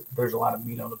believe that there's a lot of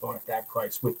meat on the bone at that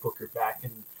price with Booker back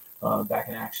in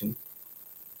action.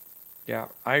 Yeah,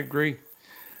 I agree.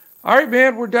 All right,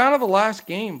 man, we're down to the last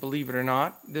game, believe it or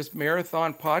not. This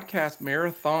marathon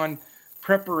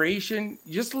preparation.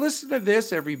 Just listen to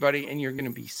this, everybody, and you're going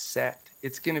to be set.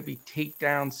 It's going to be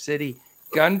Takedown City.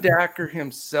 Gundacker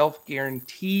himself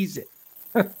guarantees it.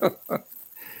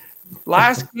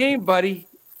 Last game, buddy,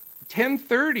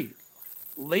 10:30.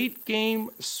 Late game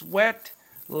sweat,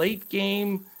 late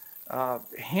game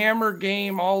hammer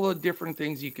game, all the different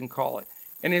things you can call it.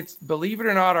 And it's, believe it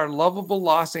or not, our lovable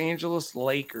Los Angeles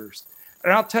Lakers.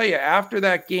 And I'll tell you, after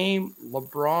that game,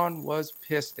 LeBron was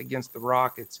pissed against the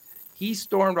Rockets. He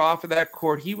stormed off of that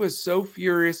court. He was so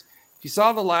furious. If you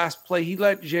saw the last play, he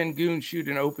let Şengün shoot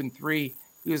an open three.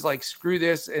 He was like, screw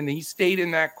this. And he stayed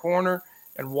in that corner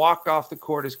and walked off the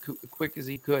court as quick as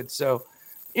he could. So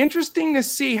interesting to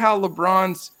see how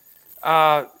LeBron's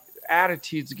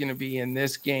attitude's going to be in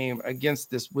this game against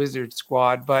this Wizards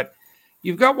squad. But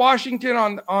you've got Washington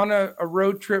on a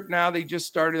road trip now. They just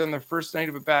started on their first night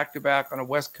of a back-to-back on a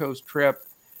West Coast trip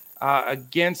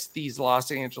against these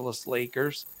Los Angeles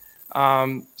Lakers.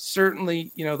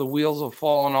 Certainly, the wheels have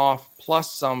fallen off,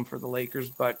 plus some for the Lakers,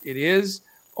 but it is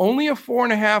only a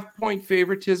 4.5-point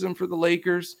favoritism for the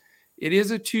Lakers. It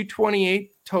is a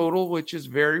 228 total, which is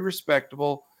very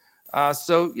respectable.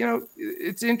 So,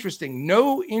 it's interesting.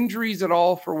 No injuries at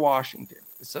all for Washington.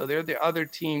 So they're the other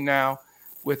team now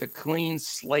with a clean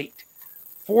slate.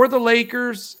 For the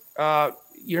Lakers,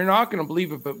 you're not going to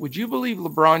believe it, but would you believe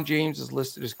LeBron James is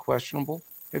listed as questionable?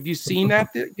 Have you seen that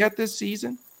yet this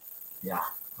season? Yeah,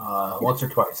 once or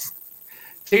twice.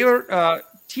 Taylor,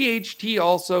 THT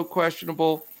also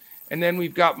questionable. And then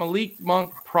we've got Malik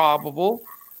Monk probable.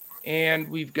 And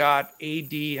we've got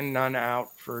AD and none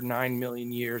out for 9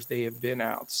 million years. They have been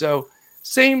out. So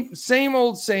same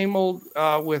old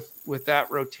with that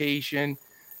rotation.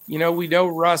 We know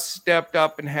Russ stepped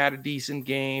up and had a decent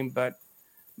game, but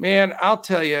man, I'll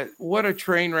tell you what a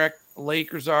train wreck the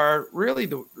Lakers are. Really,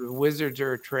 the Wizards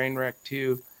are a train wreck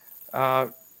too.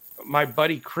 My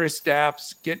buddy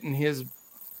Kristaps getting his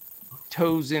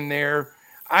toes in there.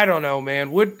 I don't know,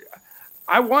 man.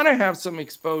 I want to have some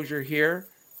exposure here.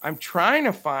 I'm trying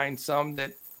to find some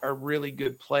that are really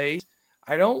good plays.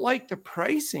 I don't like the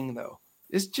pricing though.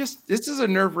 This is a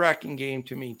nerve-wracking game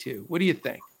to me too. What do you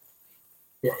think?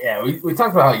 Yeah. We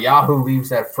talked about how Yahoo leaves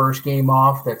that first game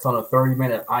off. That's on a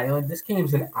 30-minute island. This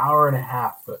game's an hour and a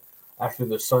half after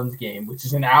the Suns game, which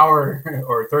is an hour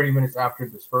or 30 minutes after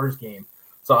the Spurs game.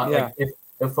 So if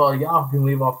Yahoo can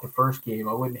leave off the first game,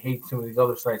 I wouldn't hate some of these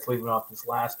other sites leaving off this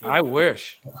last game. I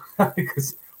wish.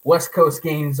 Because West Coast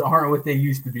games aren't what they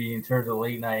used to be in terms of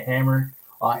late night hammer.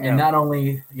 And not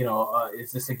only,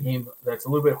 is this a game that's a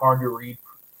little bit hard to read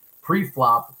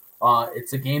pre-flop,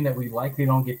 it's a game that we likely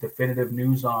don't get definitive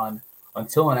news on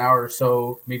until an hour or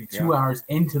so, maybe 2 hours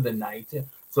into the night.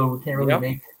 So we can't really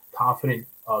make confident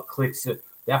clicks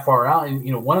that far out.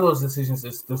 And, one of those decisions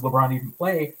is, does LeBron even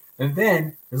play? And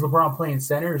then, is LeBron playing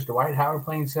center? Is Dwight Howard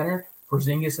playing center?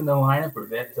 Porzingis in the lineup? Or is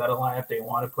that a lineup they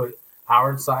want to put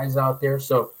Howard size out there?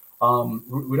 So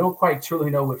we don't quite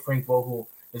truly know what Frank Vogel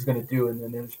is going to do. And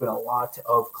then there's been a lot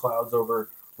of clouds over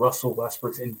Russell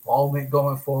Westbrook's involvement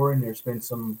going forward. And there's been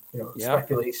some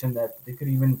speculation that they could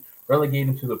even relegate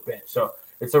him to the bench. So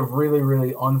it's a really,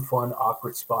 really unfun,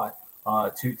 awkward spot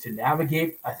to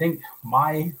navigate. I think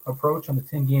my approach on the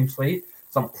 10-game slate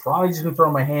is I'm probably just going to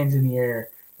throw my hands in the air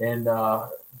and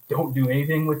don't do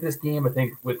anything with this game. I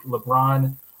think with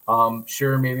LeBron,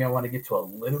 sure, maybe I want to get to a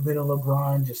little bit of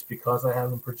LeBron just because I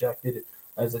have him projected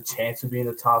as a chance of being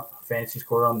the top fantasy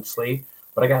scorer on the slate.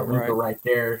 But I got Luka right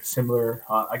there, similar.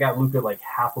 I got Luka like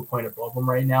half a point above him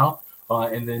right now.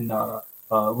 And then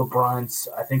LeBron's,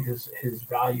 I think his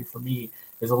value for me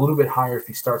is a little bit higher if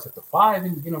he starts at the 5.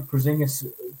 And,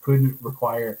 Porzingis could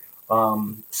require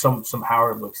some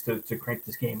Howard looks to crank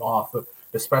this game off,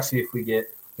 especially if we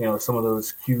get, some of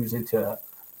those cues into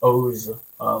O's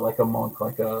like a Monk,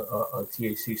 like a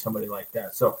TAC, somebody like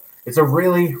that. So it's a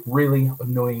really, really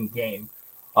annoying game.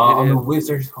 On the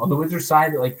Wizards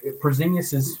side, like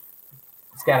Porzingis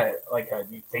it's got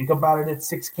you think about it at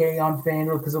 6K on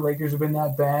FanDuel because the Lakers have been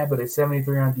that bad, but at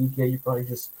 73 on DK, you probably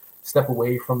just step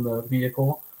away from the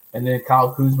vehicle. And then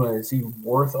Kyle Kuzma, is he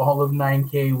worth all of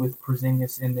 9K with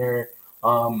Porzingis in there?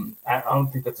 I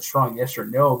don't think that's a strong yes or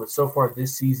no, but so far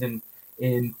this season,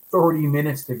 in 30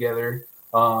 minutes together,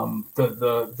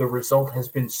 the result has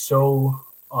been so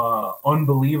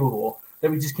unbelievable that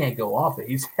we just can't go off it.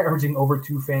 He's averaging over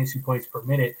 2 fantasy points per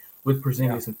minute with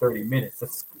Porzingis in 30 minutes.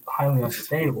 That's highly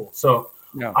unsustainable. So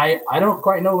I don't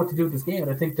quite know what to do with this game,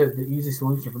 and I think that the easy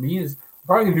solution for me is I'm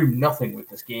probably going to do nothing with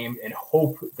this game and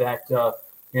hope that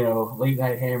late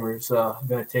night hammer's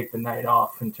going to take the night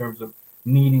off in terms of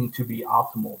needing to be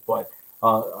optimal. But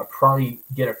I'll probably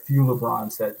get a few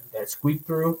LeBrons that squeak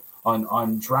through. On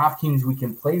DraftKings, we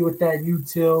can play with that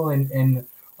util and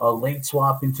late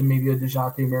swap into maybe a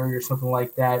DeJounte Murray or something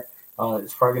like that.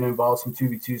 It's probably going to involve some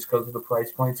 2v2s because of the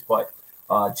price points. But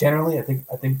generally, I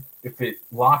think if it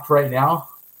locked right now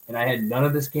and I had none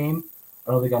of this game,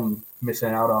 I don't think I'm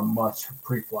missing out on much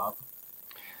pre-flop.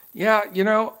 Yeah,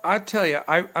 I tell you,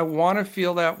 I want to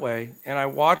feel that way. And I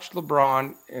watched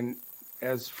LeBron, and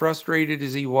as frustrated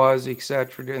as he was,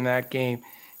 etc., in that game,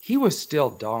 he was still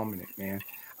dominant, man.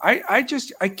 I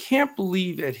can't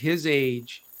believe at his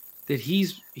age that he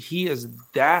is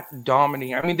that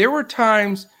dominating. I mean, there were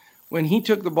times when he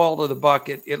took the ball to the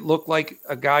bucket, it looked like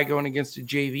a guy going against a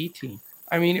JV team.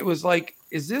 I mean, it was like,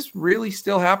 is this really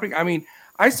still happening? I mean,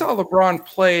 I saw LeBron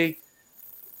play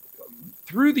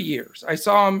through the years. I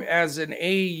saw him as an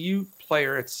AAU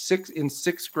player in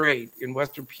sixth grade in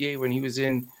Western PA when he was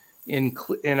in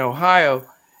Ohio,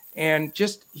 and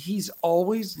just he's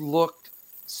always looked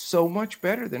so much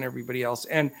better than everybody else.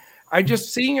 And I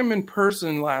just seeing him in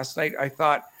person last night, I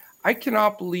thought, I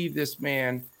cannot believe this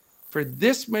man for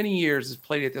this many years has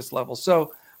played at this level.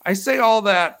 So I say all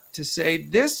that to say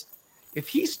this: if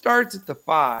he starts at the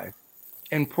 5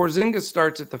 and Porzingis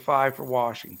starts at the 5 for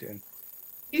Washington,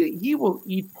 he will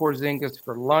eat Porzingis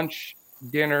for lunch,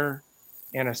 dinner,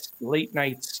 and a late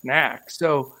night snack.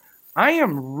 So I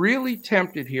am really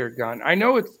tempted here, Gunn. I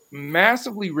know it's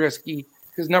massively risky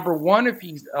because number one, if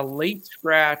he's a late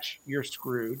scratch, you're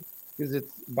screwed because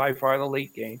it's by far the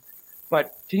late game.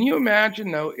 But can you imagine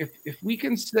though, if we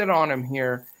can sit on him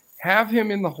here, have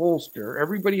him in the holster,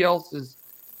 everybody else is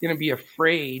going to be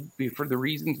afraid for the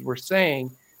reasons we're saying,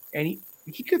 and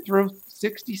he could throw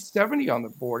 60, 70 on the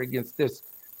board against this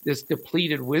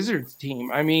depleted Wizards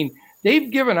team. I mean,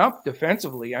 they've given up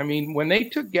defensively. I mean, when they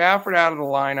took Gafford out of the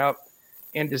lineup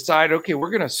and decided, okay, we're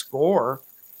going to score,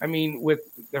 I mean, with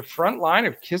the front line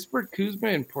of Kispert, Kuzma,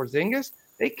 and Porzingis,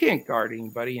 they can't guard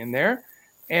anybody in there.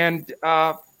 And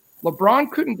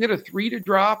LeBron couldn't get a 3 to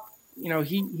drop.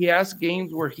 He has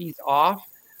games where he's off.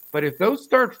 But if those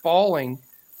start falling,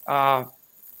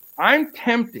 I'm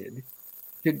tempted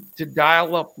to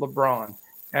dial up LeBron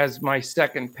as my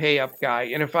second pay up guy.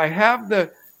 And if I have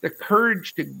the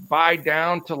courage to buy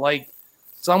down to like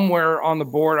somewhere on the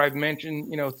board, I've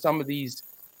mentioned, some of these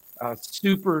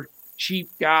super cheap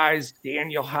guys,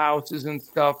 Daniel Houses and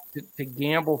stuff to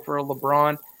gamble for a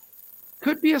LeBron,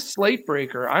 could be a slate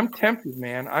breaker. I'm tempted,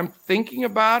 man. I'm thinking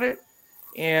about it.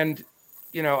 And,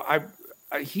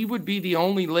 he would be the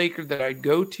only Laker that I'd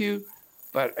go to,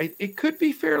 but it could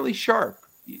be fairly sharp.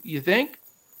 You think?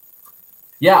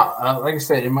 Yeah, like I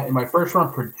said, in my first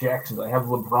round projections, I have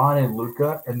LeBron and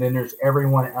Luka, and then there's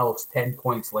everyone else 10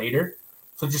 points later.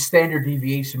 So just standard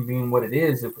deviation being what it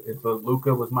is. If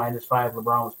Luka was -5,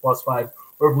 LeBron was +5,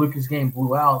 or if Luka's game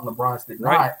blew out and LeBron's did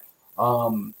Right.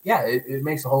 not, it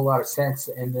makes a whole lot of sense.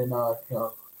 And then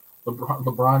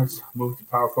LeBron has moved to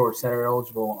power forward center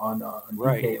eligible on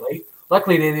Right. DK late.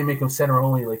 Luckily, they didn't make him center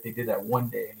only like they did that one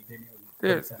day, and he didn't even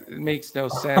play center. It makes no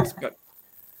sense, but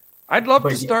I'd love to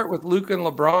Yeah. start with Luka and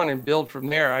LeBron and build from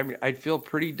there. I mean, I'd feel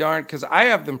pretty darn because I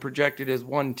have them projected as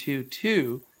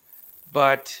 1-2-2,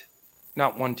 but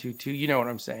not 1-2-2. You know what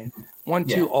I'm saying?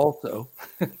 1-2 Yeah. also.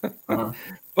 Uh-huh.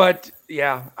 But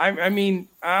yeah, I mean,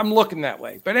 I'm looking that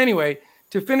way. But anyway,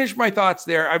 to finish my thoughts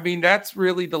there, I mean, that's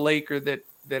really the Laker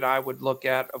that I would look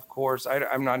at. Of course,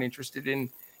 I'm not interested in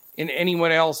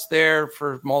anyone else there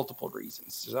for multiple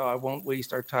reasons, so I won't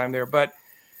waste our time there. But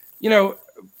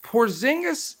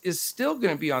Porzingis is still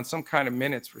going to be on some kind of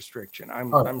minutes restriction.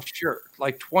 I'm sure,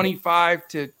 like 25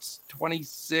 to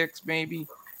 26, maybe.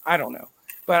 I don't know,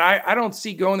 but I don't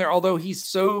see going there. Although he's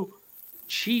so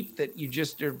cheap that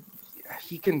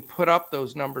he can put up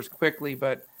those numbers quickly,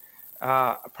 but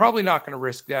probably not going to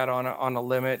risk that on a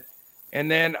limit. And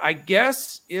then I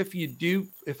guess if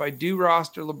I do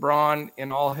roster LeBron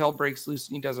and all hell breaks loose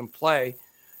and he doesn't play,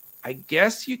 I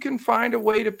guess you can find a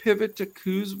way to pivot to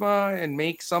Kuzma and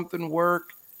make something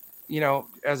work,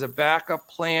 as a backup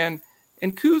plan.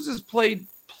 And Kuzma's played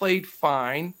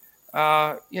fine,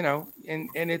 and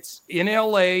it's in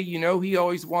LA. He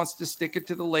always wants to stick it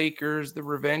to the Lakers, the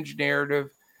revenge narrative.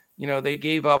 They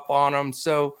gave up on him.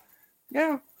 So,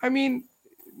 yeah, I mean,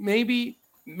 maybe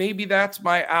that's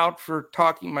my out for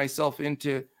talking myself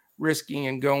into risking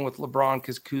and going with LeBron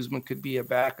because Kuzma could be a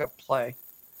backup play.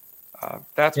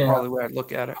 That's probably the way I'd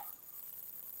look at it.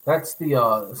 That's the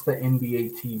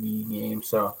NBA TV game,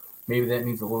 so maybe that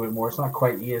means a little bit more. It's not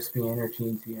quite ESPN or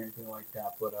TNT or anything like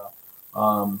that, but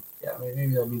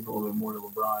maybe that means a little bit more to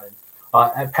LeBron.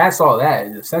 And past all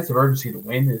that, the sense of urgency to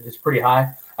win is pretty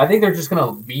high. I think they're just going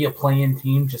to be a play-in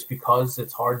team just because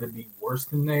it's hard to be worse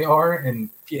than they are and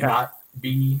not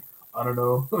be, I don't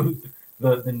know,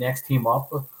 the next team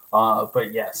up.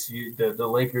 But yes, the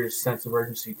Lakers' sense of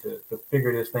urgency to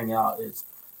figure this thing out is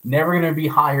never going to be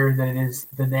higher than it is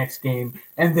the next game,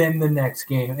 and then the next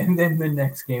game, and then the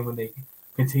next game when they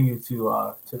continue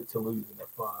to lose. And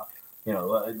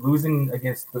if losing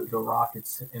against the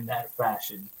Rockets in that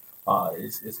fashion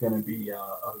is going to be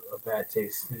a bad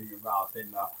taste in your mouth,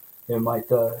 and it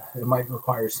might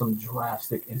require some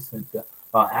drastic instant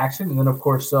action. And then, of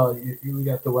course, you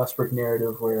got the Westbrook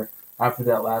narrative where after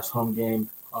that last home game,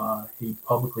 he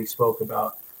publicly spoke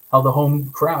about how the home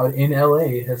crowd in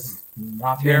LA has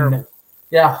not Terrible. been.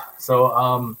 Yeah.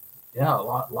 So, yeah, a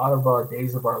lot of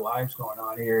days of our lives going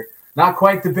on here. Not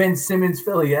quite the Ben Simmons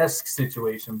Philly-esque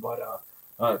situation, but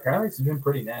apparently it's been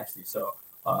pretty nasty. So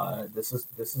this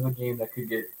is a game that could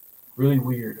get really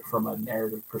weird from a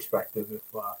narrative perspective if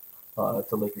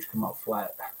the Lakers come out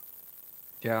flat.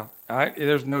 Yeah,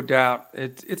 there's no doubt.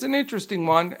 It's an interesting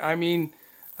one. I mean,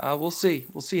 we'll see.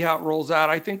 We'll see how it rolls out.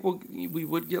 I think we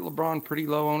would get LeBron pretty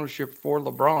low ownership for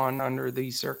LeBron under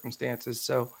these circumstances.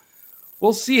 So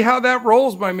we'll see how that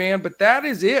rolls, my man. But that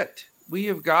is it. We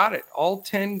have got it. All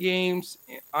 10 games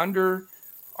under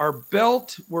our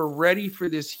belt. We're ready for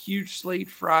this huge slate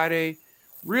Friday.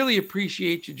 Really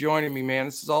appreciate you joining me, man.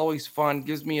 This is always fun.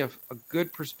 Gives me a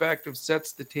good perspective,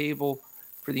 sets the table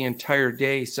for the entire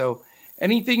day. So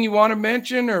anything you want to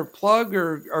mention or plug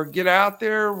or get out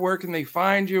there? Where can they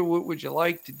find you? What would you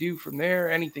like to do from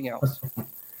there? Anything else?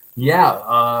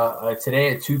 Yeah,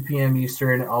 today at 2 p.m.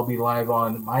 Eastern, I'll be live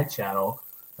on my channel.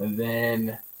 And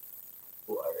then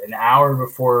an hour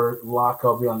before lock,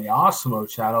 I'll be on the Awesemo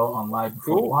channel on Live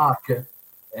Before Lock.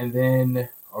 And then,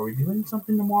 are we doing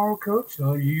something tomorrow, Coach?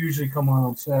 No, you usually come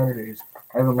on Saturdays.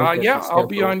 I haven't looked at the I'll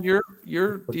be on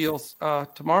your deals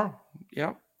tomorrow.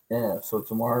 Yeah. Yeah, so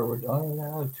tomorrow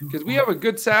we're because we have a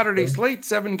good Saturday slate,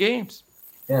 7 games.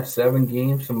 Yeah, 7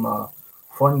 games, some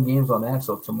fun games on that.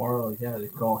 So tomorrow, yeah, they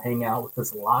go hang out with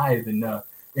us live and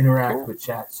interact with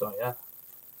chat. So yeah,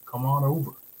 come on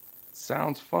over.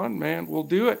 Sounds fun, man. We'll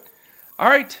do it. All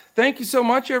right. Thank you so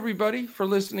much, everybody, for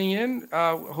listening in.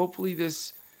 Hopefully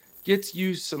this gets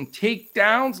you some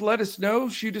takedowns. Let us know.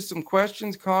 Shoot us some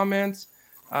questions, comments.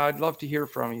 I'd love to hear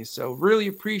from you. So really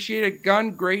appreciate it.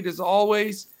 Gun, great as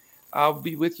always. I'll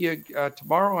be with you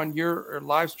tomorrow on your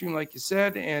live stream, like you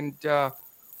said, and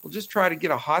we'll just try to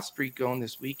get a hot streak going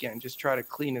this weekend. Just try to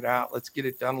clean it out. Let's get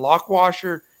it done.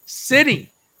 Lockwasher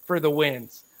City for the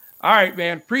wins. All right,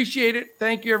 man. Appreciate it.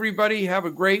 Thank you, everybody. Have a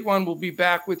great one. We'll be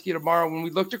back with you tomorrow when we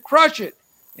look to crush it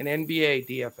in NBA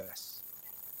DFS.